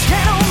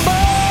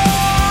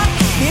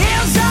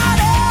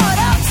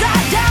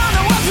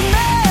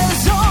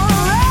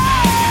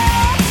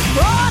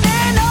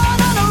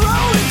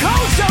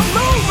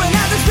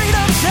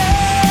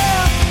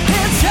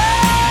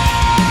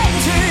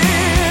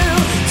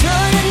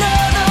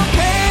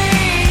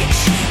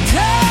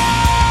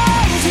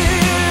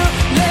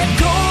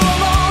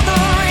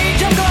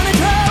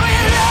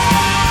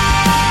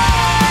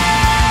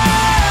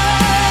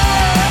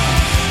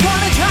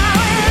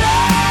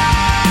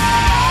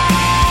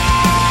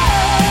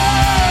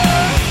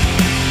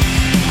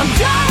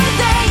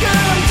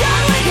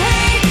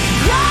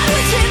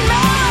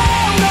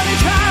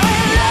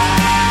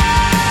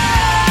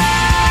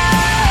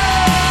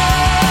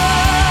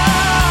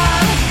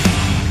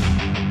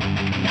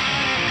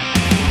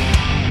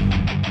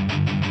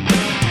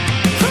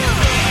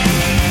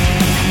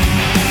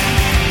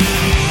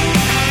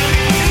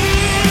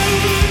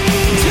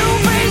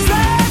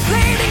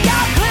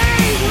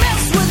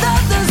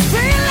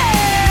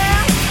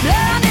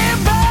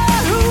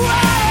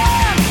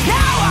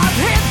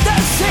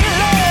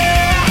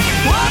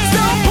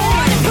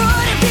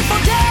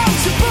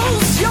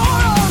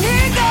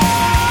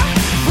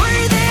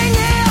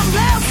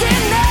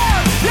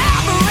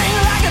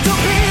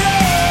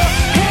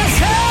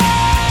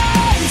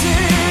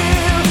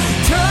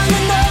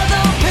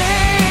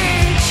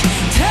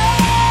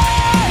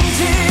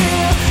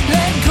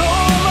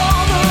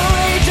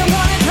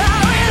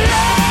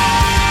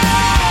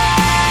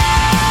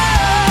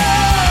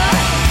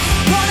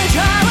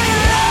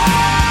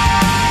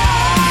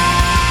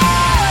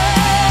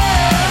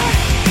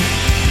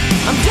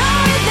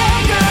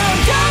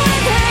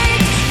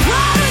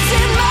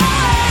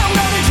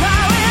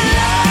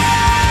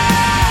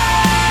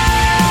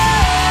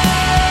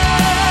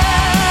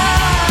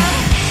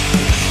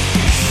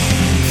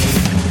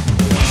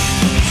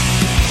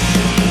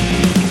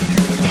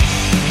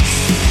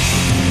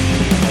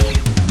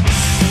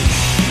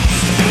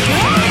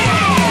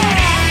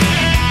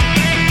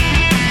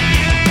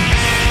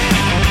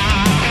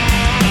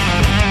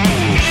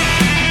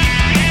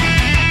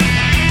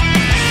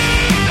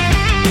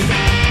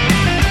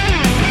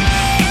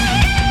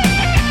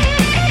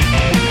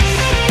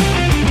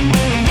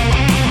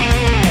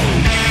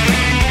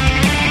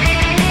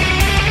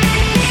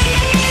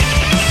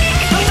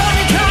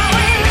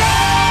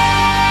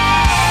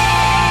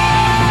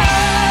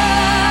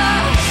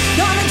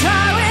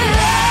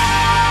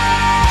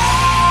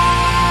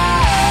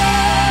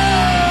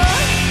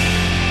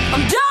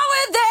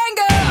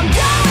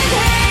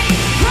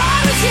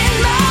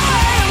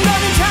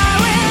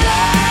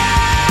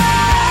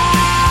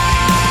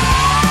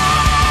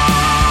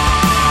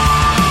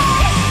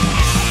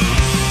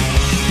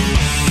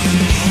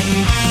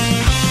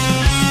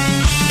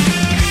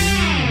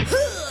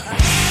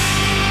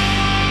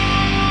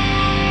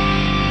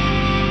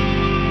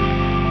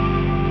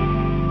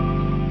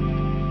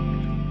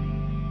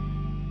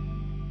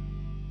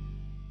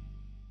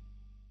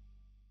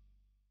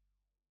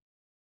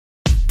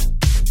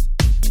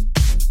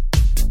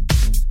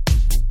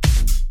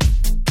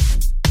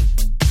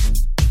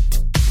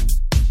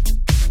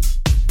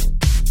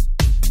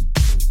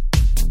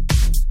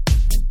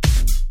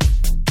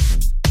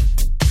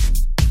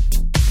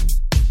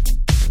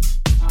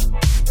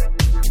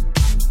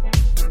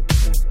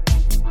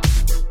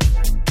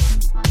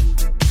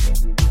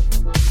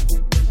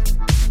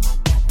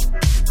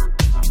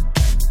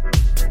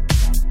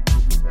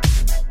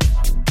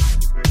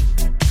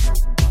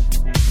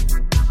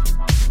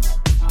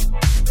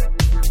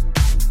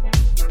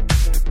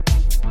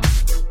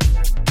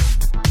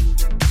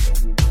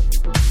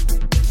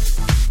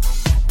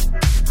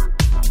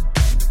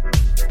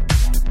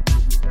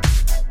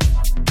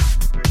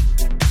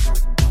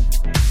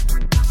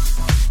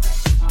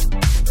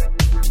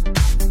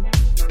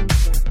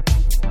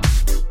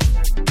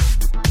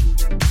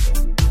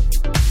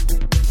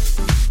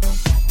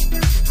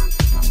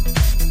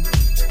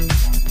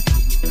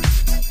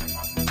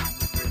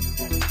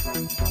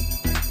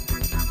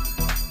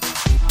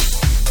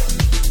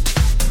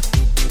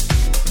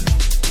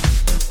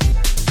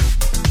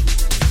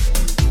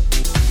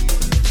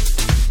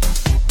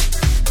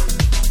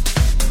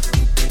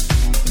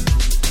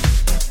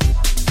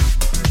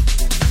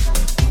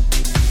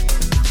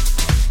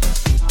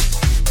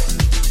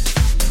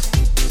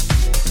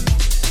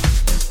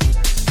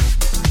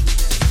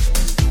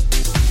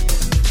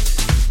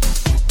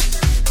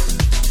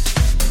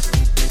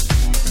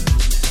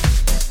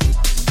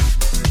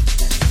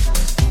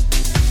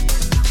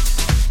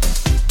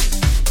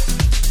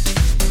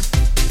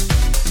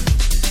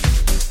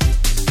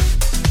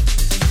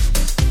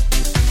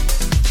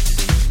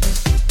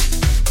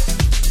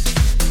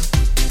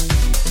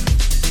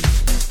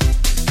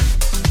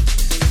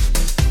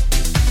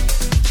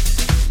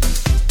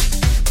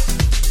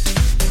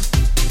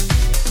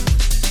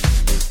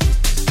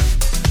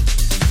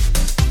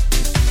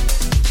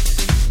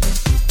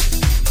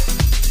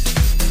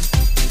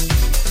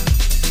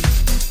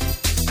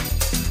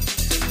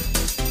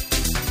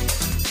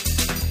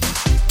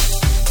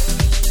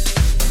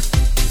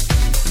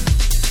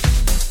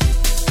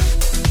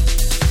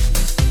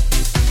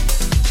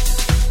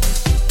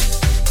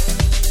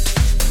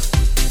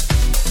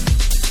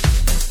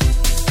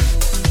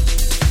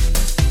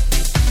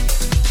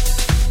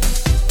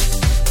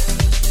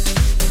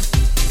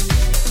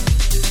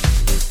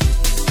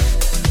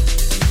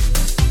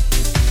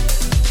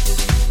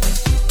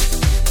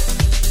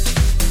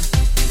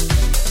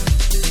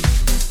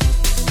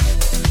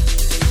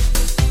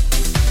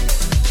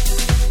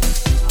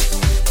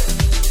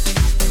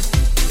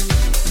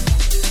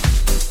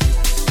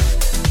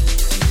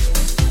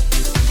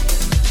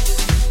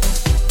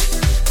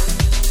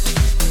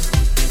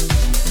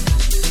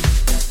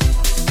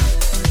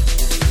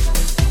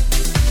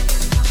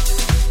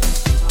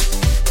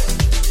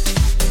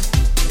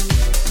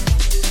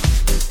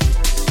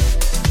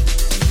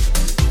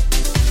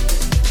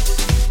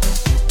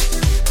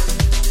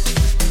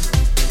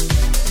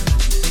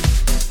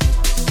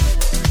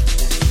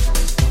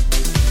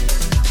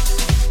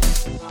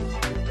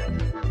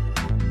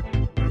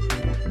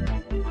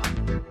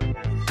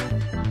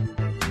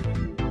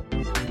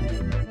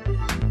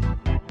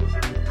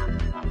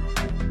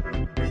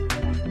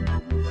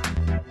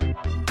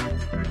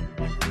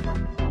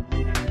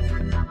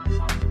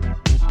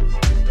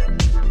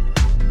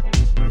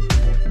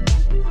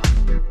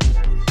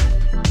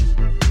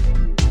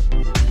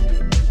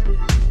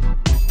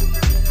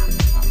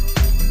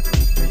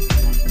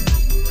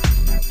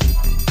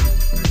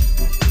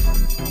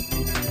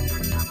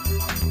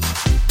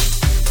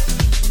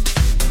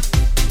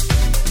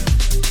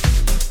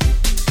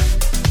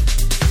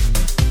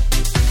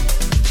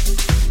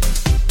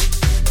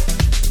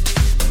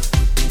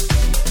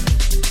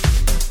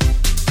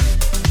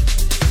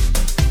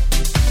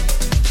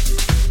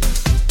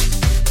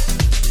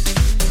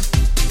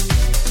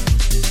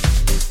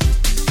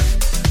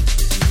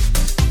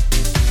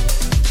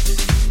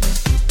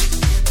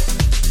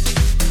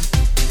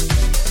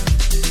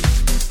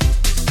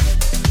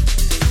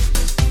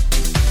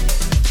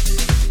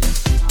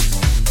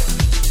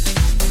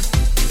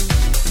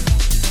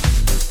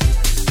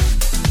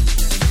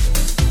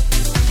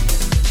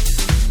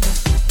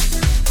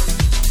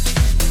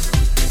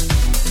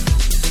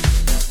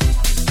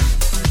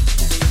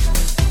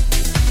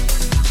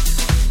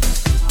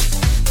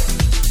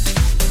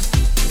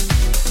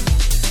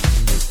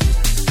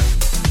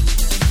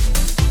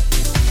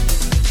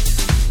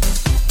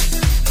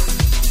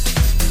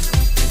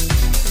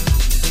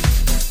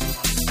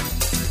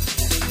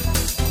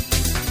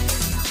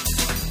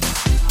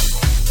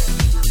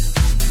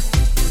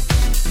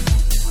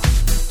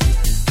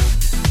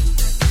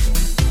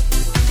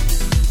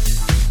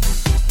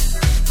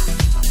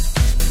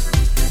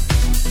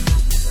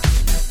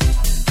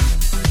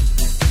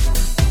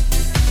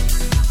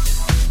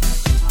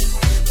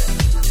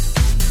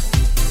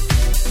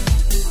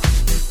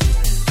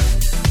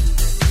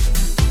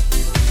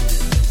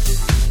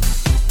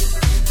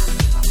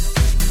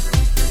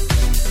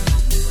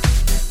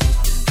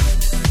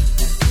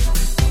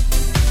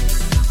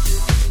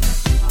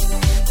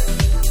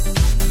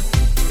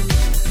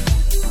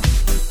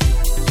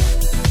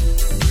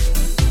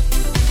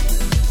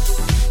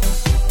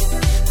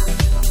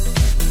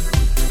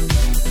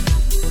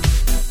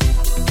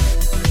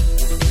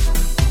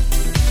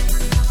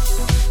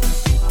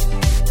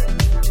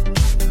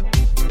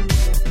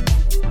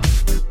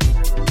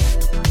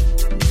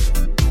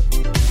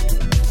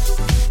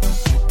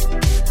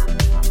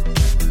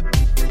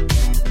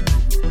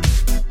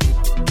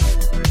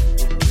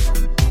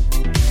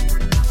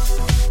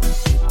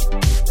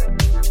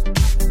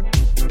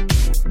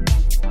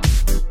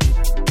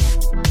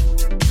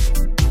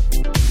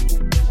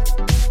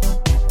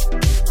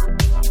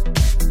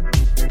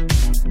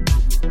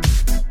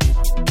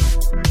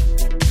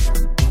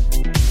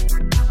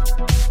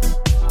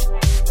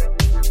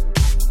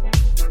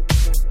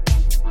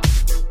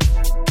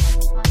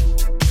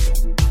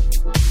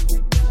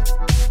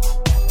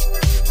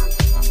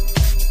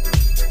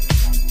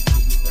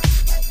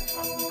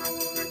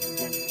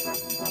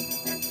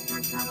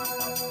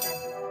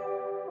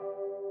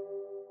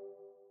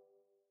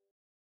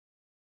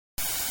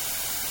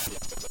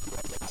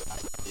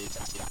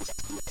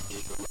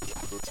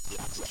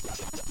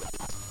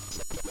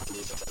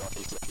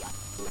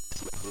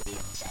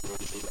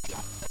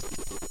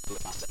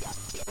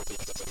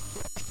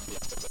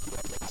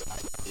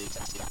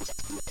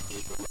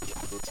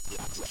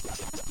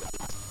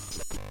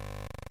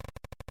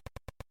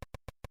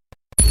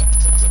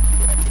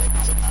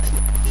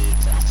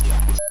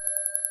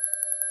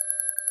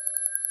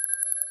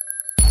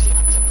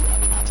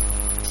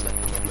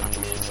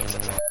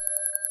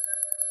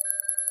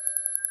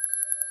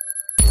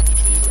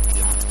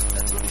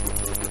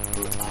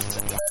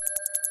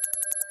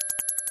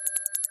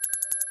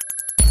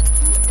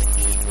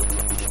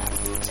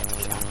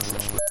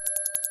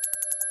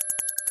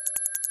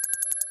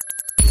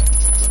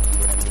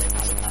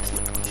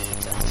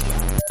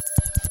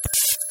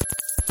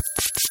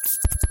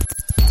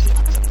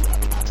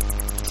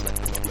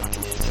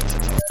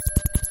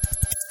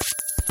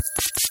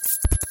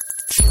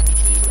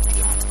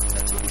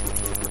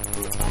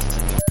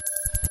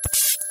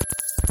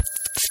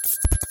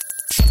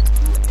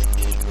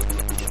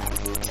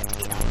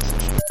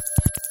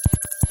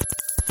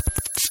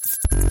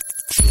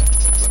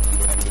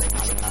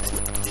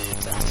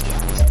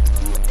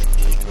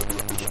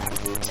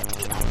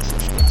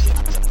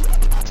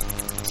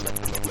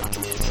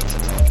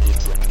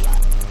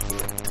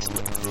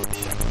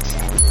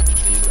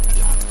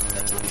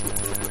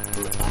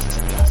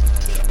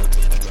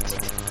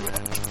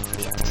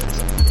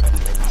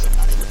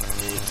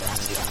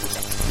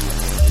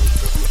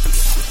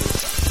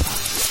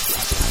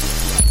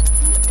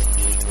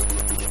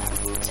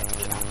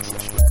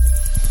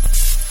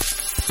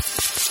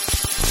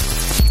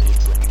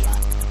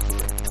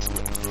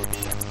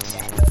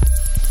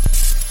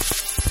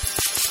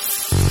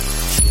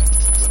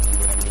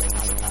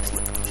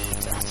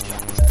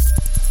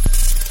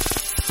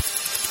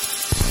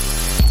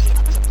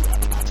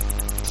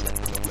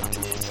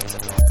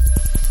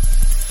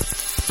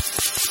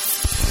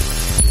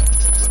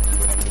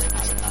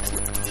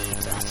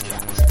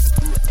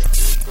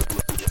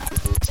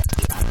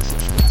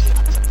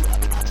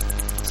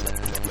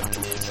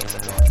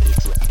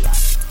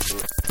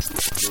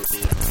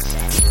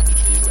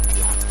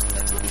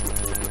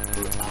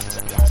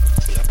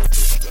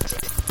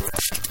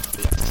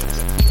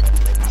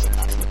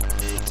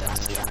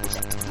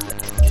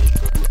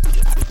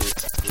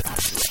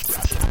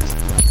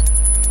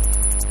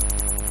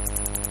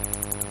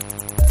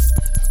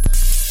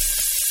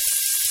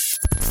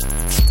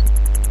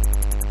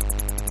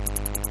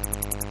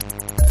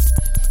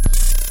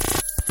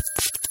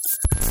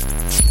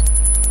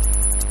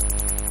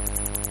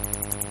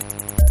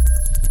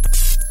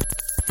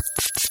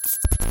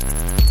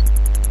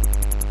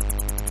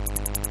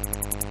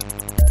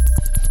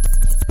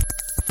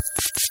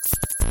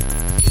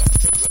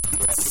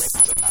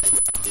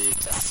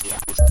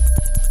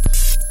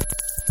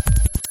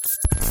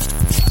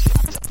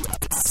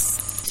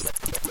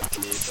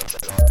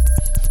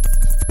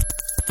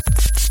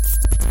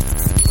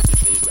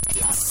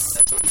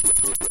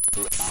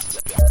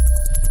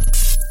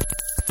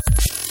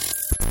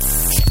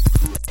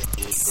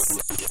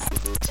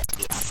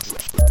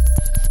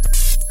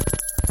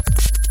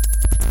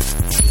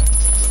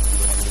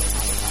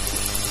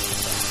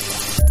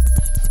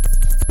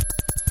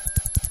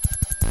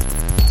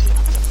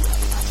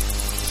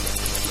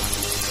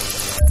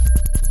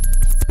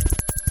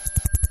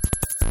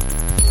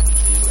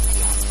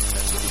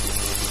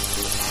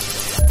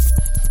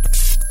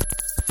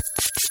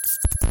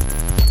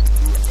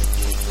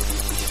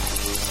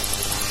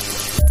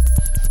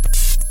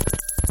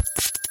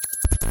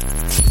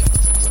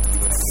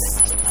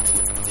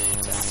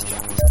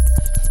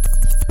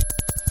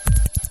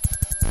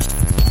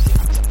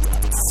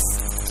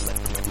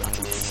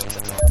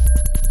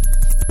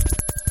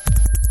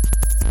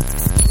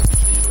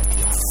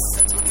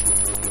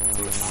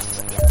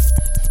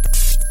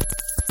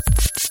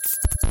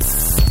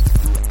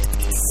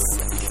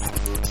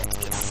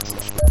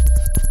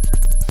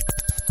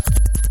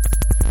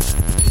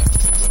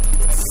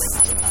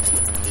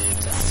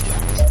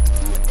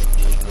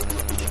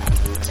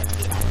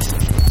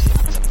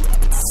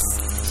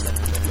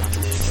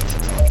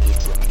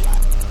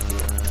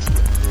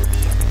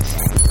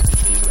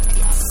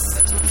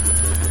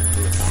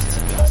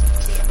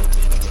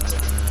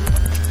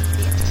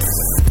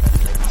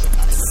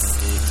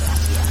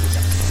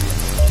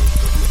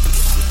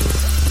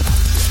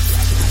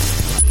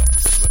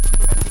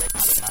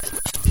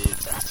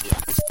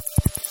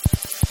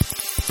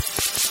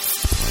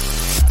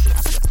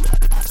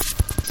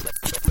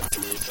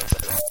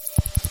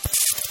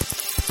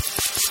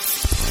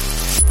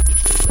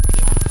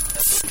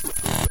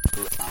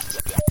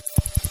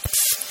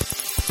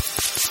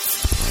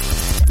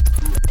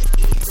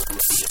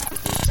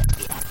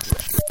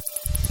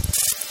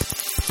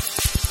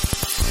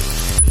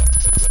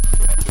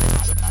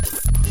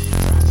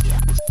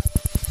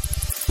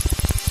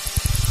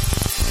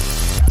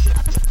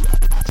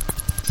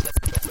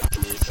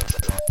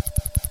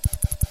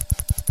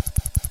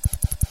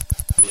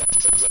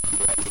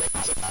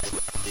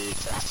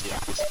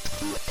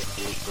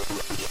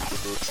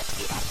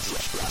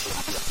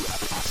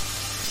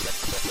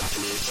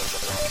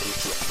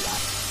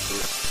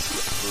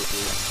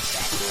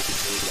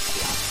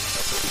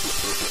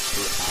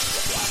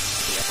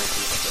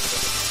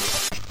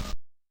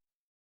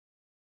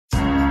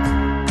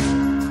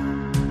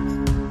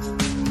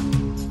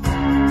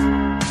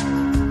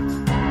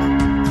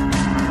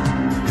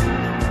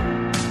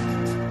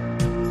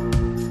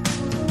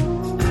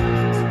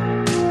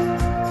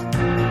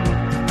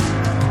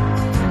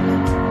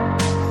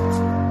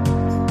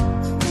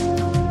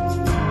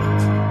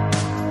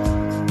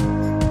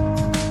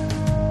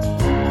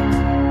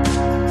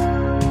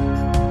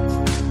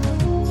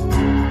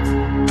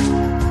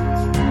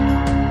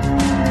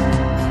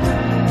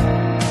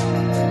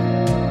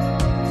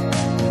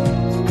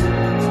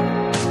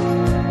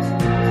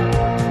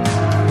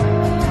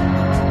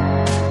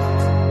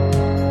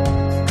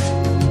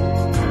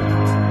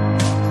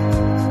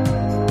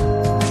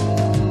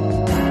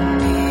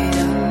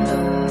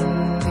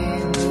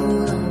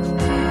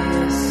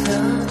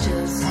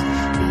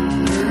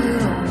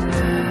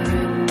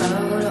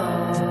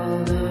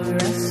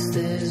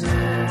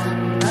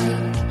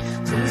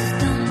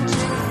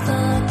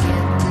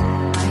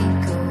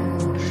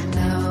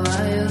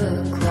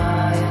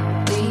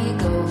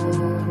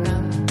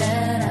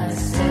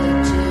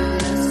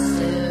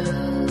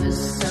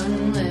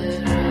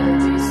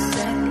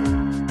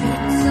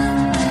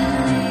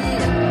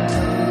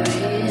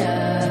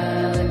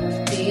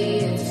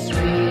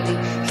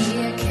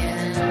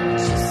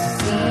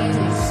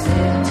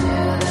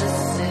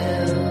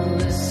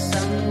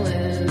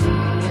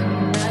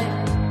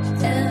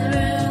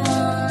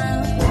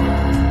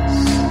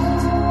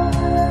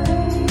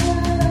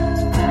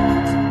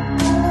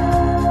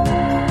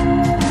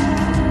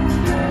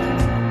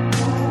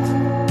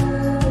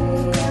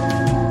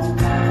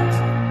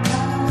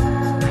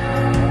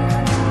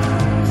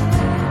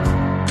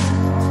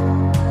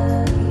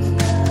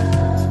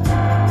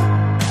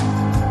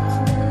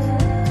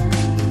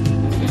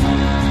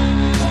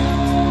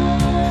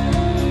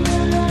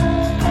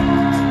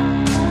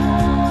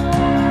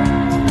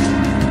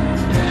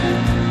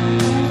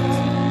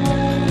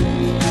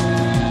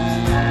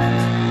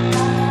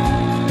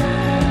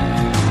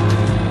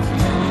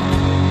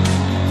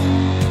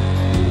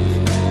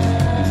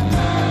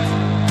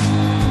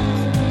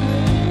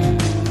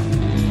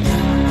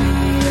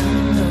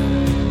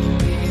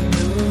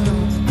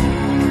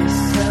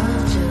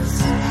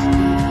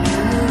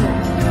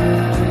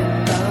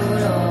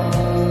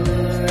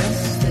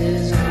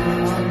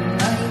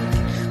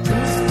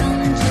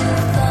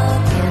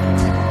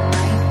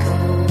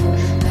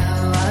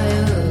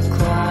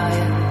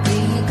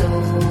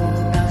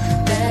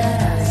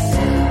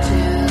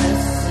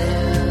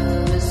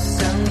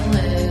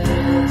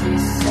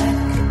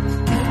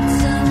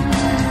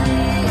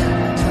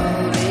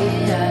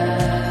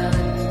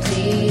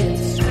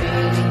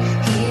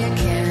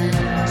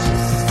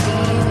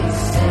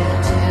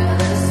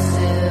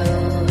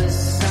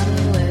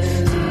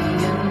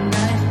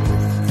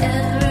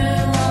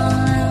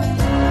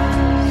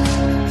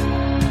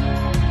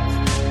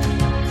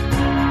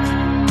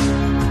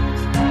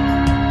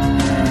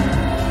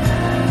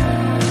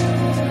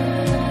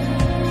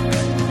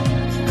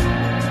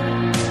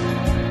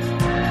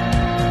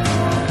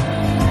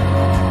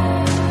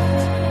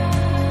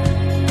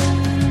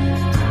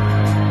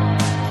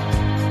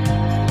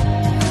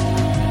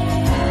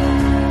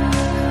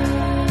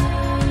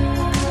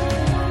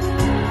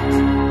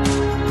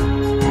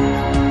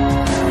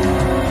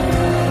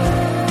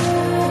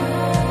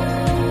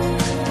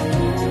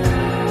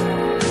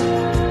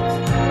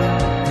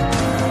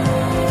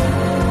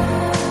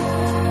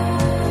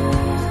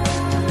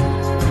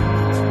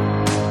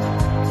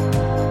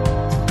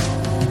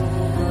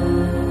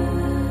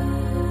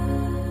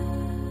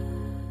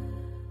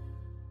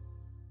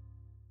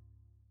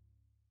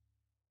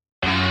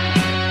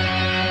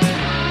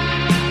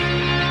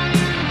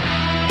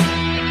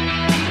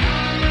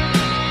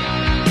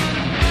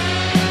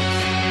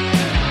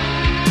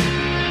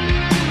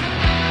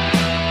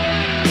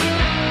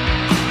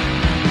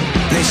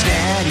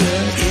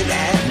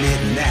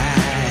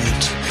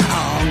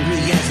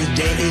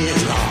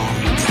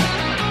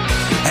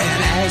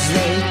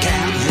 they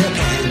count the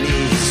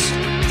pennies,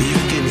 you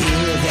can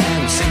hear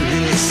them sing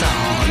this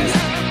song.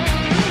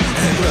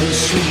 A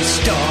grocery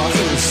store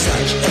is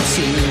such a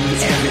scene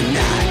every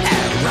night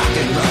at Rock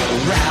and Roll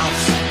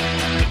Ralph's,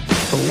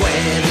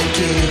 where the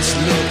kids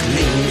look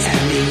lean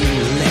and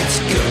mean. Let's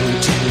go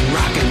to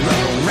Rock and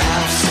Roll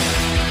Ralph's.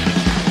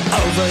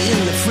 Over in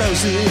the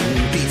frozen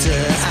pizza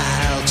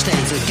aisle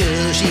stands a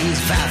girl, she's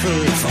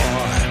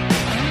 5'4",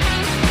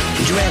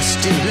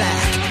 dressed in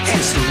black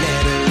and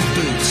stiletto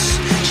boots.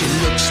 She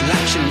looks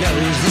like she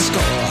knows the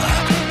score.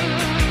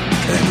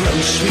 The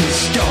grocery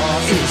store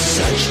is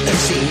such a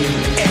scene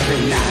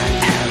every night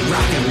at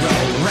Rock and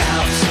Roll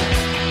Ralph's,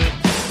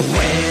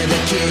 where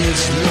the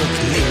kids look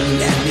lean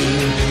and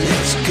mean.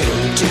 Let's go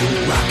to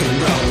Rock and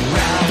Roll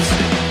Ralph's.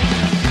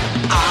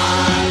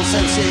 On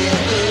Sunset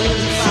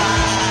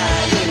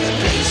Boulevard in a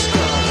place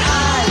called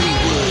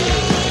Hollywood,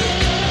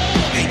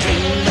 they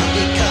dreamed of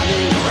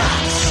becoming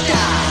rock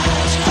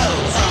stars. Oh,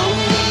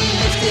 only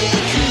if they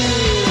could.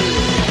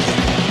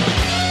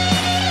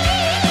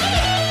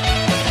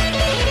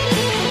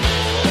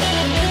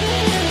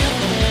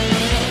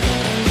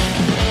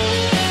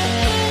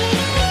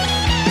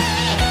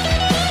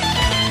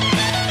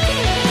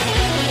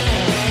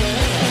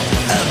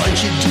 A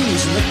bunch of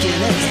dudes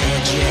looking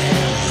ahead,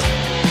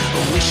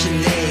 yeah, wishing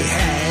they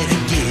had a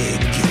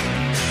gig,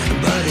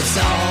 but it's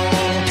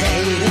all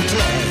pay to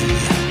play.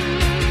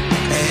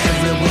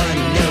 Everyone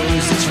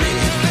knows it's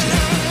rigged.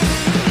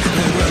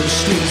 The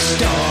grocery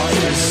store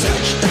is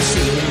such a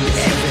scene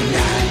every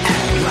night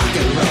at Rock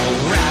and Roll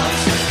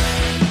Ralph's,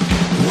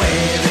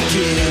 where the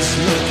kids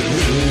look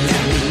lean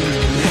and mean.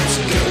 Let's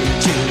go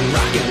to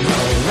Rock and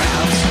Roll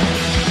Ralph's.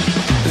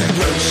 The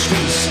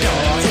grocery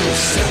store is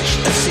such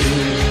a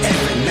scene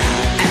every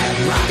night at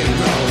Rock and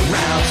Roll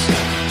Ralph's,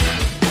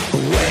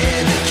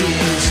 where the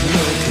kids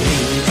look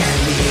lean and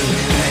mean.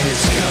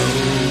 Let's go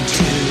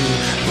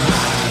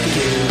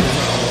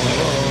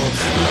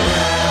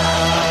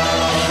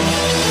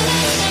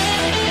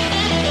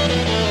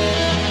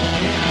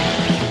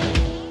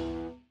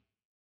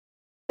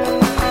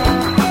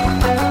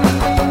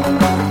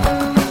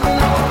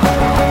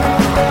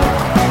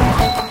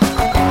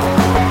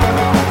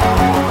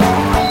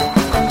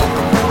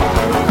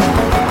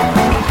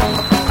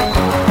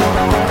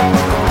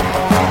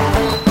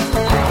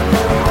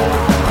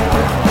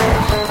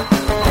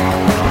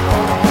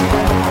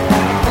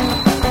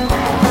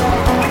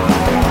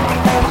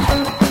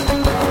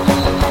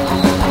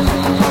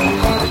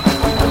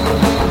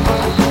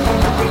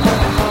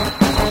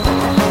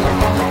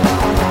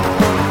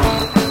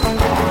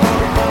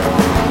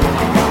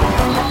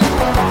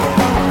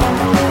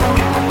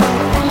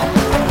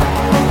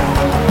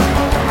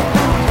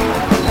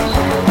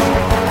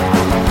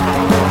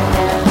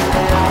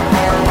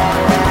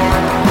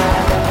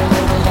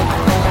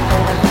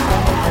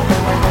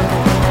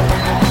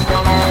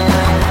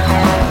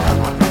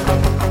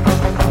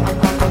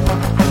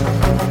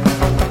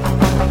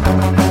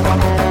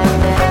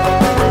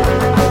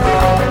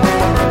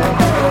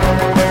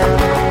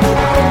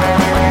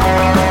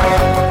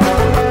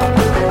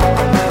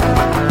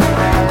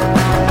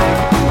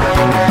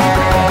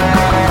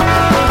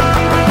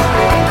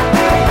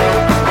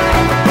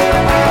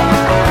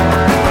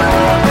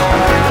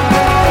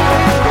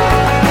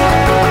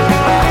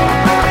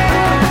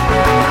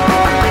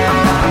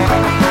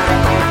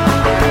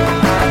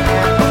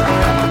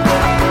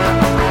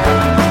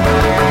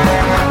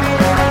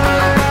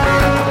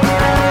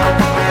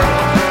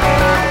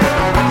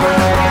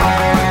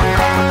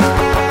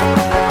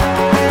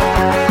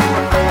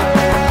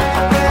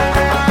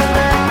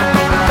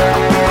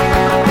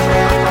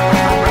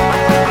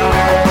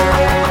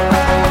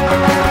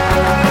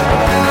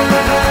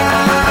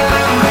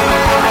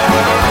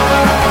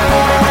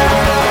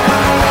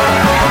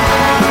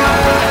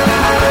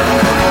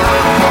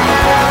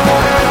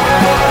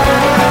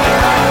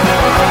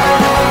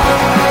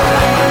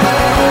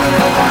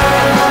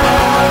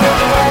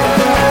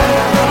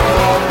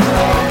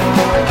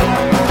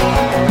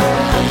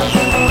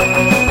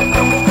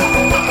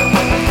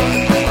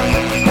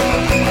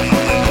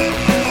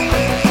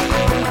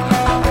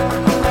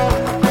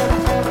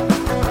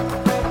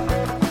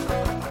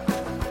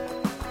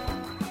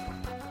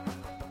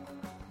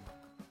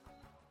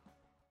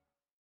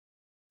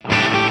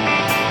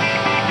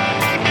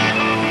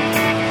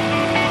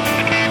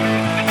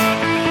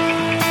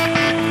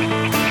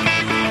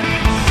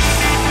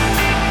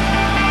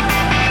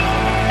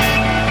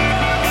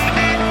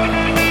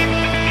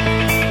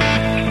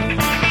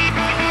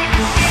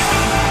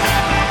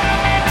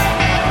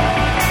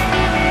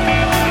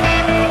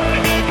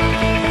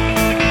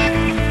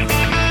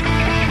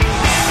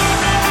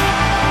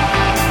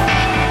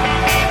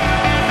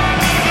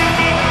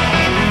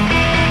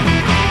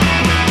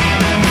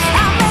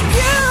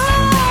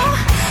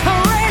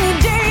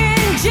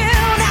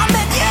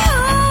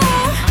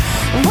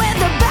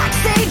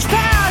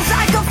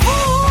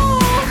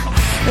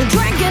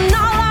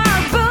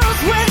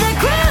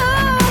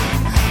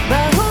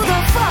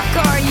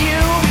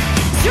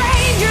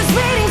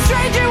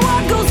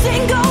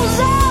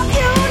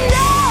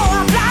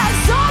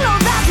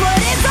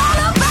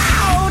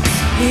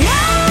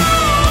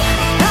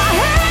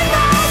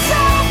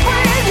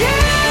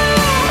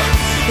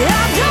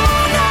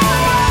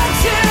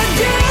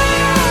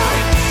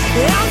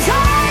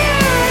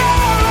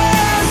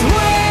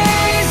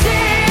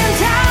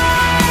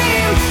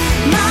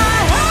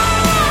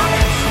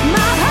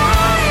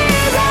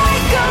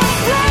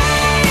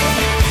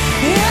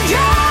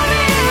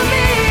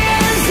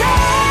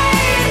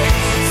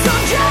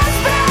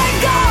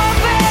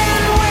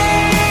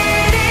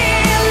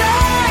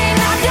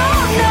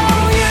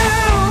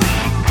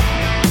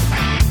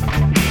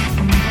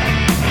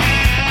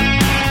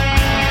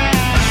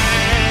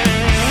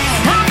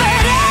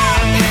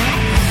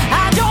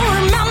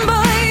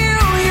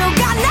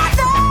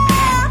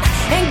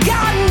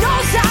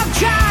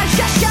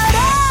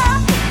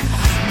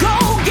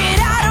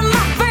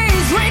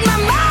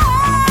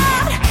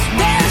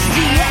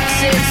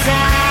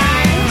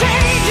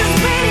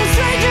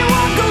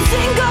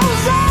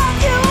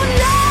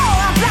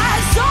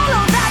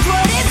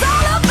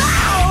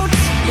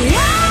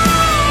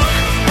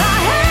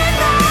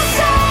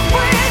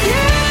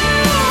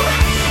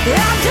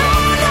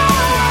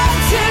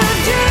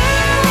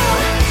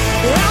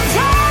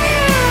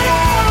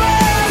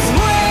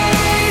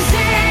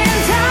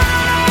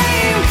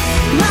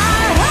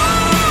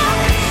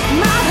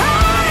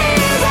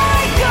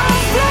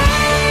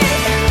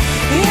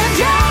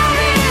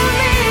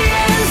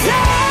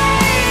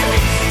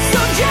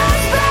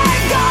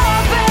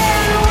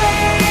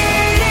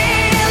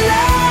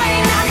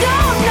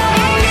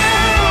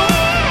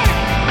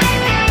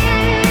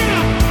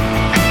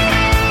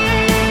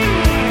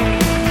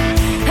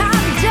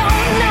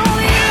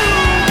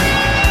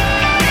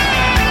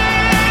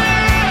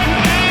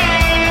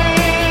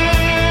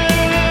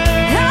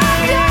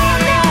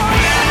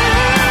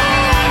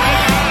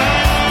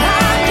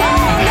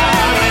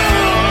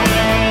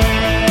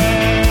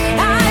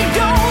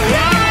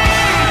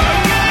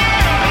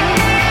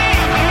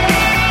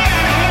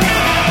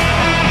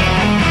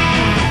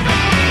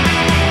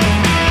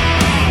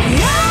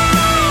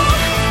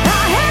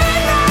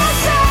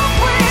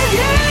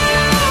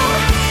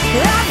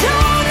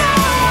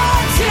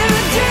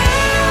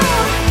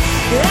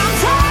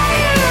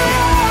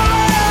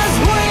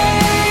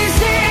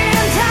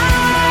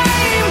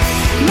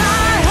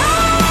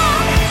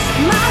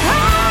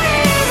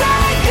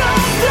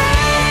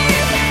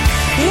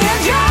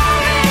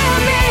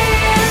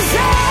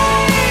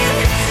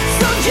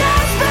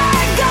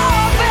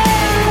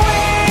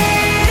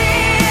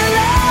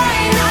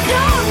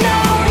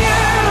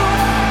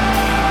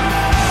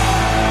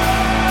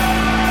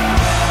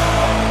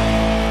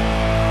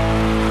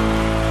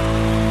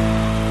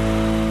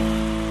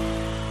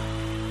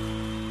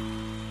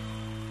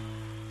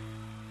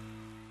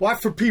Watt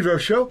for Pedro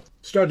Show.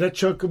 Started that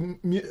chunk of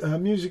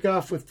music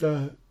off with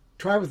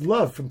Try With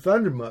Love from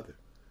Thundermother.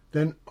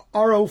 Then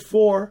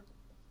RO4,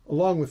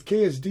 along with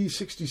KSD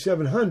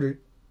 6700,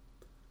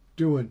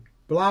 doing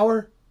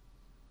Blauer,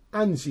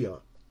 Enzian.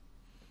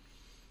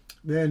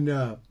 Then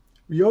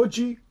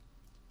Ryoji,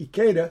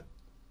 Ikeda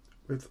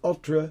with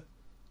ultratronics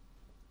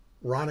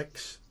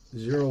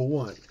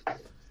 01.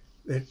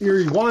 Then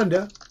Eerie,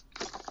 Wanda.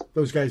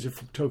 Those guys are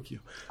from Tokyo,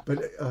 but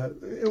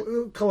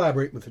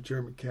collaborating with a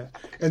German cat.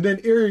 And then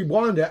Eerie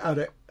Wanda out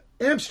of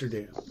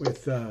Amsterdam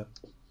with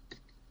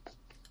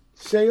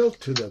Sail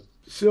to the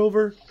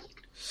Silver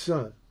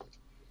Sun.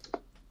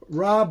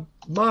 Rob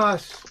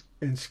Moss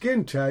and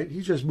Skin Tight,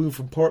 he just moved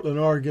from Portland,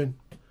 Oregon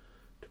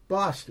to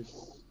Boston.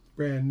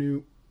 Brand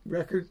new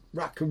record,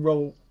 Rock and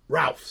Roll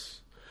Ralph's.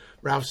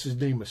 Ralph's is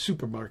name a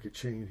supermarket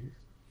chain here.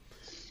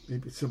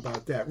 Maybe it's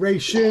about that. Ray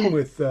Shin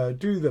with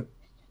Do the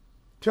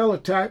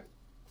Teletype.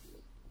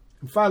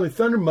 And finally,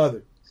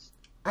 Thundermother,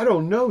 I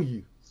Don't Know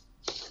You.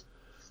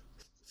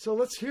 So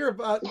let's hear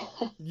about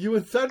you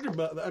and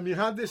Thundermother. I mean,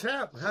 how'd this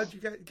happen? How'd you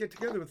get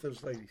together with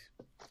those ladies?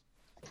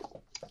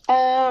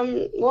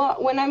 Well,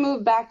 when I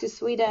moved back to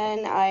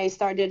Sweden, I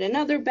started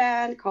another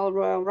band called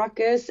Royal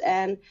Ruckus,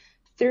 and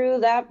through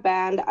that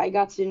band, I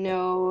got to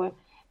know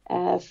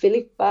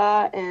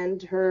Filippa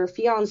and her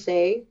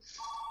fiancé,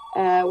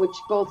 which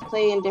both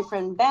play in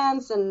different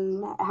bands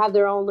and have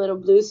their own little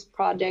blues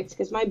projects,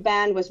 because my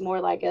band was more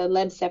like a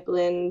Led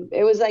Zeppelin.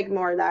 It was like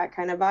more that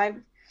kind of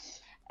vibe.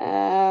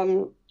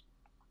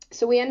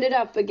 So we ended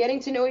up getting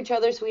to know each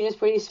other. Sweden is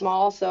pretty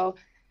small, so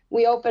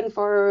we opened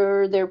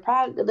for their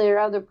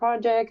other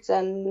projects.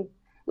 And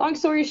long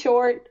story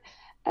short,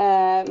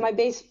 my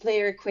bass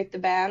player quit the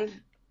band,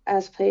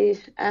 as they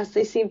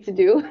seem to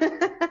do.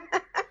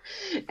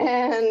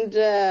 And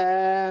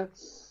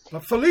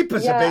well,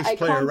 Filippa's a bass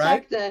player,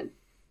 right?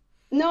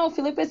 No,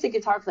 Filippa's a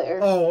guitar player.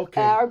 Oh, okay.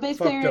 Our bass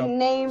player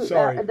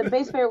the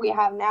bass player we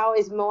have now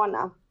is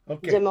Mona.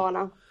 Okay.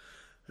 Demona.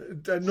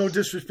 No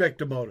disrespect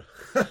to Mona.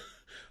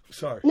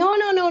 Sorry. No,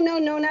 not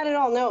at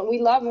all. No, we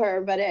love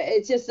her, but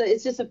it's just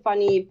a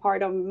funny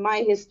part of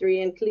my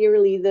history, and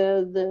clearly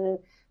the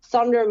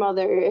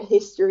Thundermother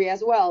history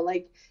as well.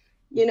 Like,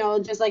 you know,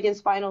 just like in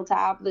Spinal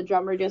Tap, the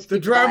drummer just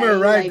keeps dying.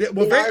 Right? Like,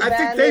 well, I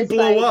think they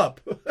blow up.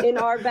 In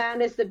our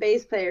band, it's the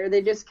bass player.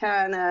 They just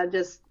kind of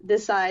just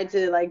decide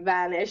to like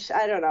vanish.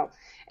 I don't know.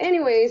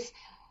 Anyways,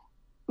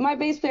 my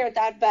bass player at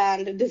that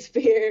band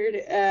disappeared,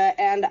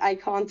 and I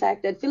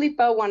contacted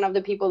Filippa, one of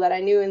the people that I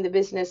knew in the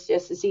business,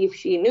 just to see if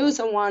she knew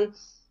someone.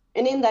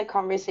 And in that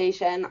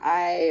conversation,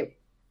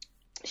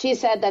 she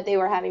said that they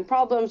were having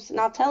problems,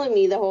 not telling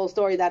me the whole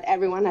story that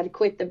everyone had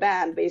quit the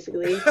band,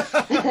 basically.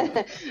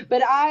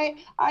 But I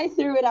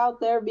threw it out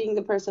there, being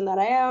the person that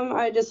I am.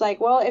 I just like,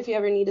 well, if you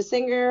ever need a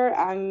singer,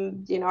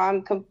 I'm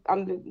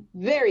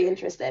very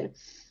interested.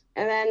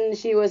 And then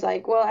she was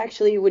like, well,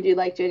 actually, would you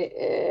like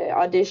to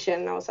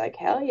audition? I was like,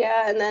 hell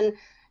yeah. And then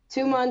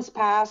 2 months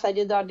passed. I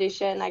did the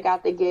audition. I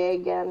got the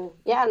gig. And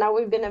yeah, now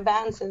we've been a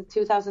band since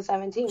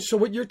 2017. So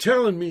what you're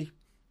telling me,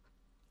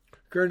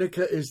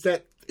 Guernica, is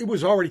that it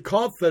was already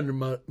called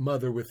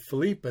Thundermother with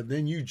Filippa, and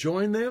then you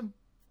joined them?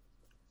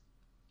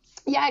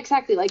 Yeah,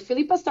 exactly. Like,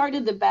 Filippa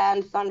started the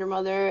band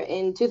Thundermother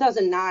in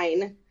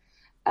 2009.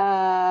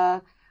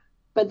 But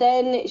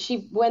then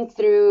she went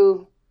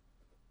through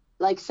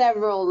like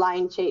several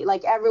line change,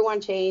 like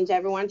everyone changed,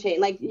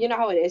 like, you know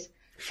how it is.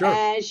 Sure.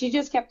 And she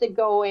just kept it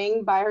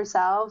going by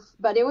herself,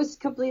 but it was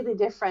completely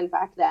different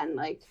back then.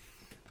 Like,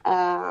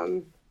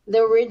 the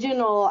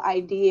original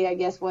idea, I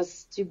guess,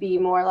 was to be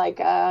more like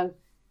a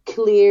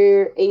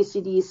clear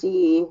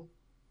AC/DC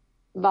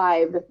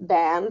vibe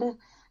band.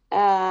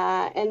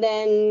 And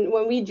then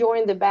when we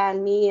joined the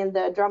band, me and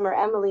the drummer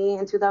Emily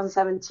in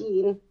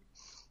 2017,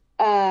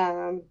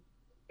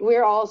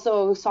 we're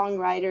also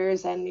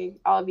songwriters and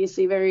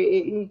obviously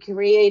very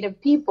creative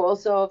people.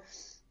 So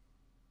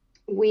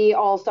we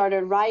all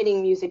started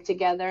writing music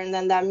together, and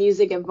then that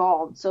music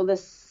evolved. So the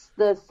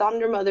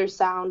Thundermother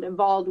sound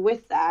evolved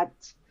with that.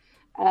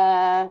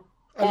 I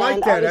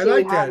like that.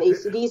 We have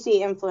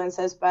AC/DC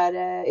influences, but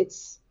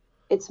it's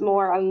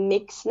more a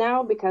mix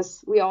now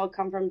because we all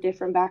come from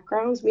different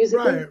backgrounds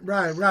musically.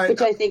 Right. Which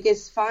I think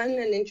is fun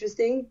and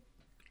interesting.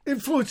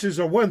 Influences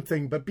are one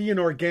thing, but being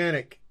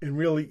organic and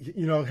really,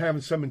 having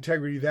some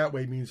integrity that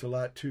way means a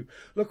lot too.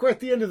 Look, we're at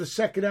the end of the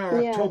second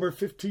hour, October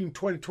 15,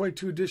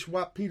 2022 edition.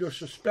 Watt Pedro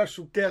Show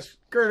special guest,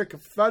 Guernica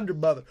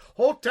Thundermother.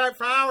 Hold tight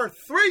for hour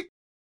 3.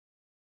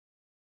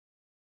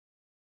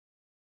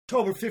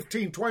 October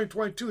 15,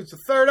 2022. It's the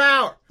third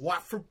hour.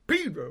 Watt for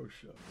Pedro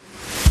Show.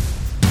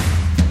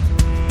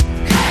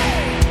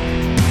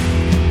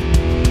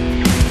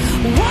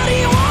 What do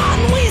you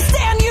want? We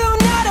stand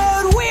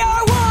united. We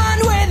are one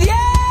with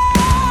you.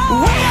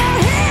 We are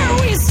here.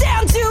 We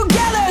stand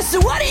together. So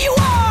what do you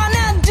want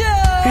to do?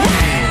 What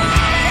do you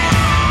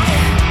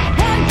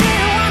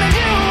want to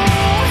do?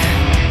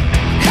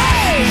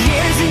 Hey,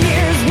 years and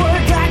years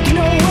work like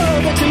no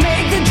other to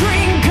make the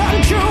dream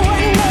come true.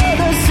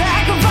 Another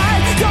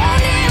sacrifice.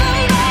 Don't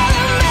even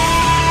bother me.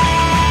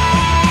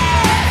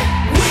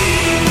 We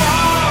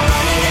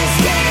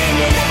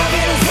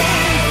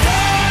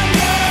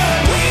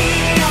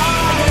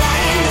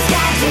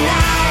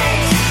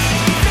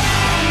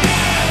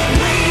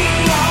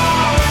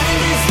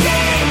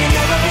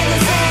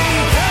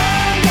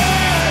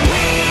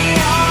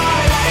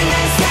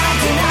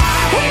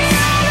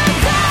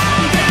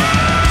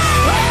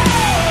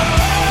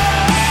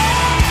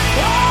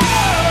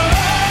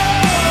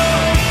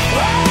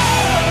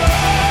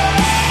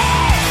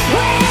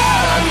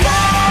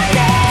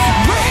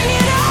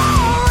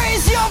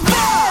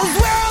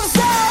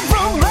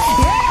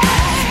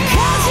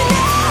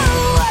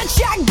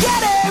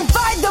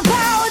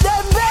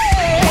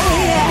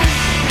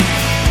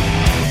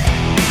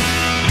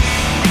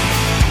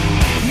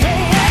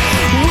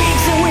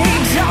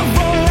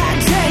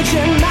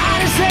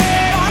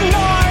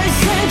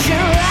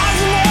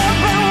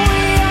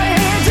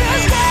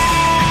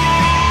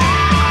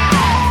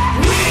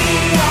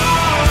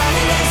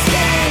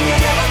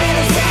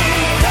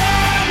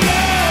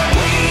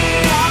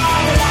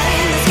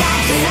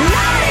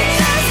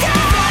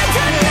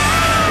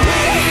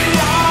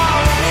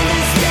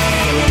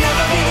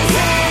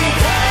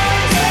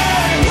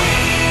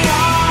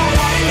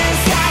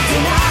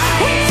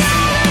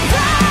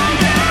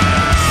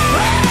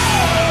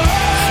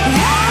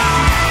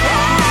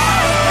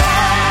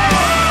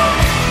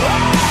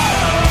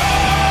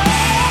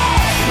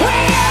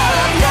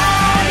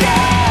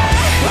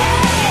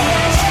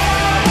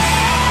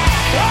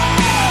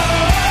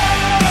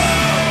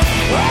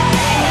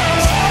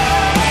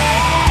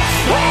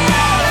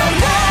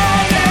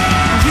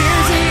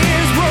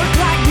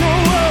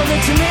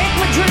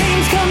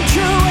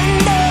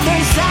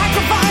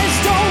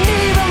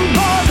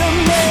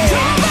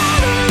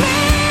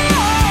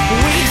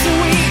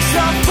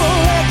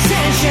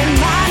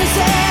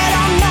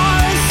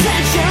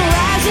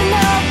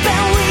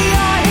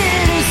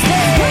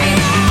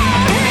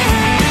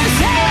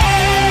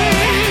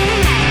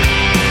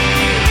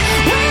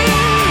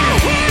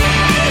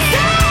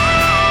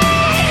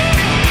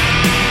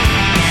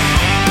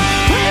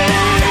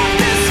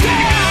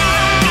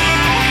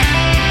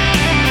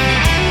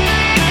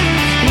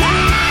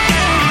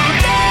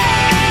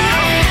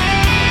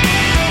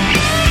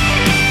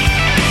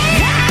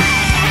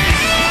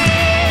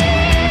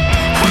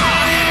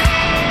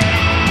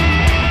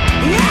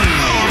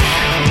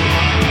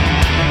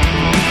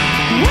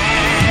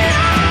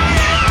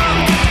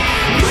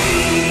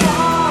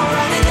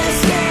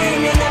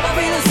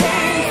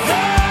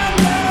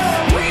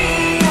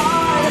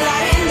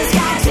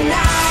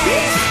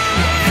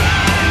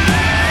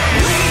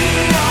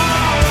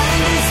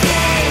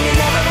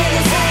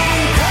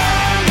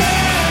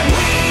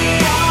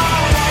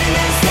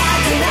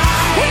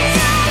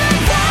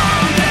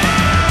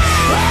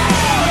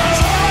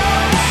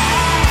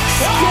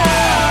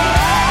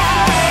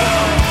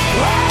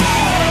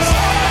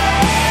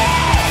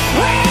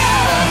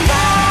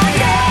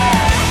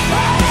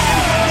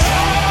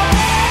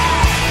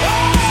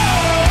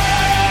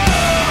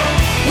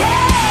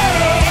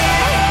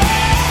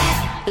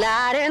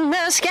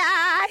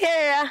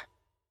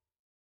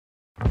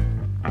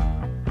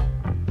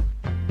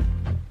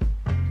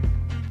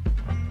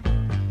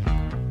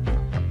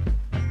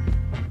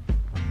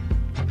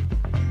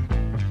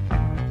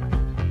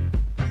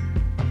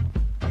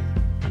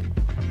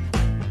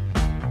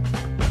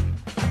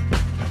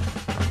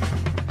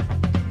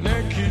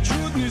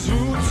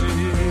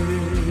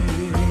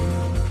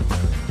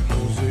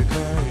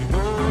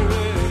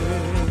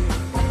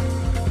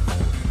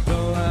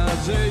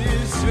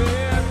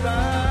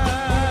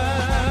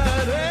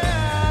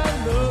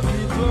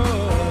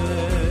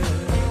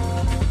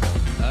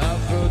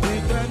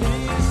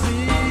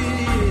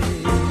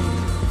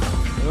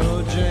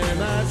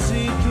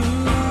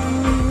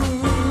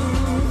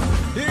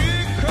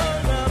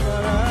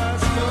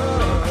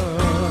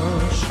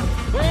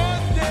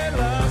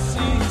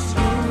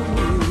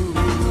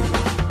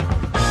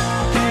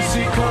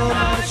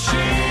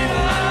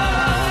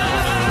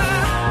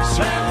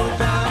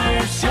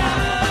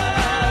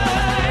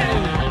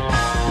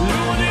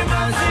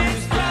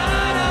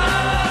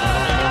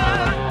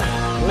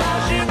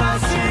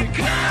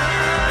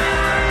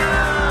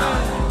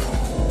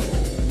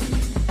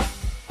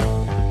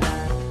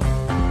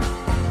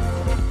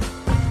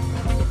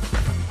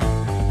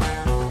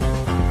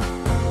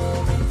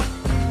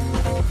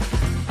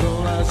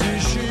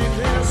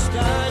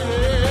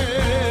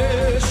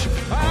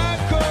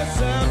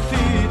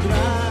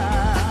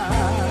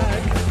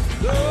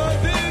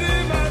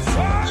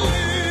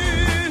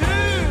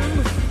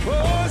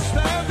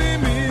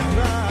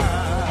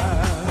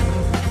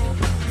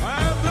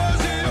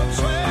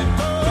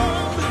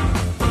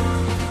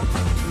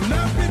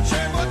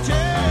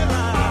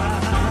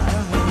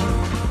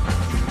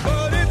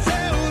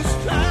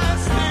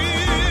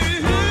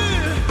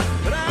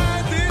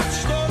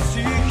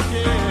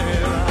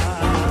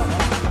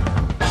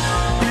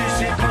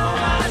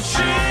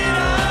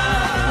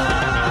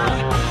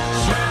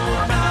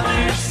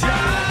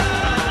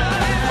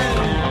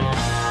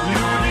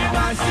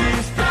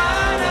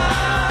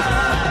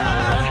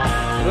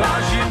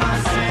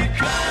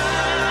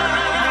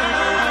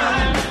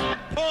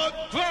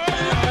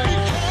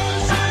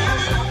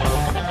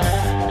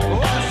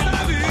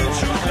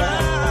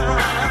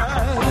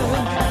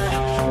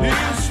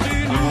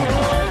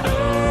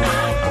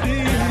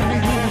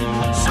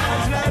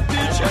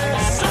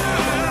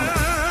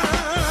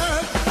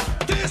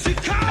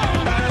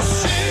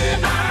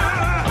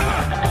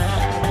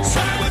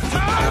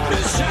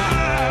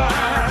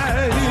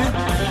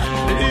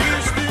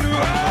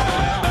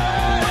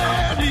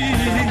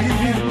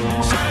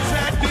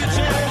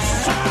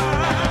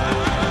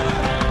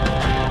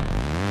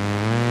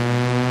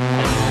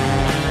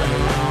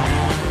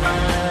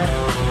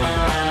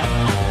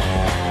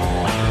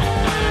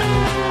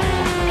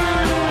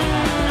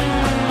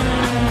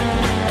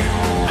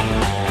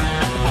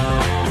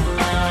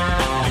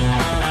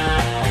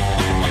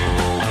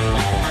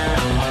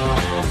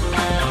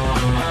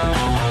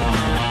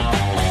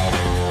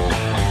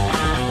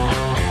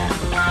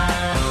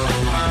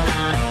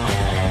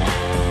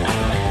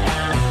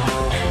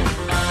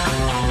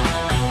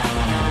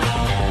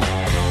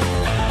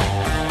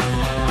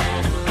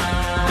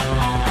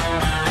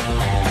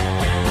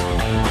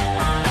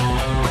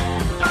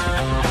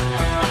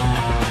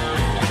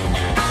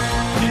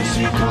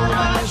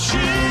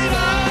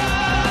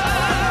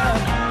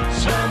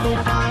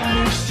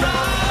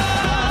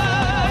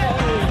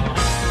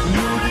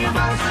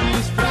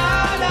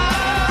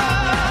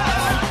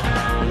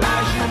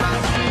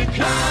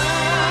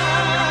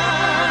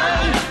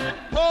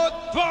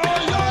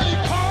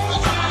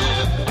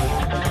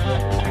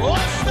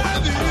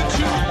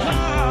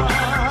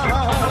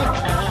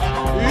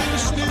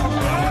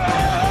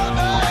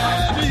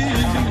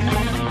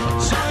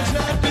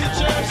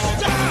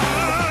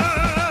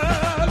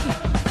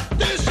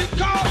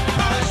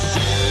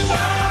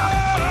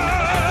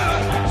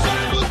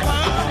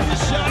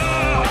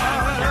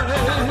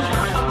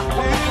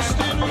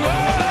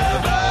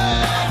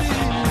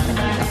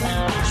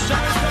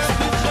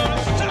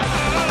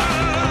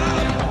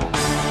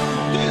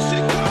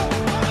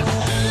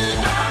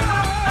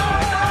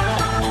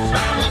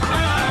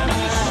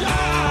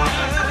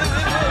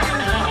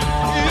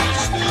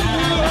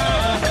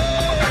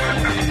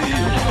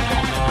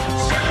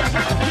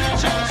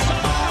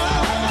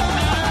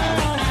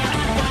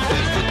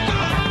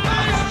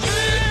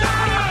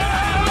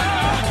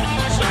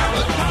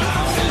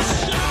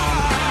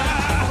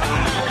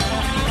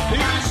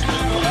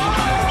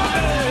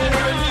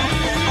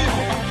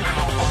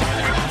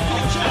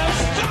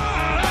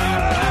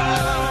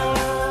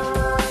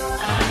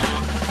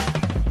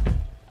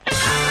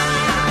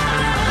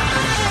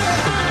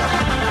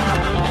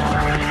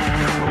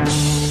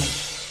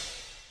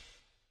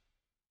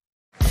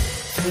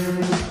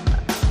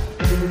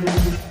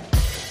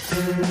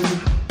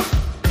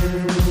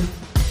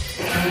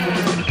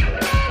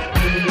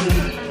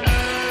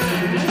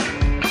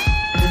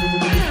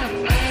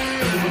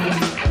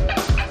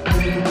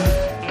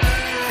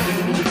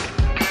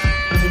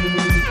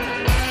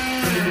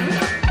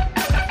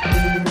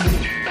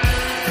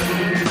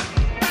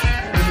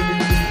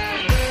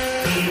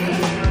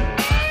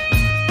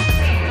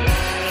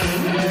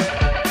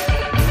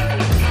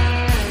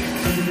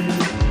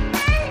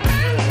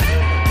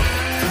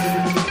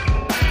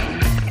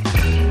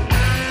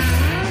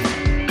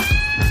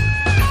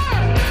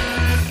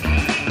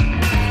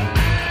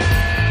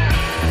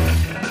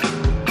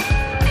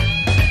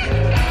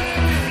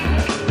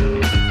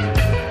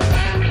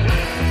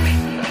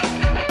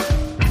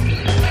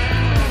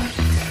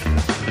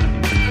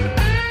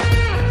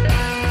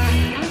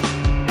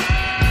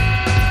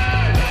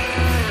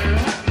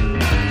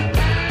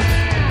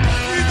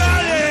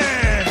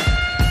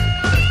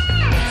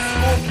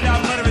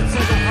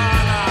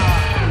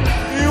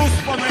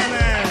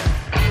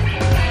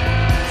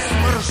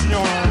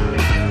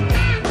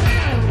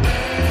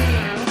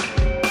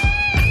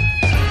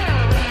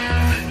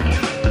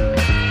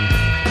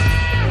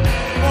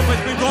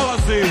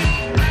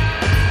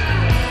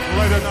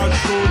Jedna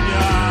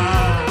šunja.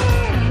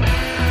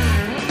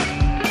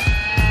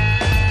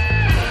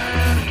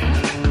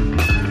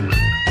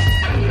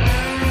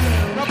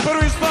 Na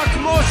prvi znak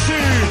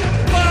moći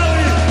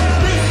pali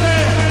piste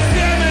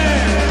sjeme,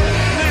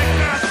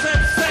 neka se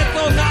sve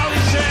to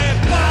naliže,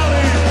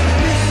 pali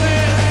piste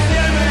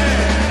sjeme.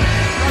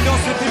 Kad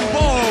osjetim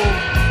bol,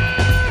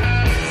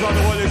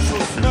 zadovoljit ću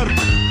smrt,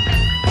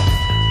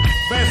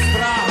 bez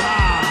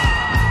straha,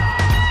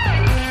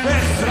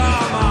 bez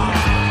srama,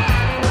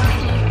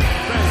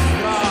 bez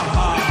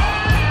straha.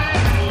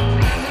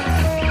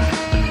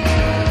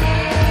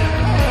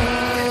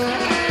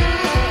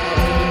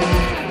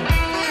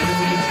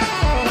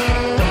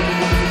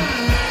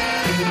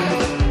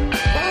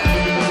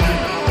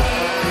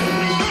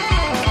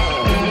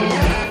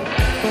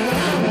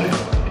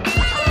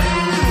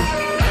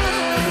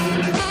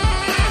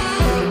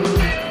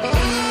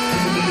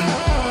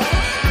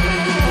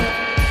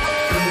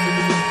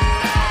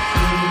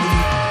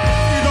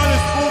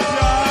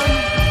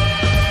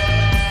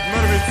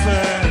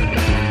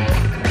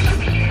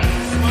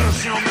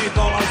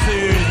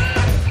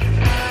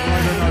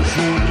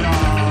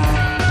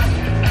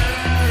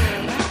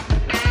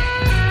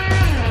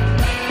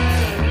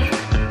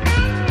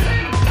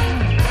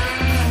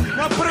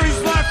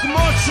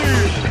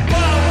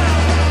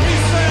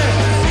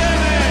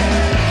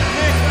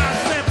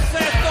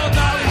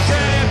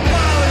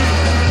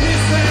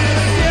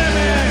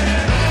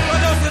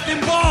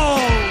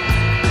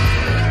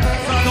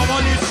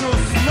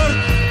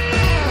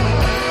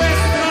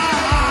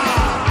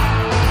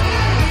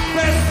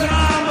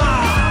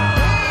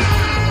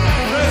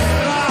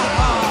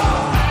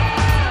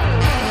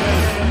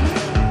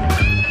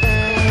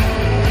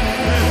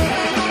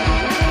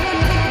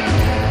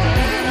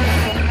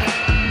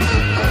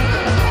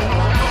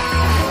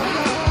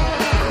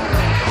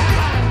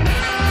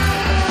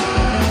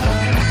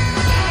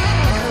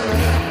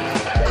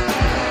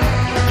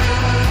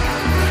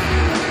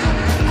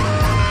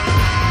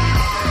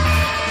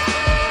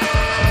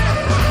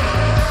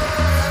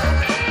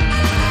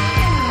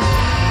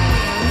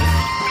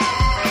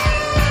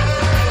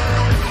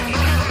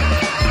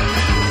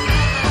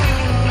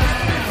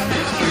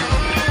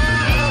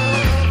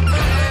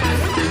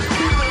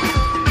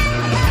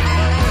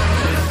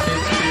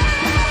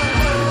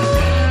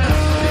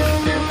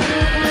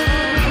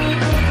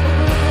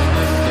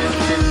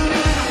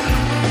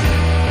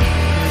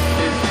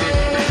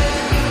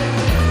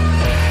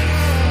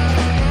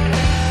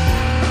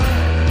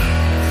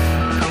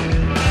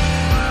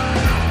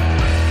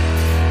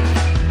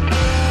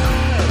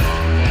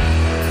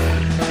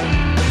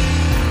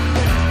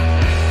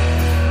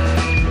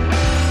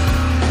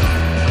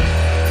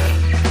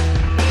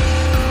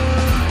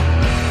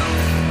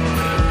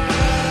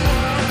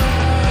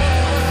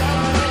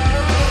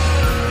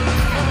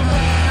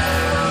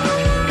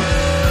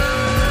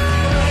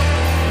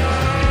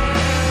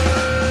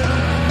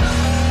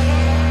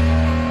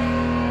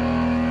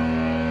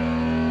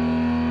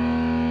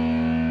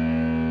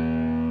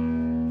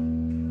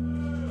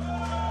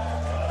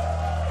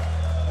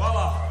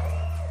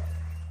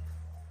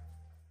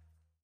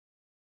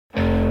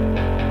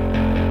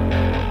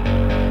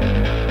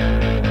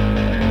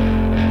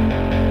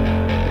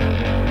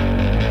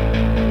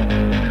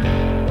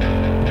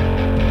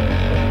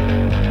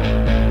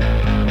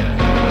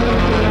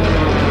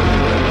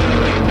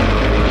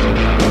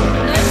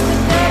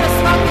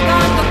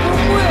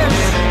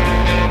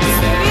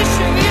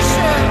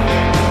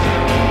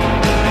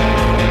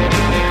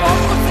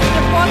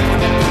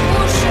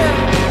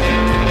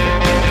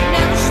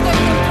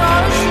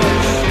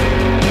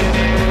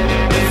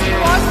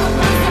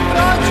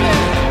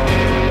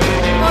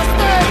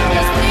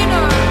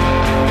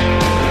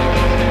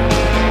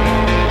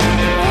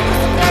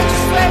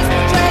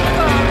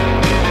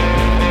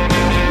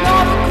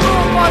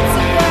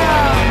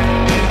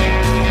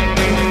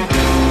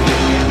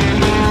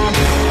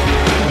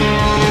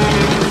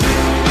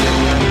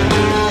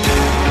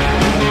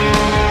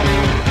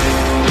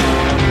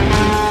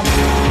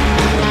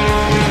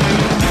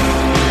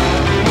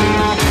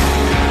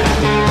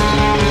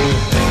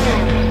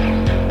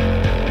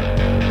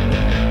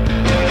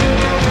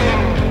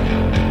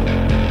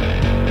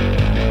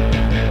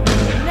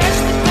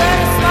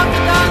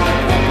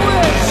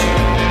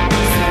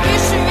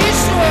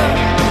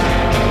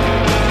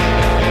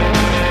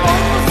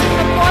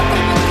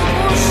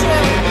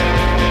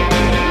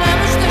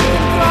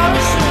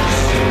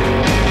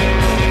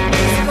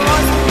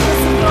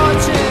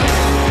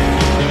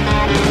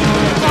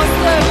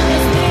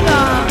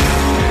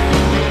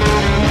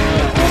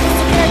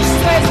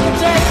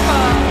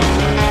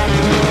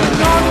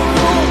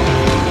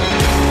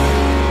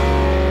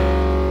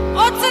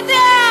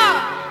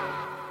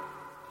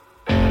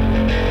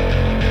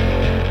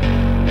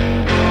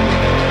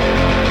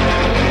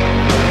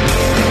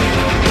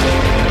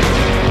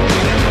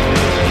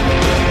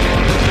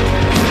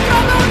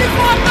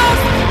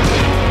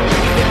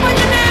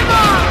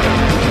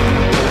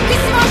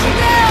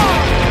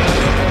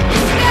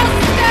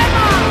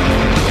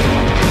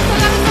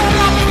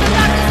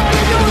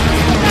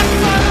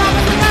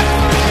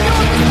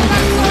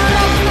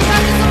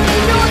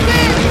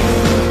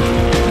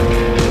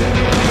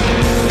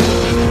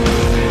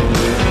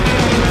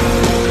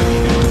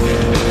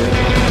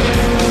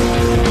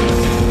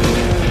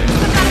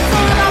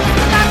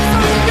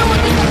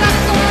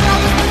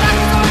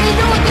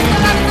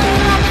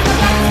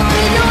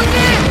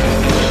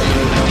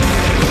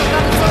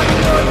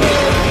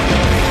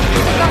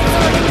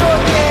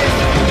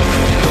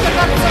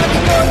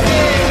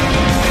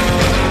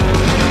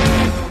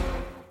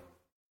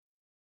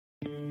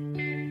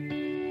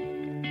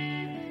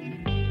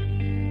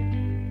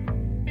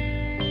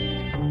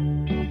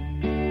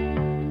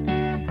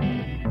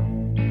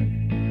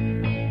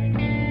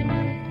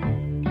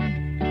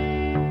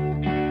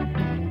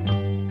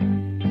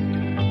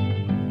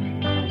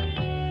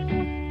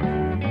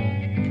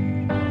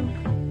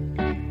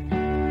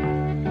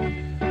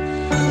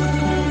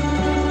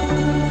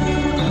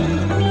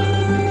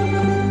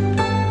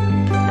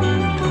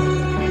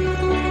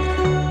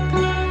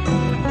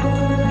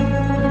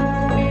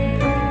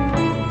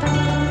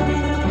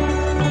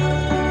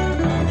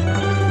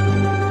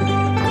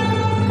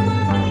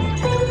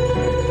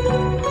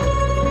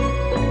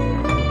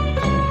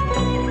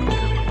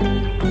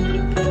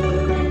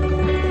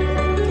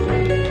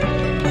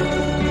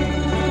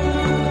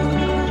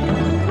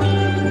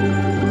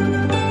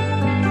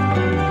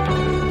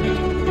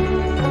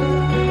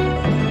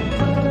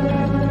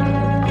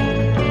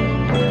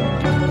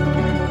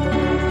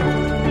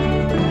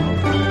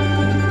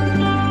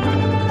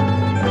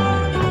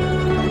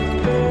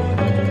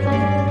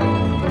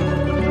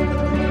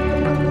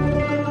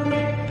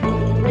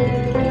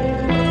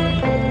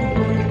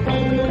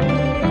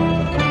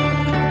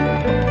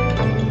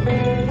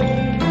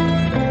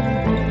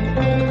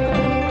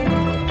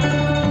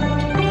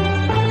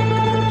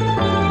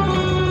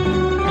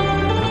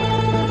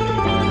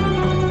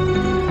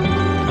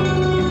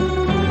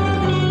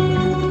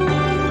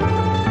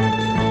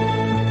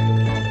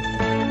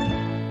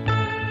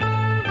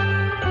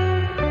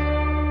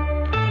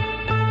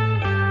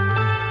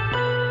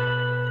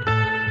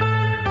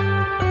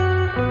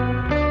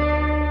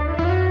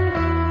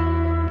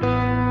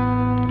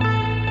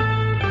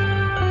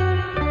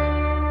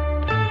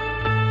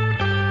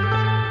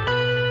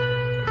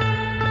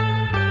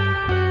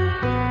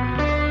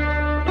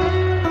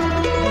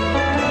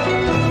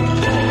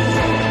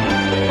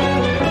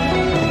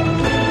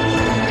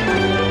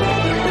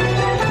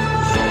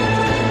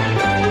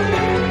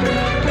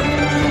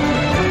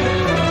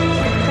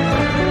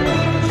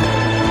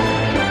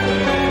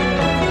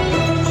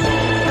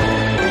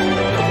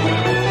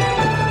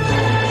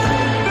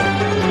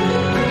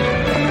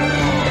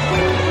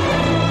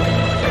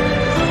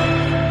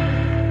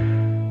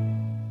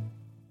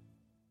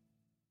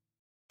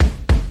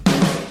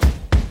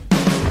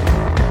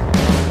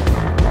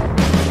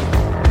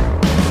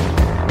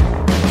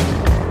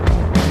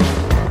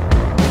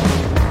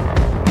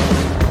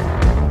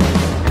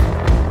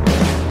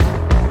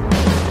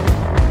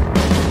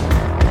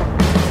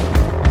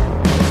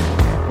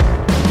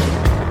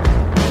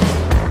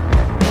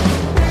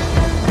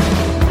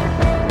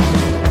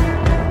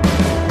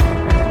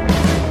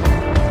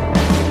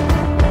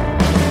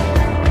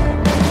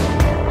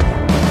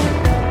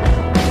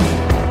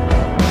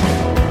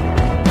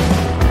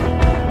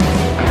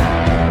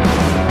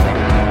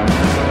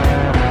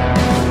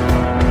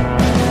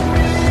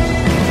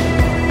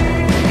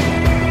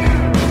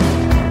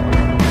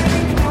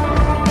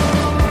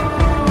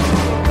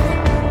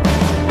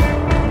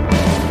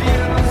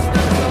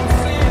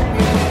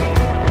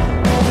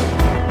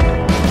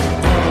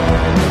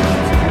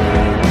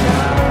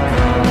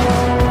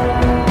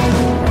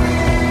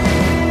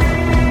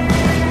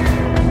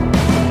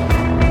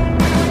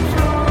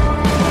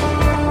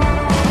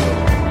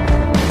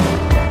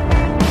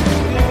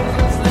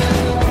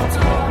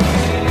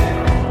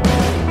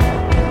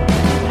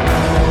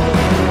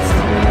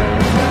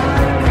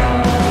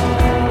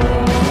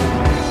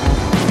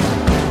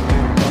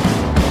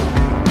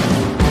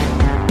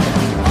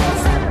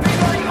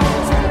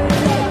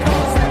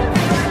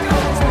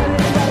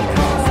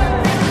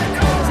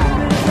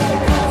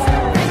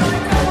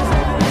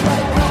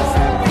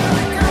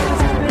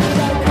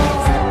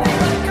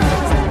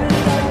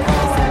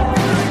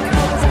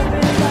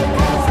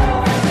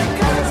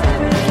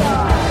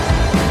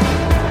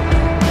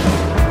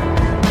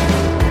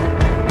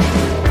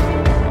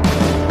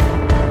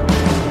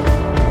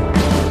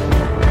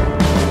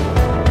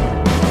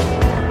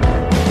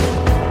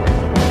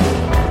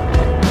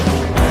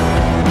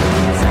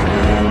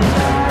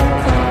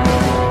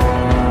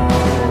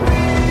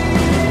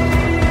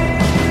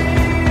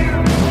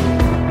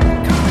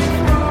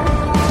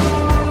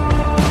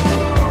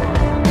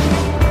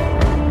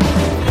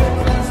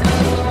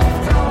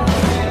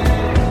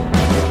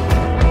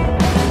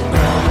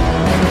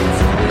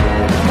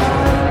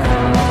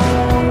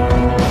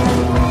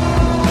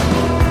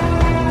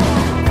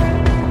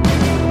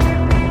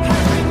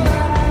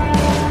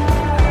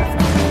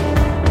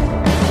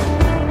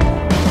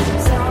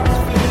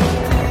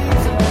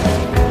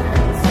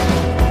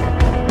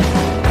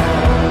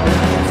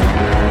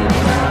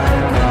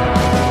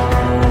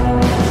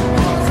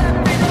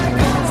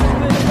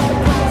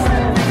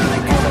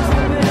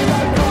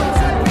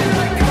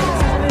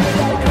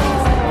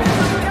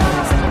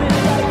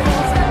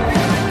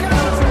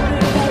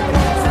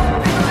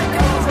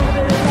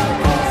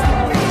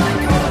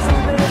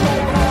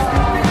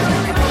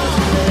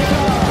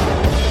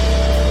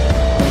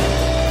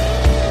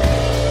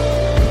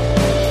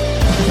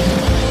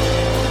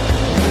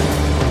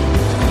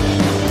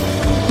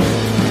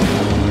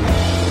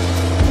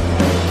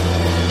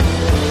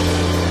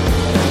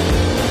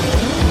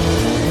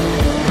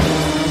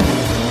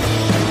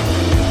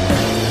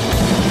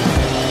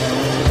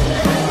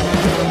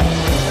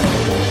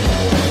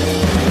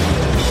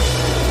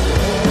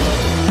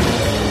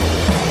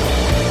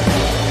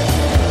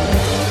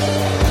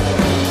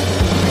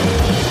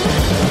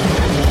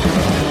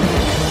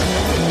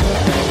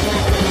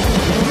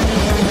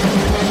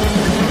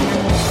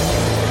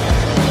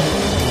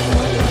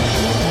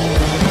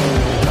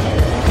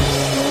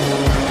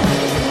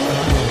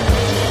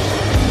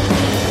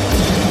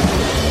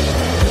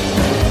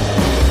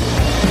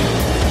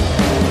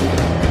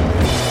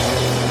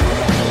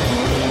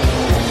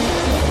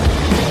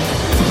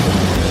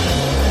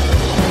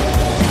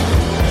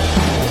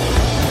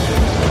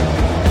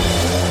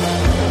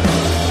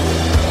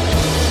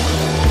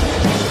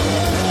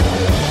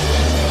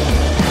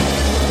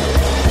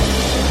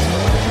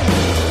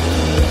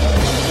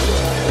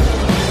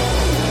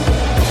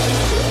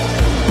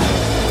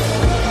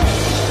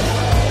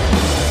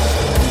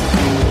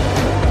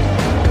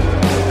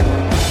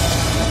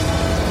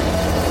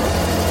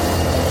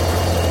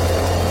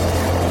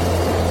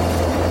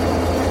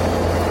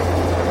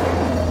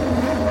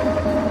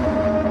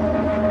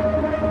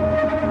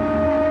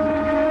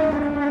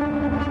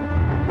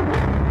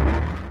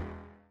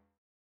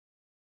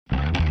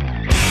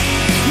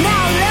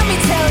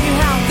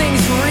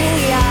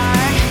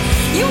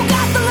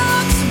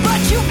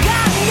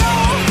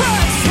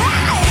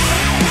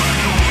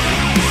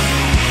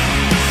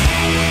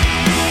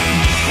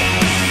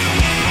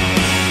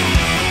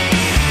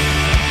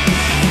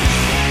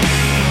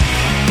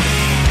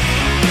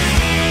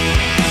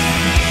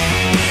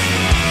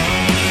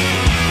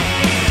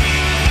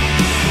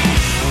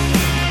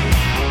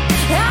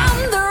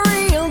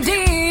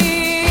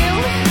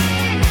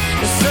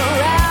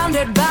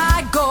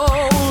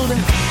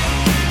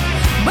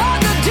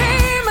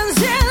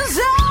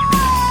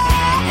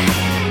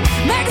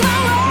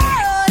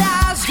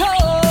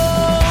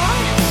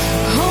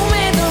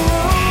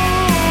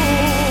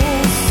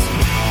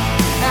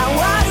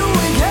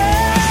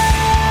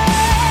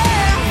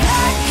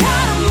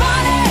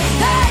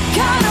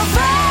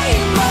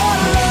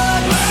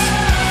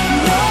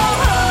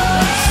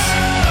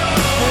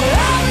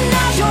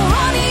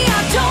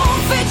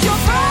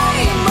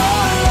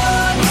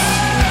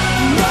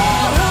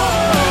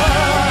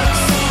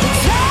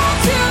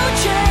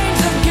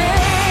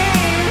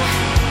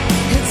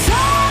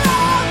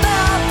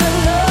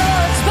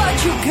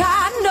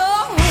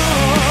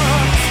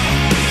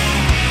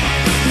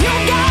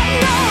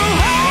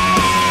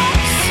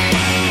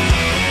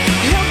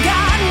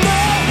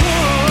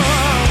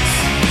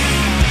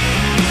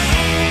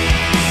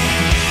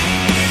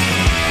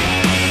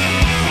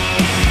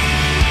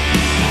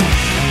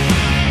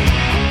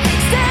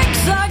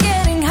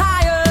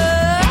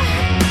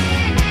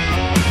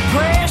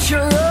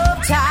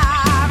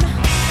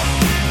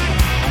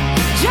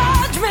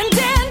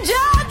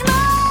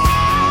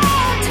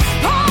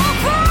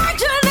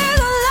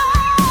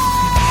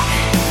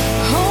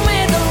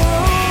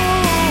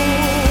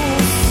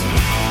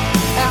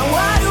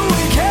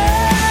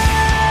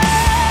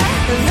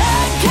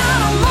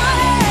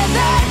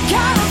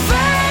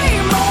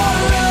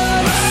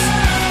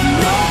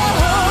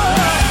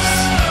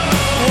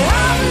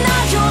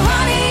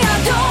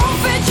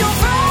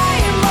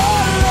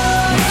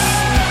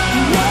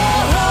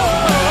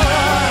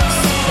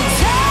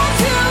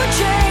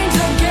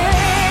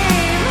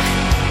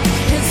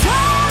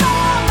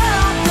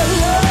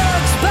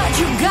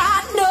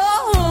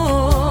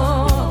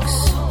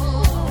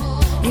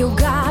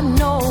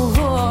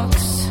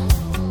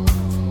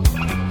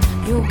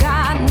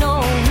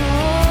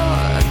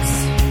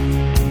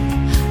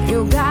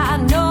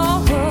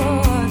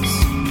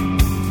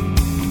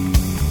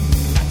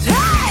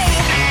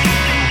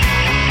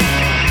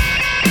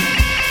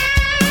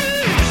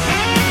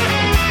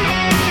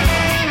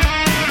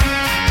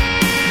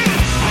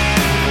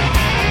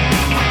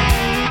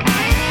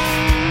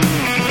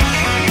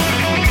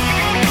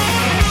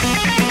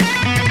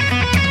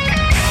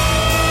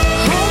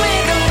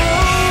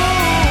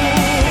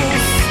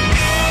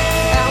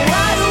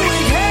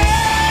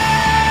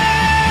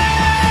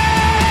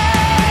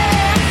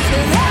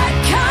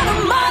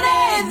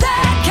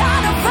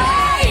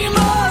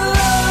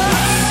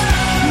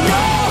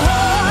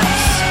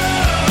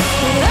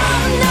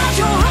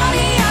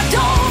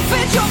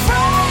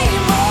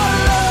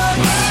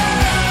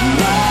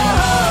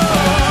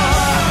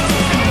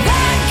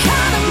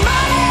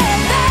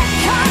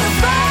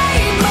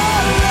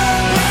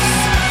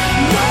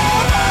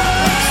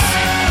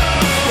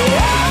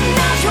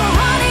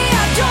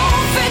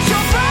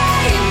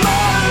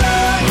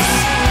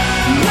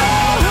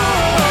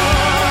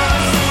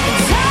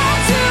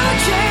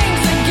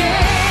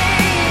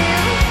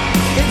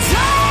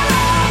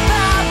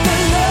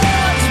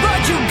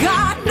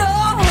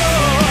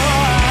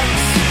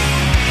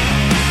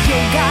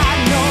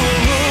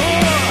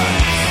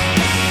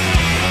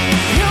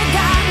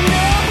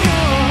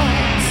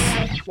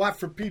 Watt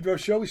from Pedro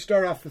Show. We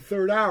start off the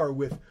third hour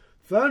with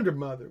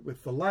Thundermother,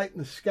 with The Light in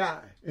the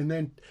Sky. And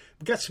then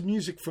we got some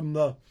music from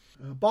the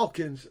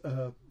Balkans.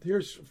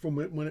 Here's from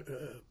when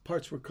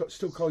parts were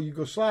still called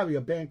Yugoslavia,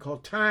 a band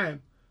called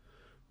Time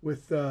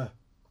with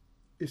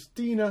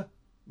Istina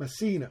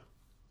Masina.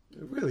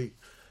 Really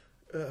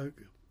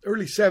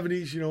early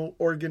 70s,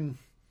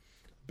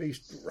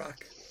 organ-based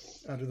rock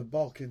out of the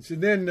Balkans.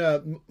 And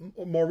then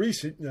more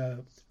recent,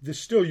 this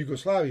is still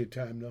Yugoslavia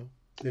time, though.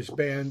 This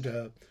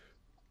band,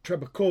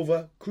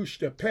 Trebakova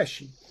Kushta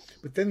Peshi.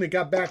 But then they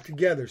got back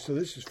together, so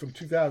this is from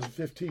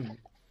 2015.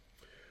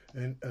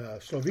 And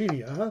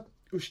Slovenia,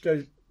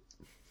 Ustajam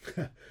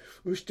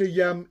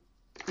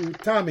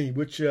Utami,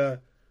 which I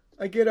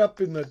get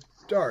up in the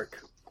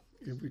dark,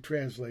 if we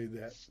translate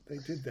that. They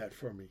did that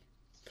for me.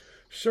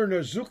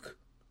 Cerna Zuk,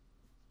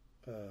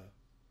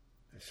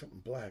 that's something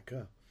black,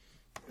 huh?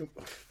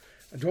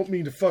 I don't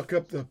mean to fuck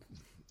up the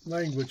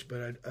language,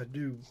 but I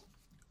do.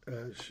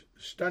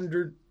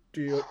 Standard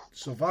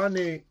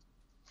Sovane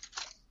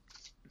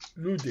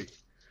Ludi.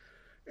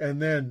 And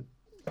then,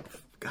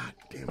 God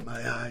damn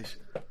my eyes.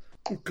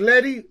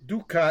 Ukledi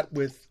Dukat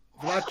with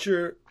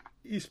Vlacher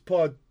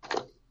Ispod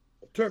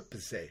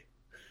Turpese.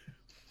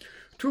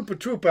 Trupa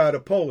Trupa out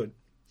of Poland.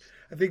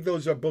 I think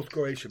those are both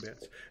Croatian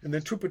bands. And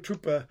then Trupa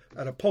Trupa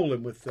out of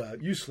Poland with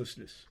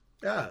Uselessness.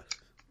 I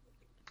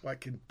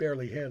can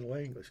barely handle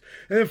English.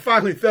 And then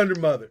finally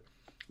Thundermother.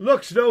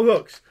 Looks, no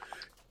hooks.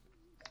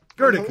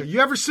 Gertica, you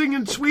ever sing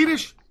in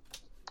Swedish?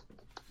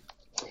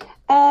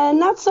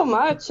 Not so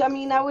much. I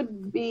mean, I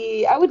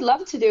would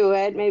love to do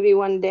it maybe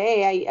one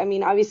day. I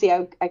mean, obviously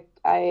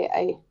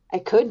I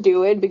could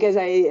do it because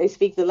I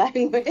speak the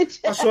language.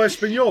 Also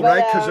Espanol,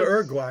 right? Because of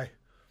Uruguay.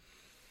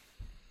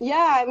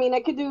 Yeah, I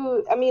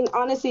mean,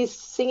 honestly,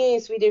 singing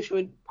in Swedish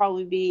would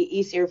probably be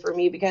easier for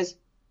me because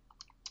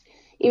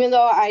even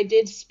though I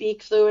did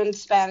speak fluent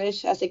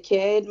Spanish as a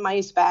kid,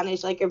 my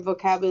Spanish, like,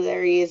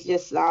 vocabulary is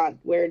just not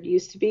where it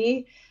used to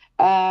be.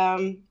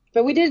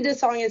 But we did this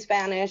song in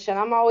Spanish, and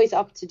I'm always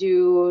up to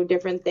do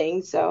different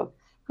things. So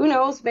who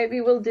knows?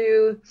 Maybe we'll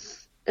do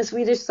a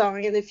Swedish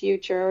song in the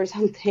future or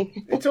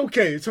something. It's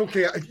okay. It's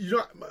okay.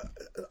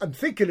 I'm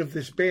thinking of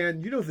this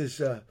band. This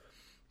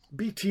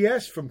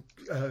BTS from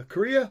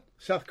Korea,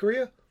 South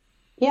Korea?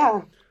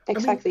 Yeah,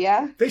 exactly.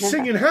 They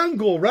sing in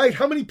Hangul, right?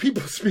 How many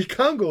people speak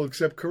Hangul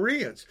except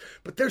Koreans?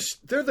 But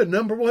they're the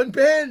number one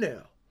band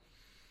now.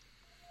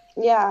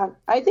 Yeah,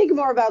 I think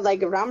more about like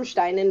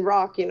Rammstein and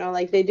rock,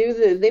 like they've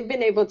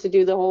been able to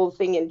do the whole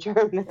thing in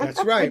German.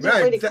 That's right,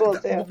 right. Pretty cool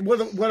too.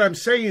 What I'm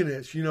saying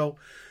is,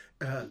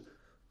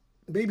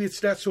 maybe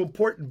it's not so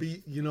important.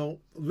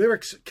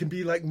 Lyrics can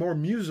be like more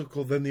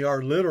musical than they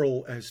are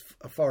literal as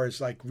far as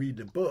like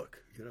reading a book,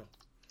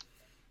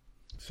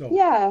 So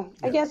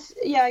I guess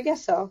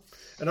so.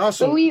 And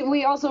also, but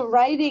we also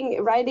writing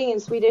in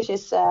Swedish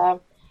is,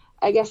 I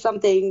guess,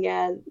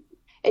 something.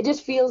 It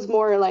just feels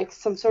more like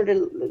some sort of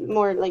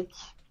more like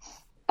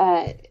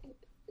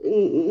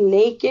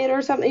naked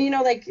or something.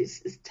 Like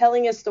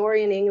telling a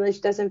story in English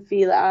doesn't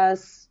feel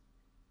as.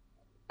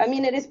 I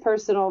mean, it is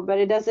personal, but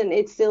it doesn't.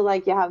 It's still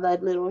like you have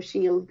that little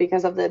shield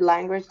because of the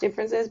language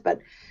differences. But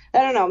I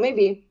don't know.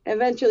 Maybe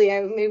eventually,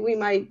 maybe we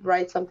might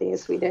write something in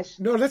Swedish.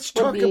 No, let's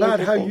talk about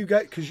how you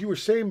got, because you were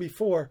saying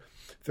before,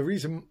 the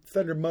reason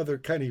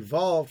Thundermother kind of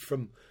evolved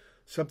from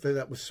something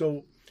that was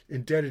so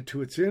indebted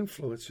to its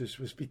influences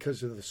was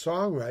because of the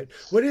songwriting.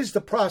 What is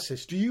the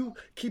process? Do you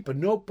keep a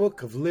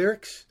notebook of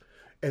lyrics,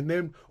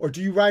 or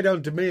do you write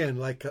on demand,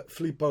 like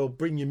Filippo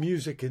bring you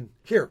music and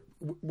here?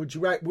 Would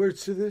you write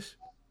words to this?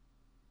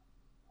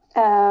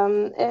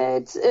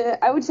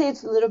 I would say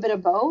it's a little bit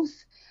of both.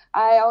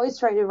 I always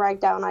try to write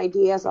down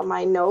ideas on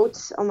my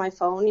notes on my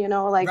phone,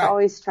 right.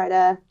 Always try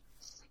to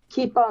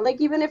keep on,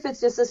 like, even if it's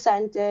just a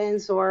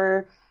sentence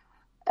or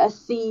a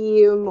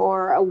theme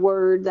or a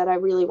word that I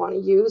really want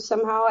to use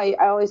somehow, I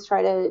always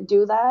try to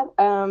do that.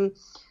 And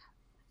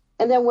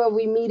then when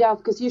we meet up,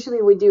 because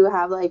usually we do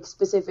have like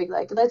specific,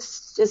 like,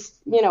 let's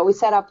just, we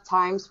set up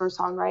times for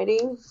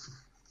songwriting,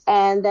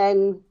 and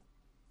then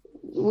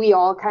we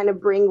all kind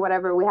of bring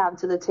whatever we have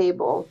to the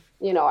table,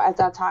 at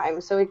that time.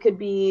 So it could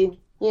be,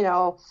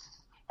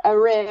 a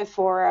riff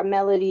or a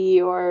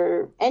melody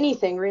or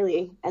anything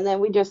really. And then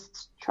we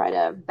just try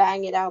to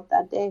bang it out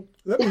that day.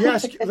 Let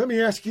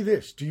me ask you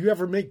this. Do you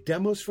ever make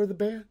demos for the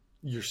band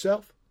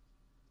yourself?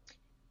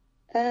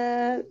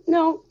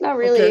 No, not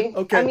really.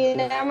 Okay. I mean,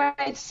 I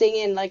might sing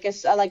in like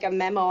a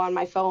memo on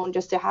my phone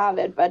just to have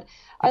it, but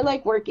I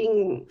like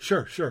working.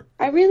 Sure.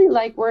 I really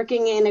like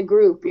working in a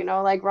group,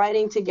 like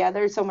writing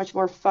together is so much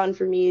more fun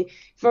for me.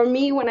 For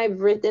me, when I've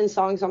written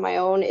songs on my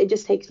own, it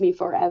just takes me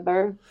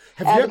forever.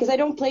 Because I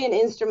don't play an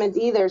instrument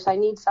either, so I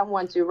need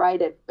someone to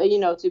write it,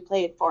 to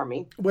play it for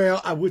me.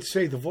 Well, I would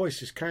say the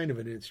voice is kind of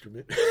an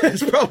instrument.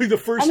 It's probably the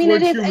first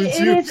word humans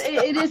use.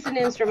 It is an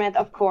instrument,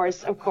 of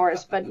course,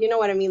 but you know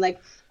what I mean?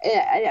 Like,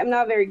 I'm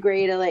not very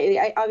great at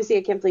it. Obviously,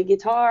 I can't play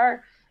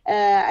guitar.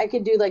 I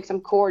could do like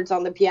some chords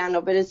on the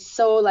piano, but it's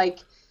so like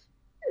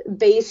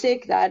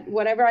basic that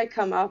whatever I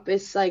come up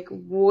is like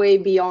way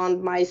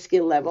beyond my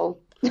skill level.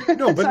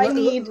 No, but so I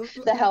need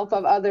the help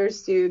of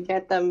others to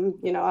get them,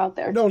 out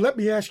there. No, let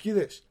me ask you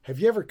this. Have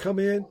you ever come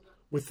in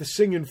with the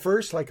singing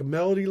first, like a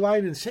melody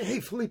line, and say, hey,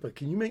 Felipa,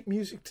 can you make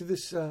music to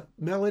this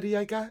melody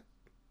I got?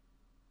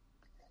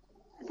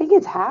 I think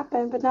it's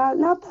happened, but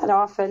not that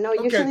often. No,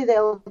 Okay. Usually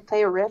they'll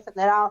play a riff, and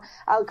then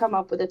I'll come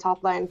up with a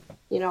top line.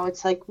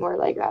 It's like more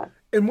like a...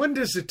 And when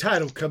does the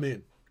title come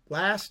in?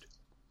 Last?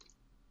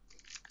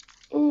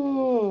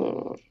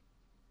 Oh,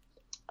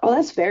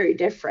 that's very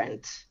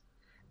different.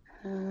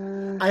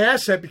 I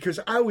ask that because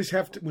I always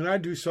have to, when I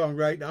do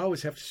songwriting, I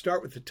always have to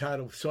start with the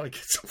title so I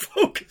get some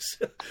focus.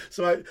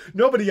 So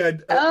nobody I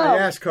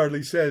ask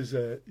hardly says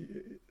that,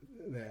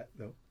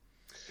 though.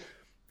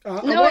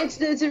 No, it's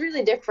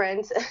really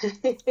different.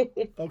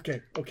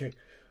 Okay.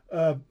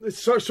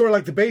 It's sort of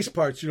like the bass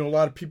parts. A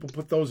lot of people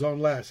put those on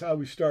last. I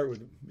always start with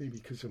them, maybe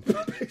because I'm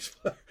a bass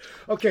player.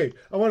 Okay,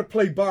 I want to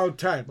play Borrowed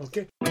Time,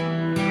 okay?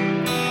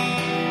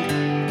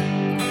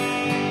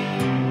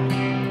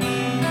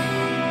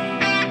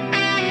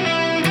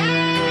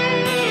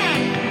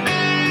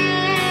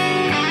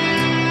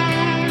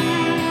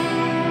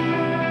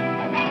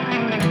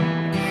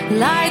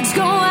 Lights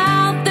go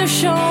out, the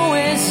show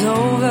is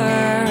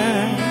over.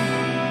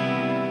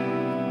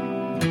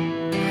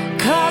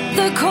 Cut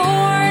the cord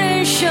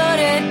and shut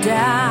it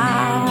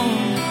down.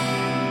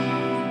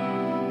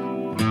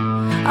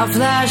 A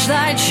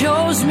flashlight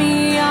shows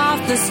me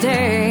off the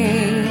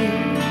stage,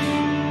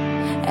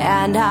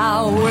 and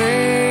I'll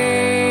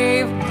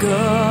wave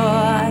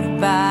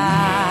goodbye.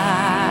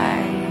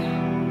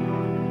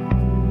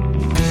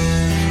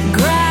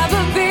 Grab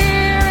a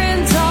beer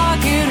and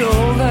talk it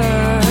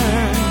over.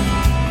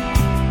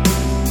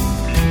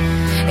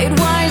 It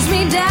winds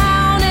me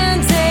down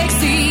and takes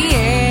the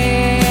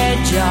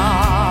edge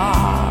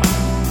off.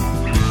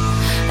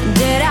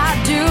 Did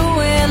I do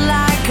it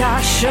like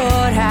I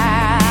should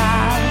have?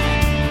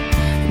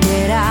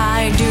 Did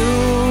I do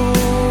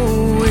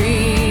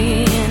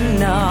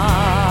enough?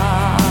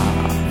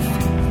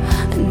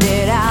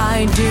 Did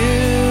I do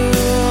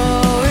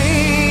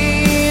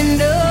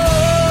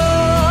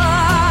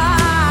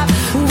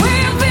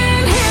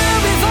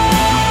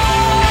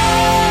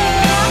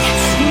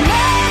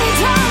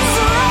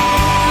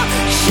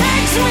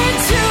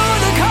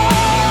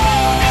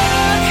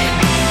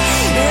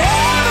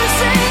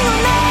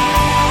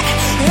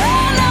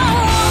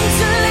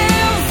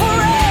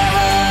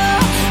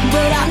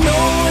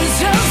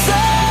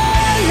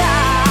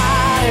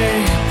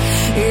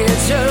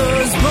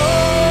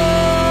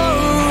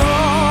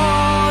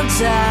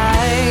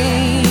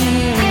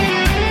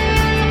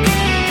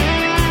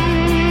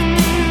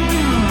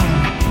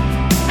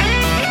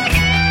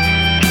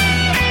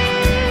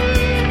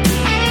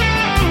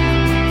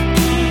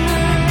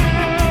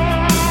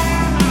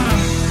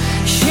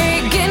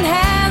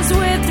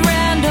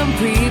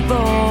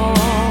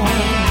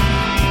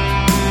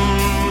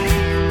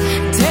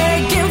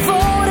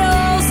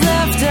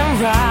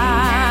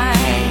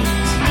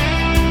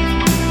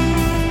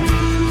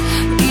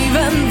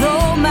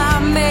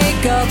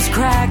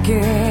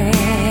cracking,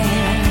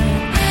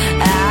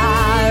 I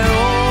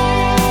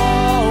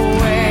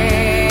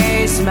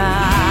always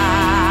smile.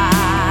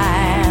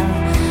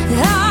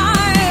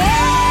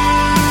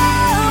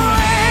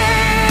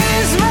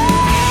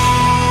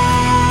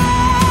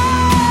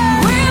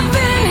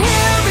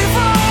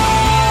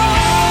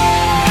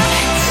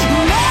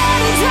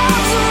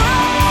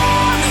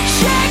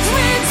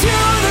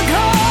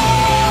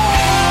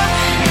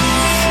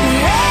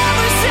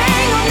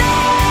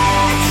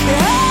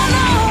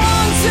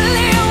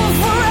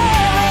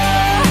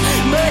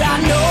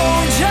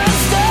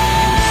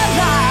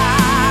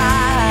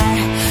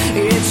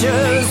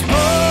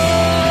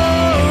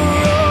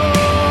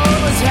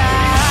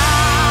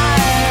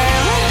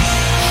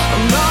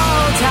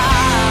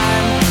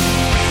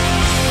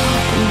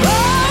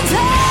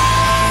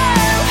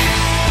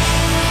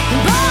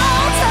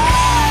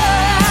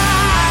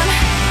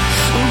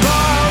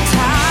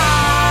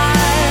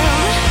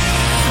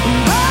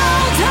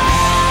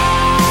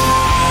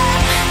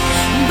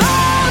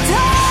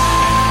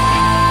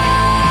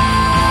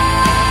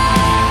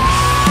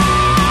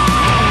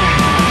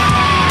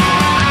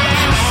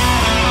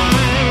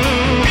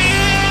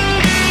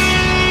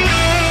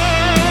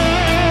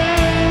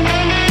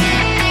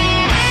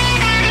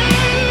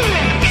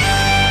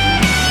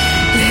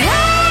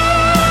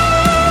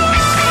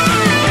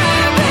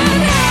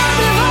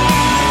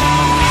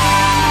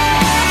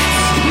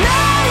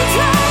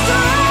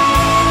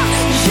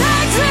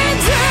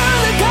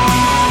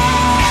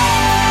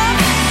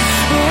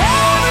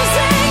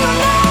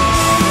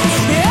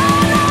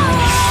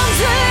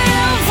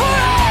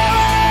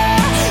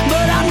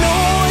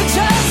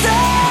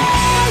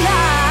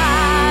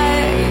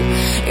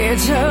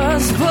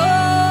 Just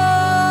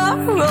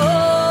borrowed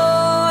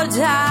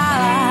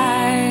time.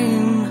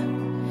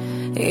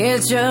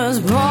 It's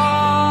just borrowed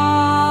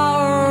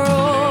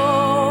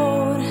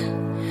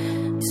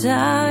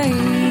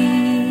time.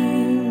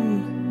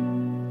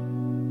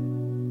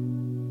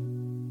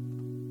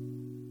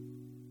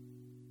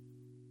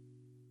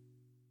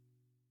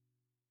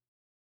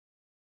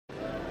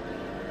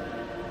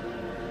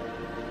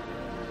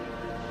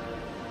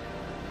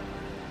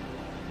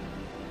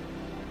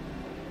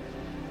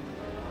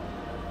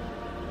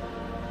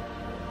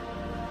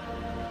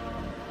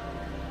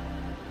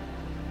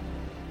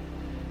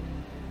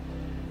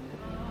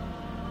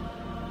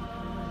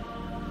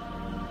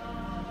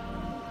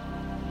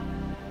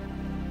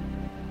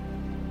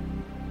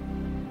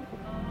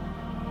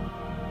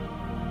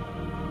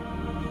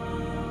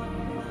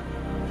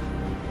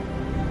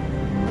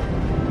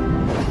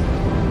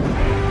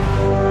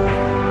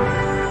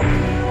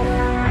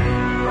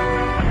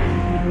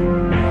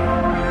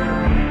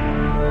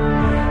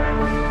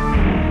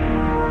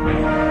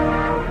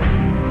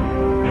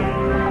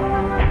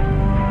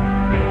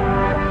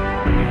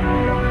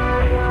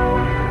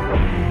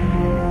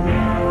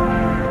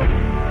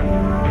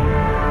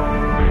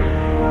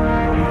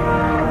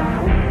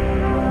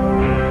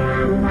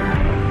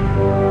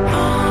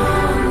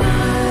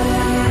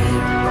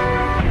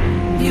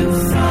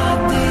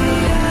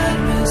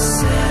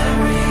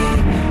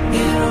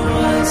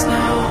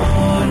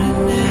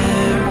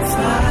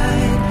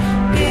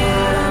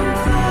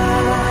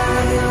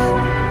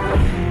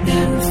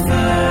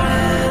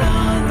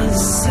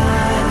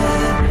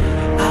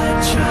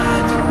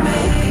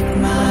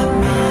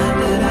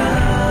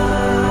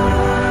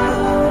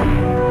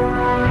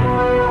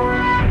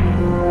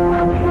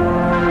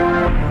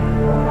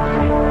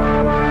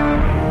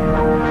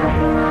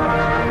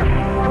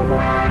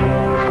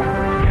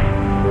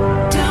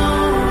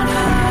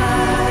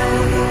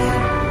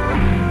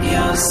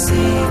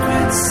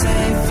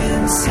 safe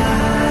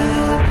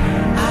inside.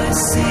 I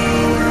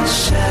see a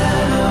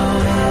shadow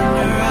in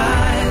your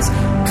eyes,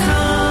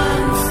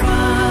 confined,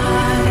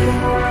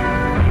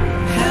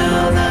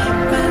 held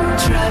up and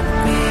trapped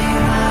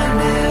behind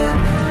it.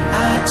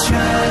 I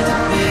try to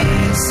be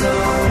so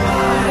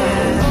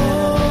quiet.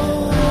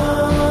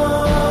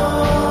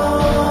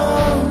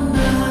 All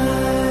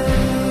night.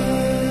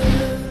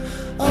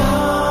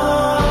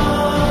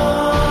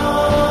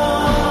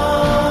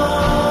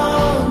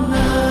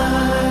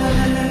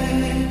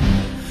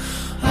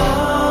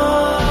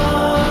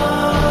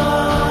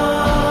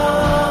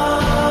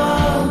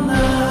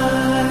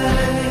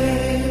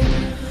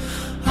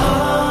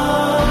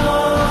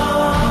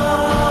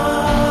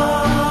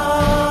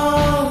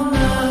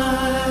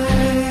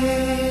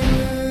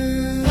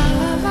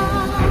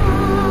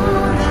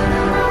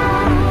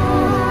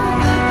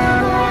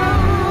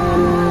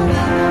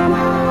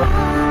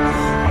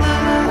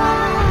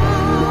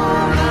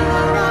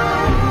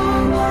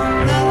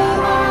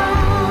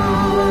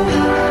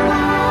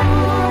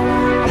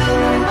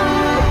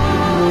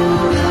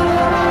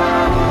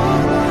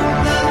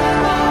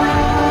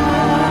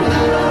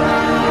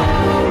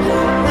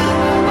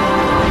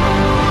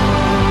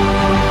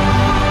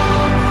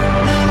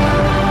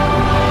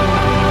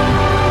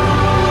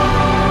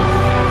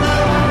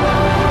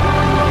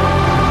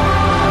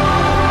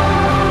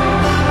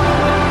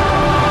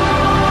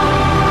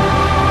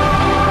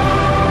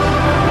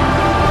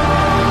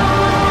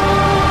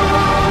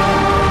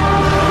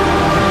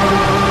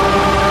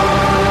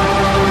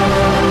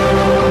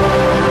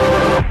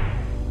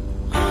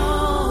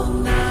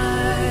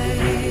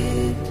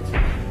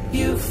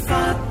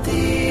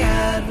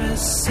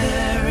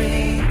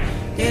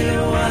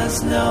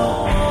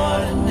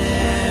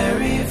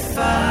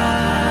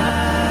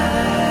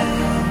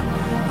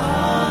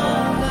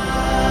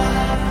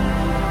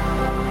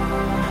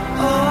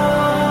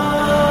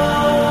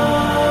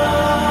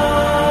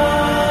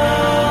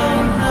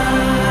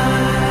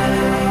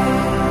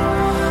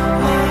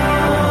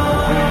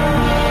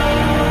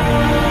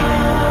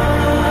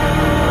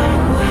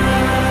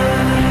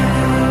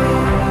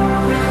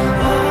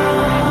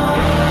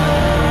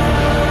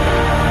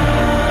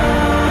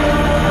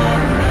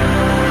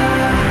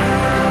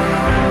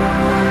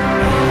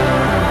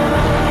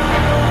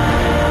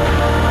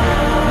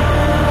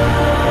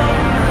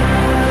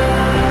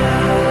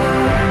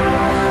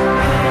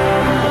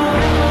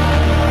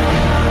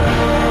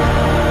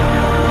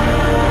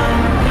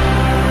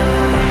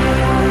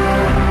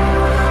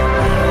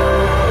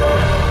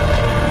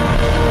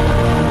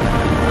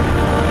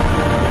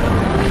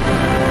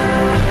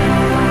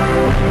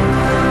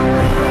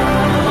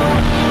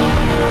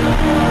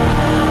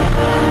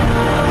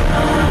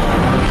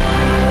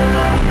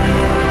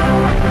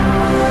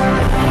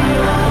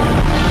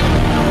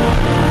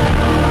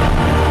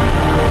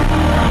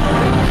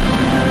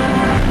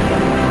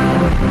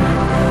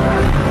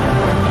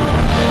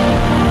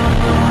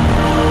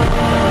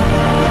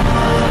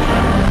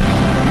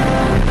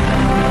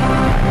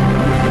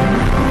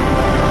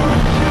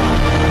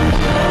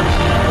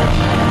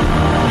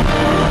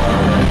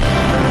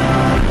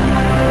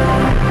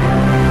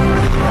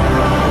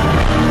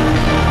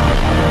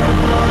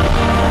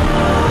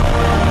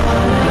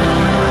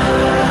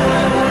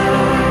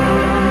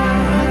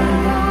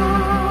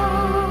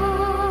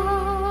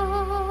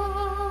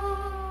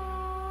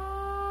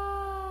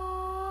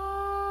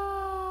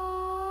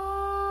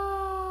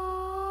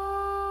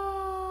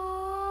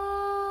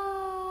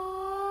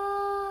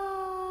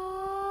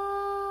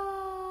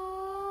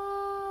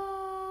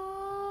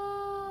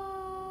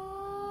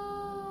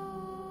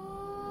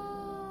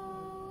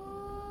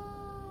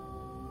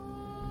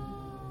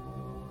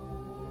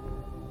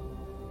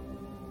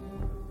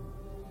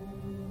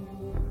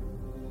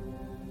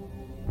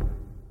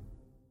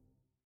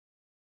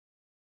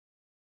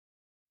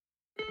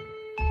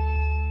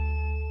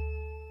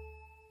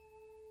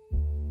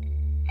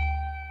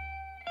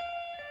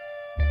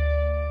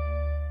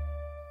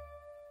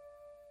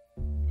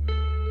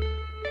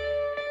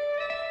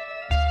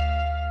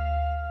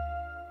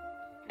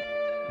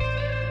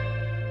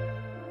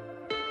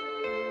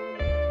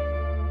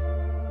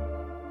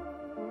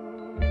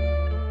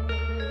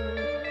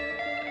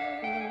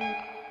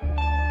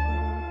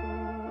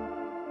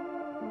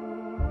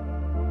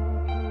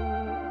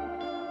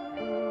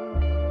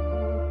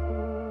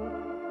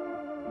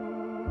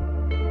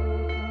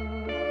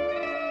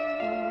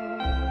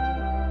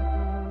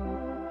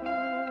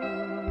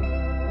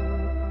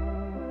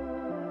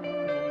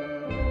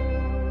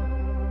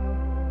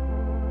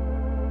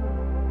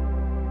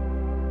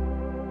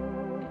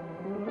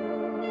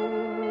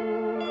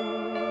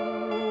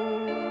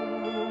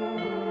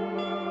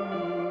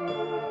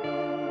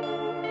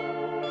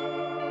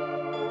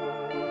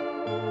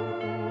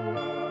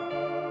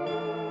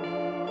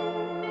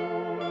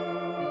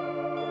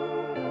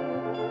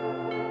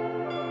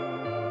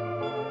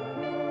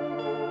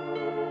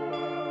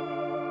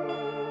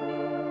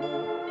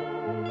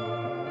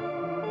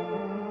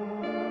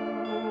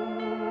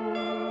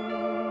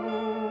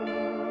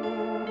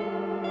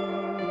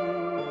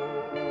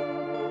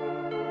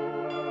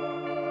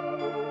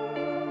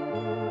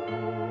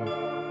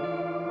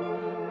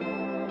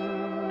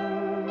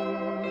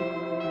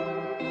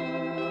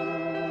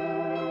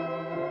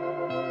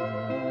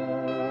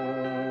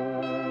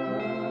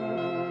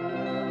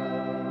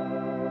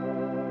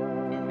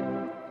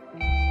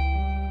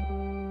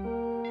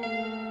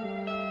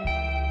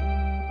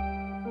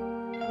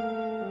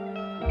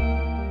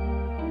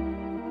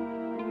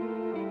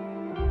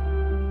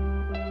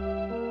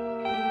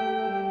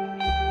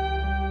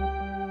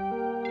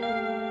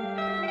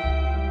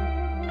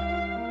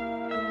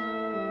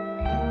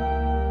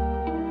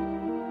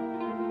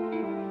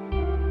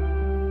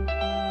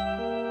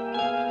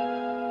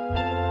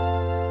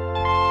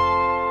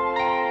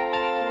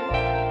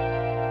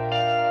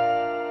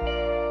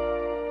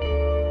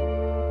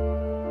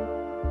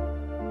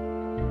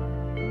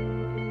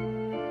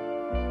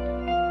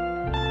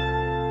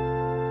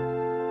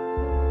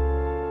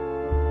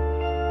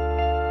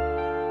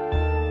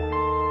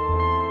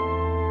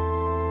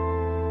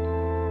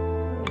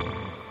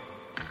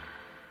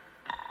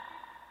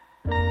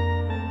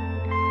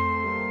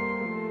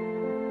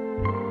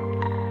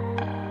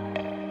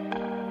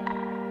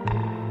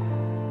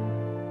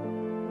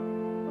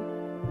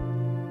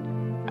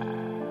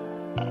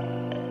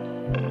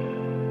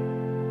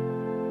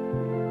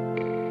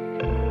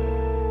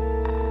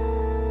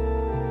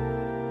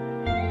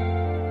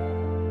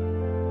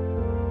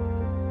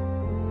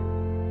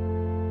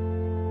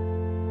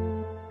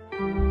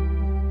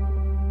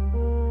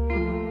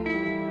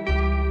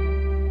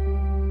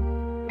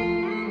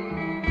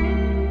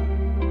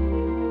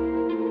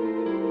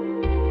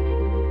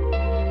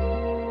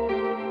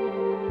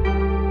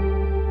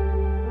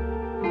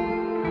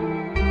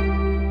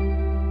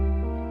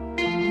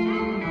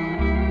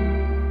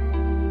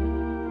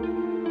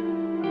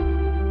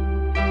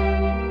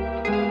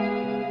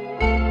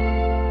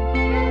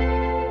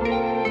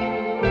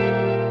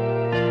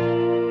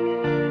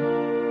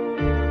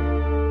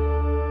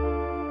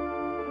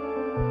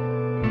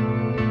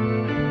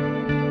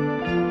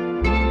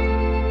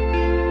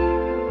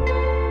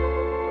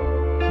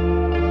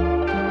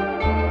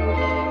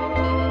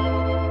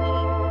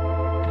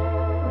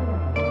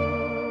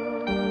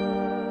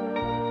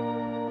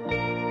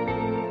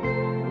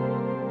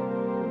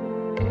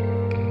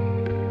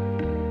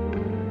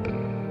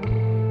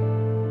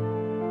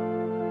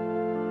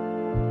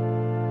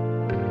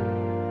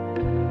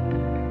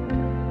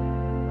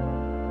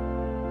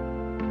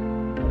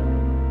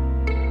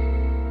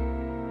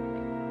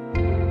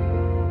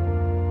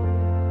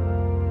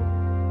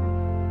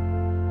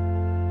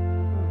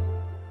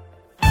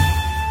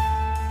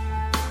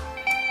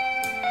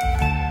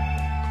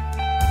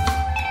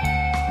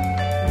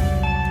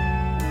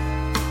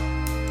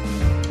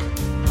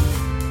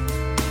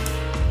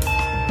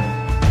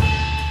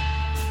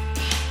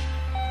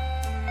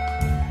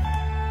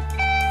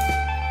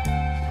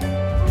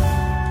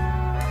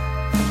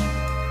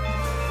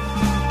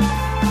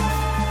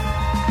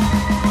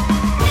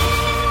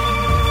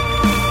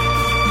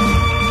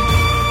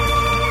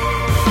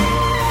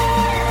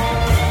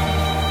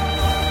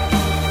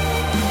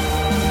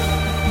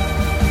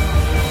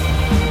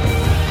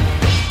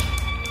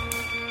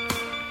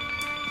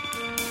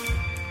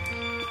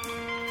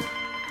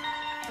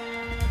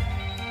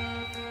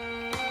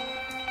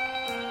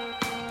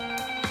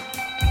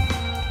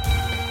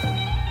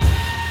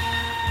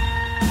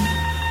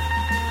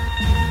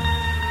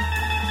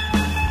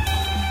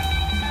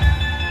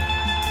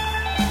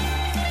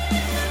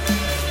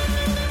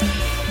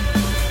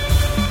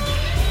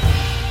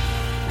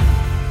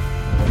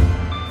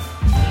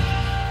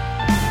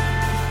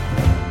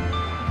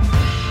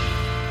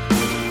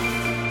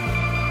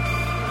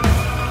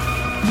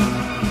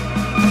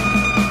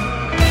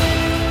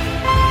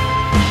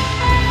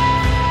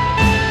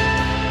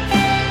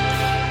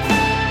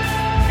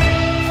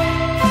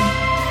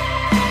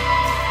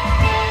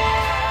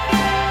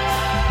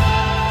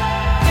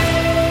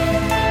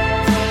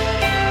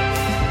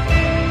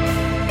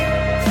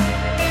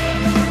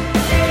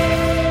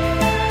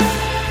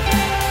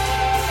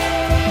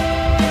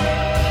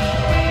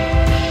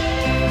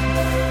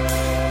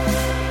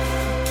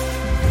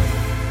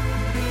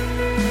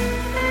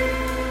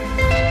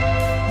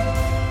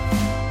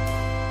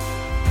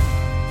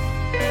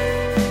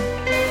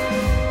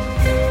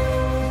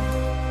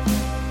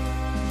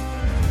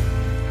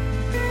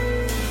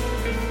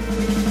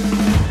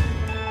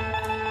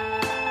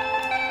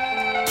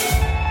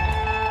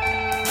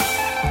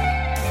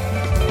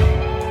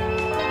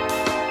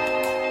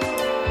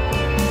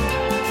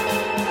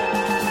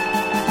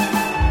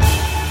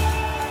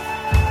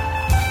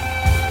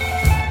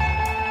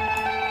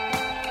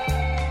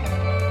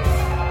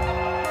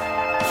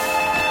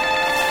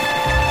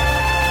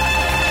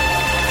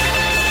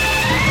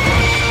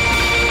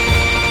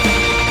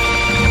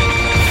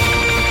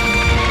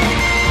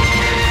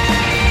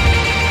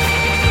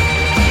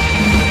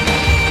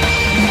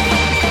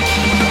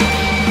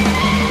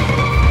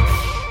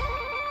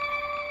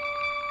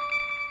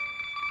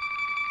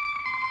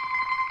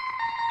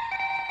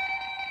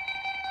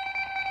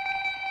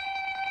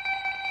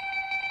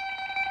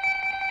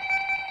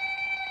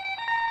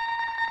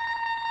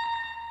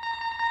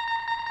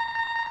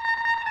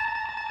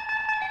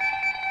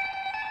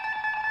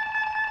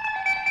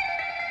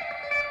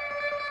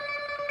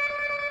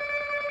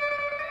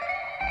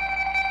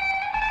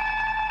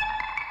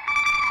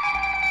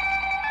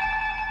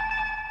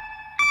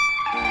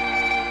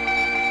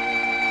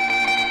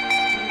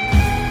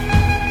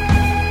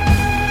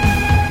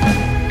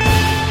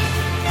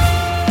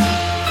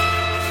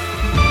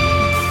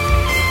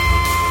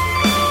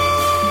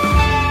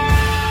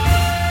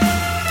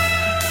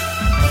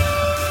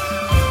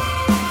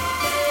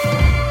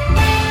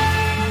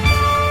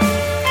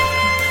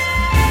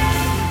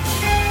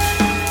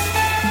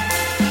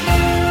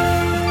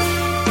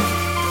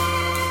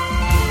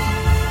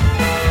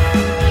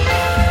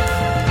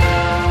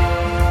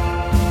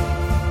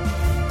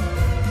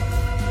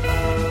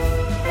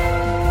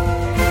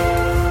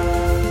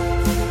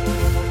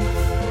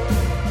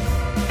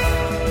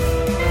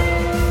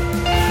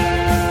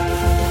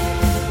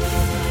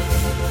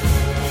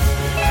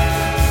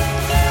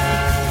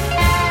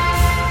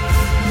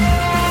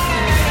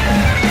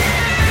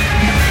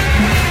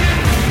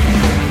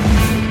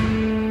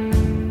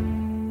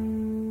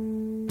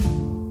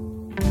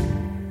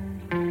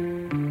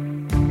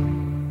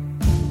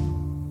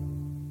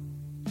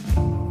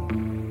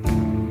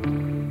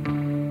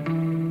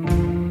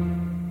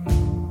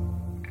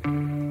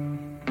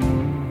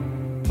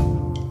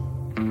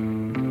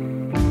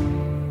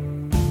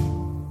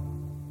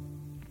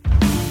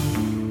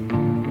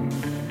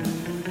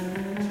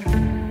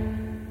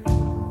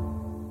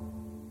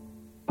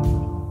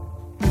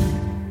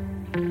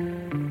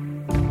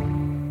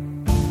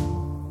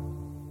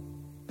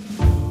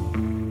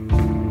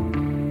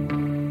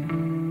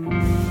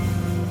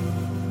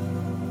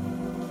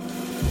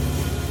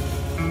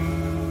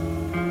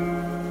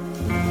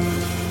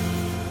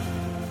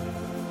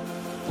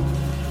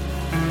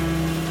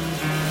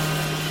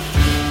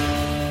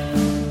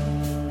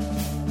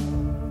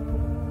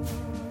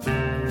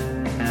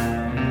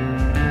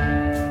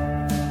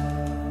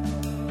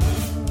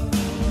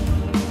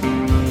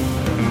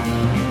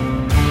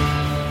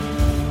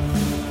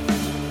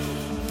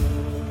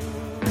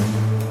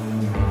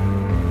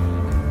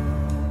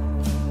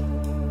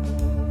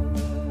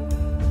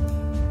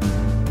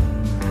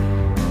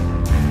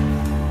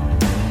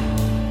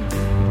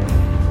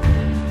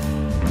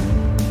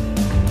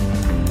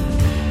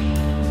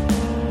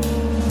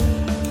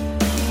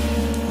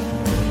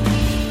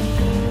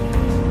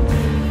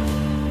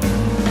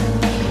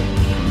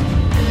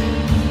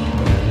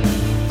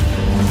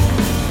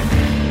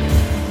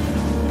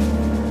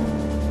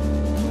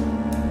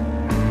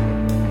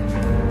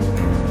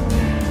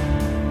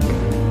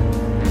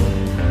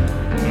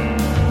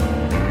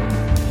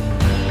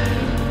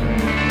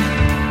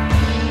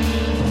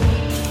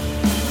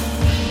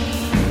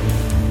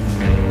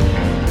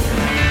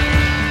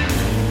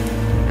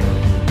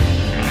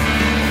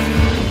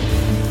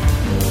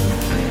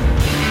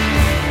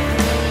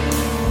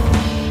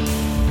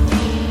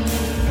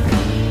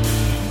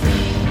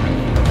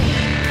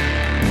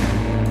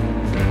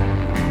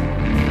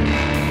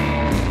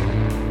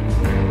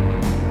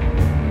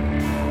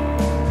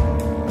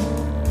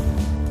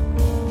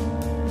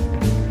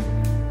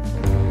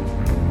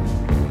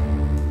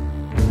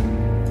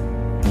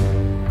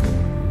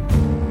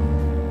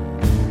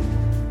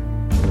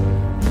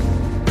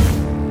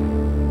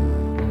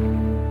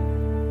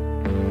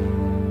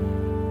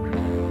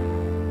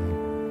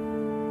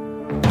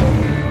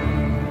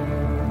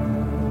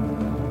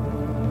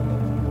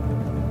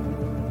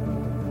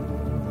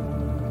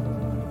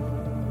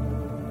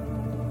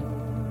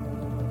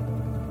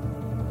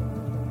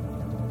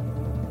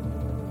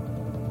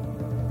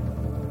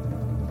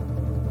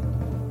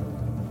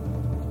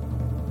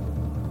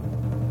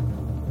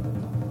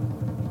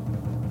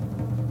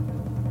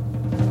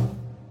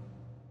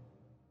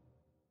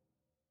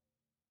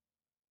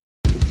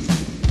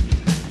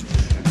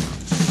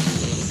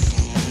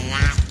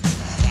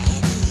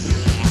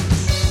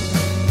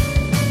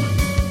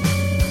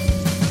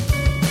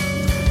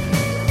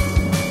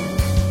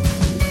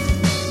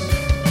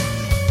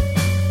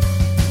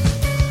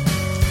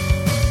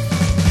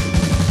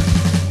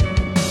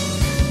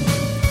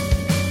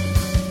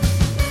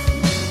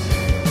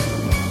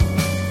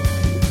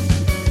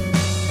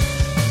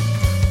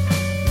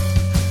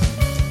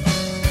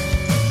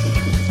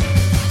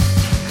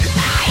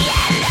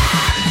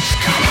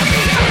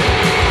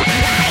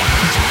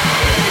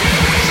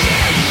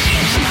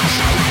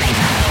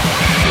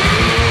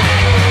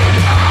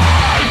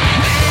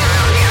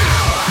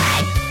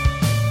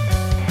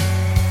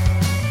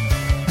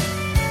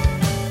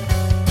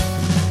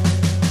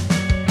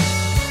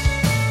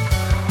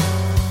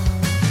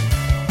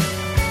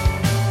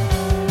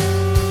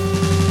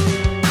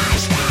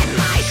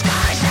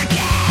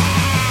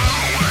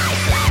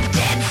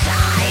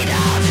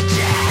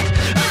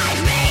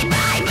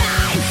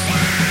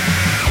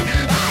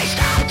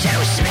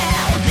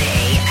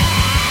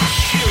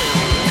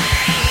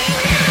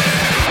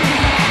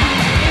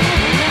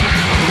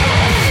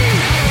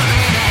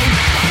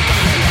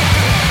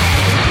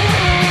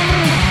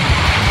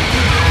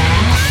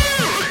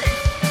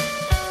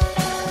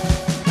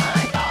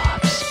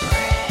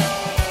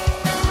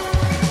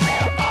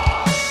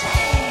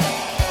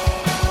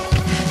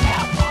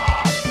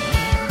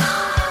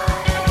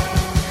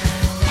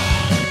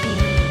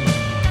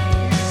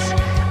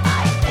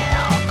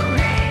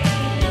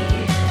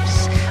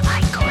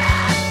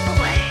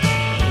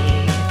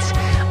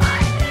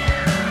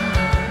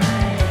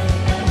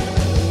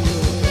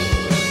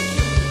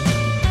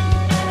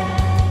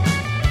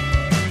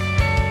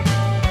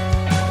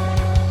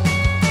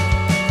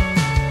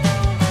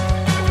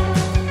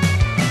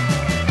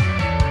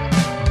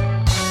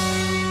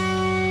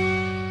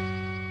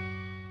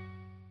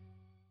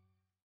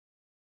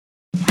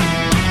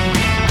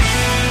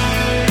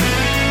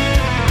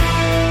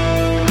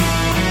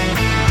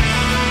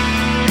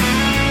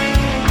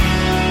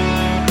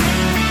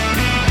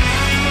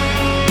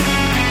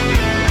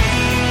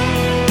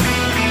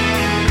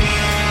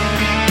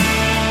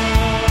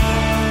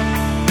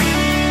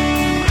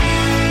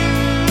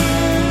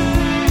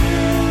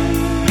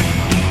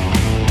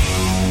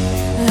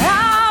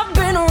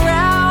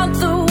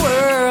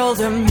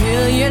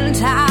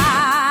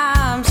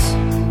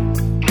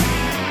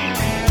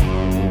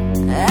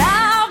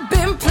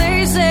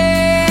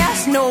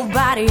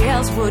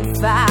 would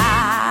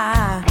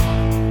find.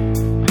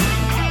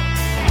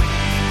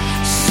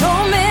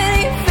 So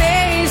many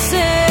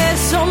faces,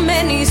 so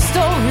many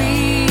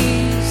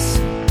stories,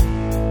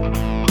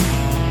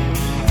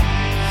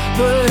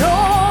 but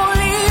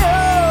only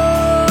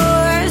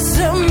yours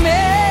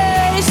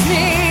amaze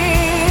me.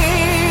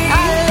 I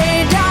lay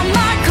down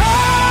my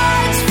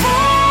cards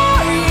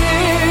for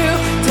you,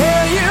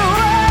 tell you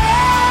what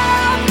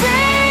I've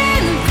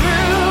been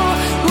through.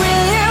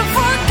 Will you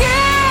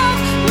forgive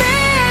me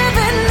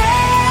even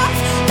if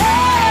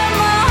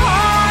my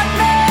heart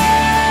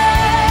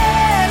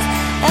mess?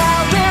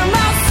 I'll bear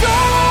my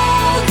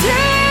soul to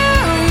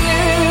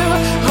you.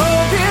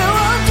 Hope you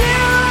will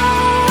do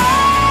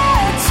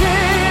it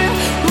too.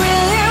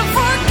 Will you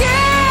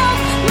forgive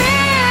me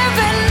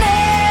even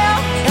if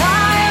I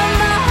am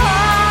a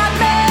hot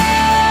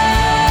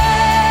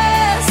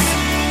mess?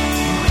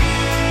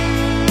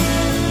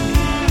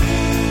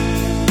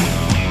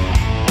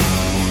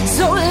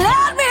 So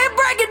let me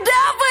break it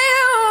down for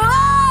you.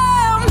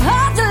 I'm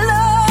hard to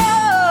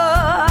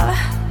love.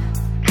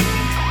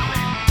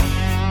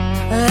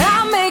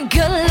 I make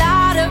a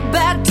lot of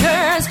bad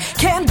turns.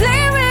 Can't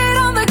blame it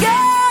on the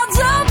gods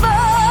above.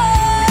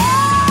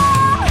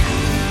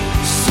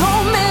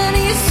 So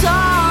many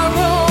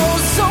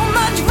sorrows, so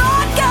much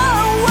vodka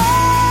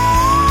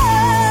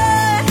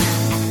wine.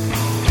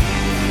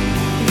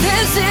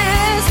 This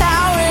is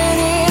how it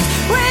is.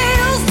 Will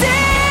you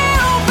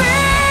still be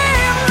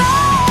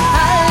mine? I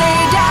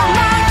lay down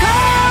my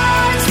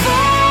cards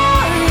for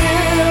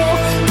you,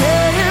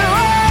 tell you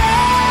what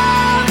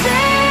I've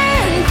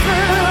been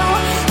through.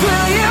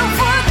 Will you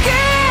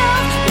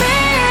forgive me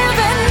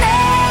even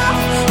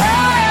if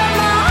I am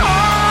a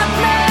hot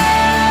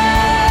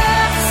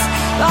mess?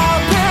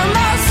 I'll bear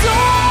my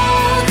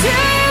soul to you.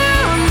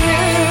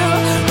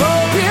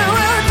 Hope you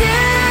will do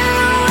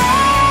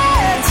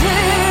it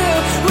too.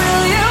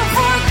 Will you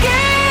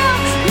forgive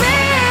me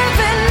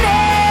even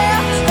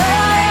if I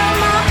am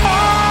a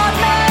hot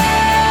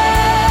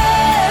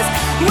mess?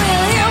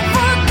 Will you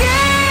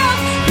forgive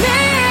me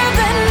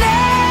even if I am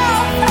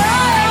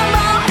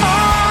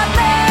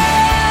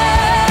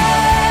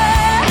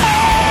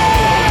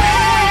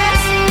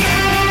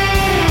a hot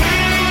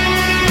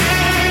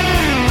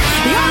mess?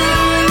 You're the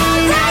only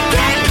one that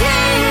can keep I give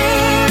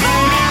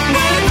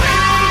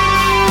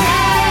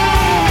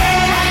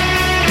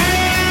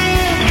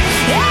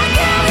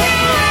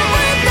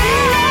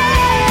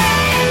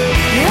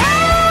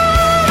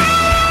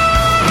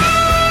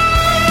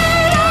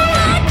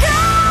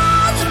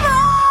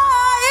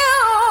you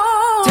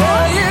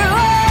tell you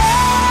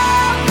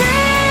I've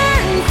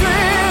been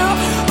through.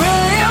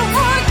 Will you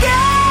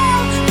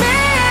forgive me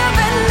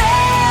even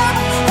if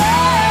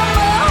I'm a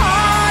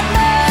hot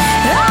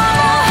mess? I'm a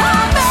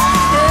hot mess.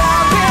 I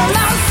bear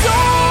my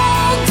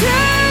soul to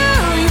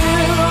you.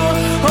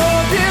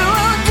 Hope you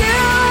will do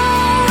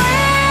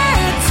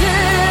it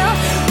too.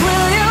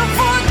 Will you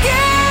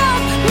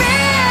forgive me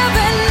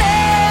even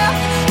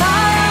if I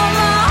am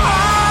a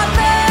hot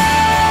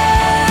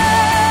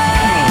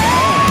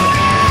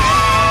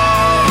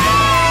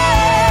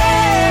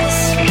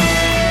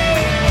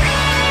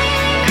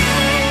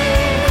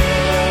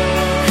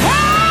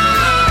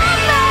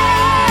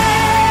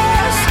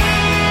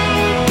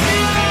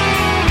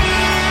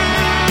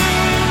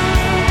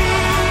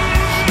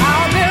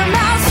I'll bear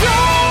my soul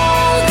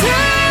to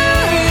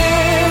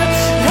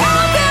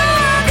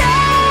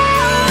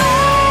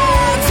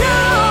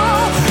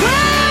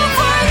you. I'll do it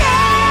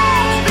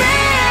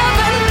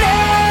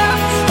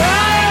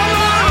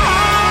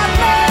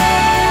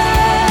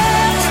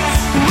too.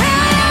 Will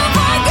you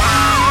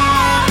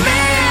forgive me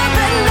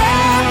even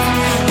if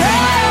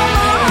I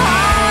am a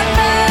hot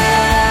mess? Will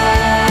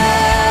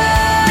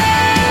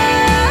you forgive me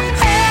even if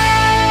I am a hot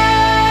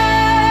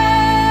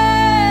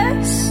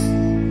mess?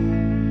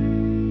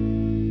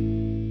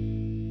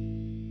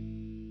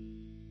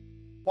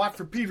 Watt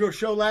for Pedro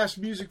Show, last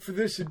music for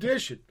this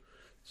edition.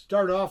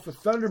 Start off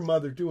with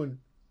Thundermother doing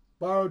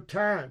Borrowed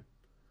Time.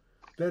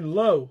 Then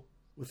Low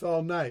with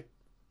All Night.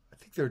 I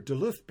think they're a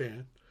Duluth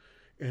band.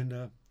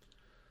 And,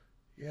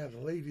 yeah, the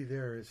lady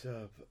there is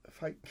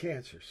fighting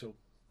cancer, so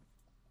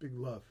big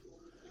love.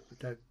 But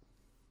that,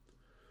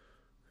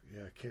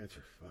 yeah,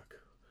 cancer, fuck.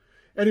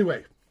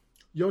 Anyway,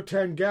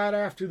 Yotan got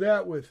after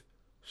that with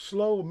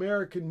Slow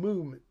American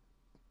Movement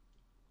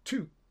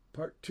 2,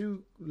 Part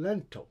 2,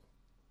 Lento.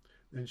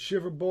 Then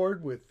Shiverboard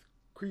with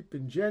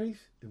Creepin'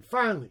 Jennies. And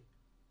finally,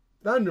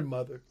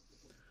 Thundermother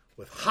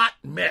with Hot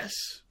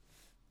Mess,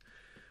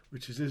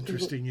 which is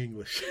interesting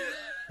English.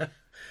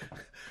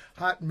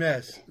 Hot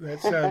Mess.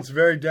 That sounds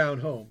very down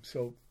home.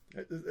 So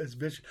that's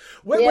bitch.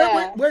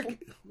 Where,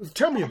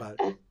 tell me about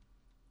it.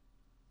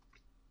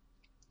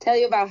 Tell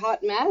you about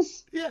Hot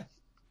Mess? Yeah.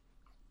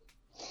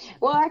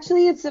 Well,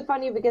 actually, it's so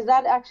funny because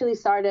that actually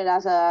started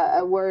as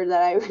a word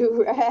that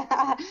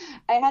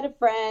I had a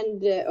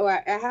friend, or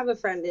I have a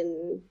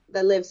friend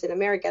that lives in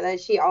America, that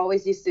she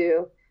always used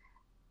to,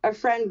 a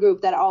friend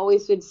group that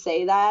always would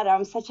say that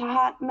I'm such a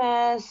hot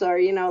mess, or,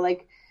 you know,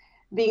 like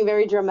being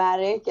very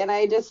dramatic, and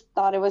I just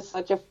thought it was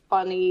such a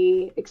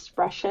funny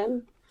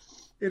expression.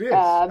 It is.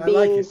 I being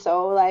like it.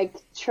 so like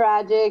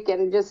tragic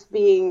and just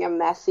being a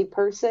messy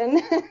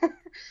person,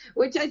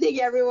 which I think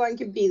everyone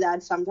can be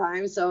that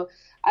sometimes. So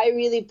I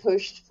really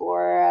pushed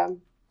for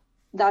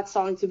that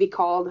song to be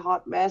called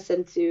Hot Mess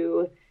and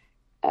to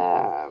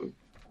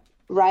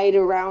write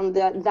around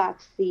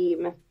that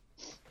theme.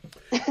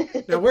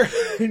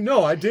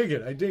 Now, I dig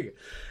it.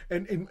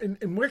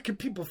 And where can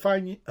people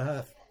find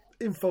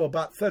info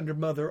about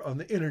thundermother on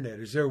the internet?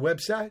 Is there a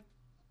website?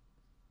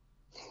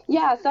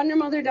 Yeah,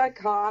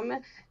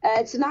 thundermother.com.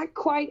 It's not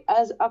quite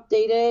as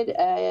updated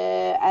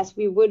as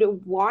we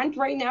would want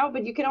right now,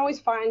 but you can always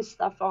find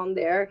stuff on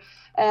there.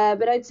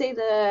 But I'd say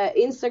the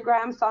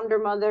Instagram,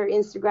 thundermother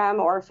Instagram,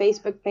 or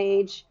Facebook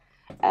page.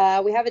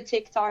 We have a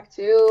TikTok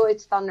too.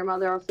 It's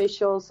thundermother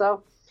official,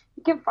 so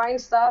you can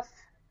find stuff.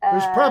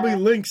 There's probably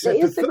links the at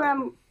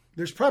Instagram.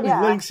 There's probably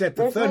links at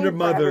the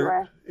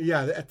Thundermother.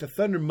 Yeah, at the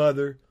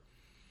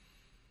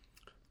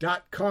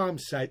thundermother.com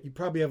site. You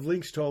probably have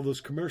links to all those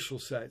commercial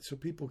sites, so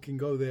people can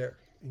go there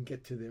and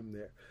get to them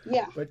there.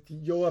 Yeah. But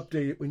you'll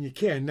update it when you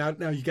can.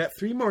 Now you got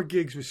 3 more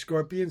gigs with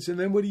Scorpions, and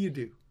then what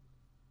do?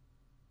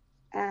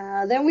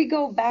 Then we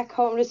go back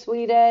home to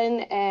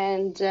Sweden,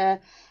 and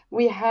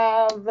we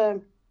have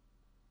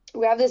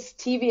this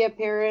TV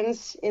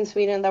appearance in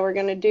Sweden that we're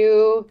gonna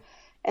do.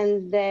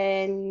 And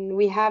then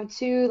we have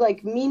 2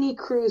 like mini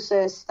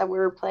cruises that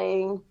we're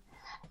playing.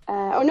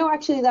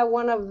 Actually that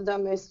one of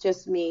them is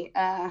just me.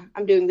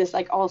 I'm doing this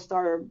like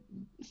all-star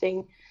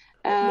thing.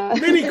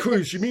 Mini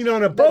cruise, you mean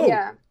on a boat?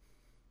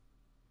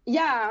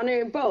 Yeah, on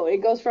a boat.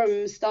 It goes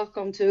from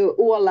Stockholm to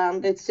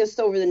Åland. It's just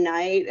over the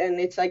night, and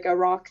it's like a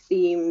rock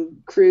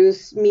theme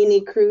cruise,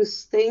 mini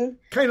cruise thing.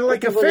 Kind of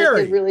like a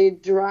ferry. Get really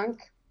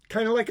drunk.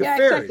 Kind of like a ferry.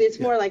 Yeah, exactly. It's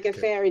more like a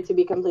ferry, to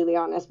be completely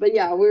honest. But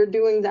yeah, we're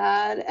doing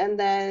that. And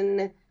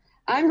then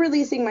I'm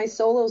releasing my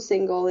solo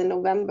single in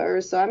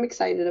November, so I'm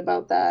excited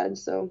about that.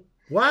 So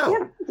wow.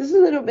 Yeah, this is a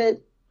little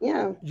bit,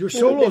 your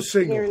solo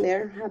single here and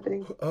there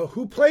happening.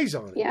 Who plays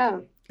on it? Yeah.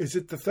 Is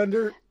it the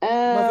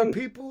Thundermother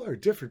people or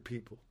different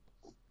people?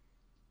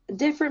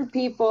 Different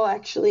people,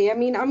 actually. I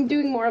mean, I'm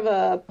doing more of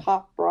a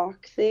pop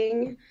rock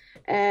thing,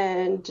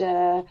 and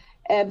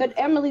but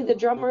Emily, the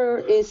drummer,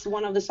 is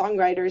one of the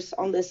songwriters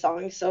on this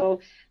song, so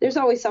there's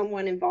always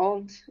someone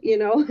involved,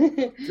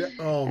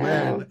 Oh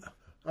man,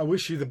 I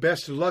wish you the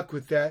best of luck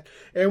with that,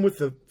 and with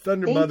the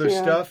Thundermother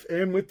stuff,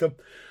 and with the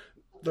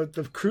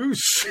cruise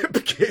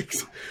ship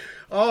gigs,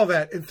 all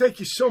that. And thank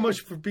you so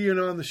much for being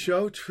on the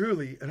show,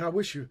 truly. And I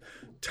wish you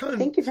tons.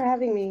 Thank you for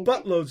having me.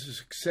 Buttloads of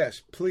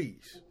success,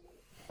 please.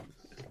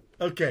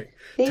 Okay.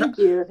 Thank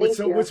you. What's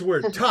the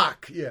word?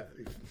 Talk. Yeah.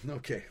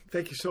 Okay.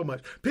 Thank you so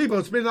much. People,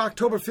 it's been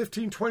October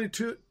 15,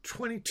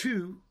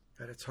 2022.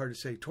 God, it's hard to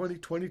say.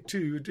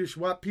 2022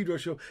 edition Pedro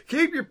Show.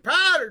 Keep your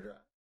powder dry.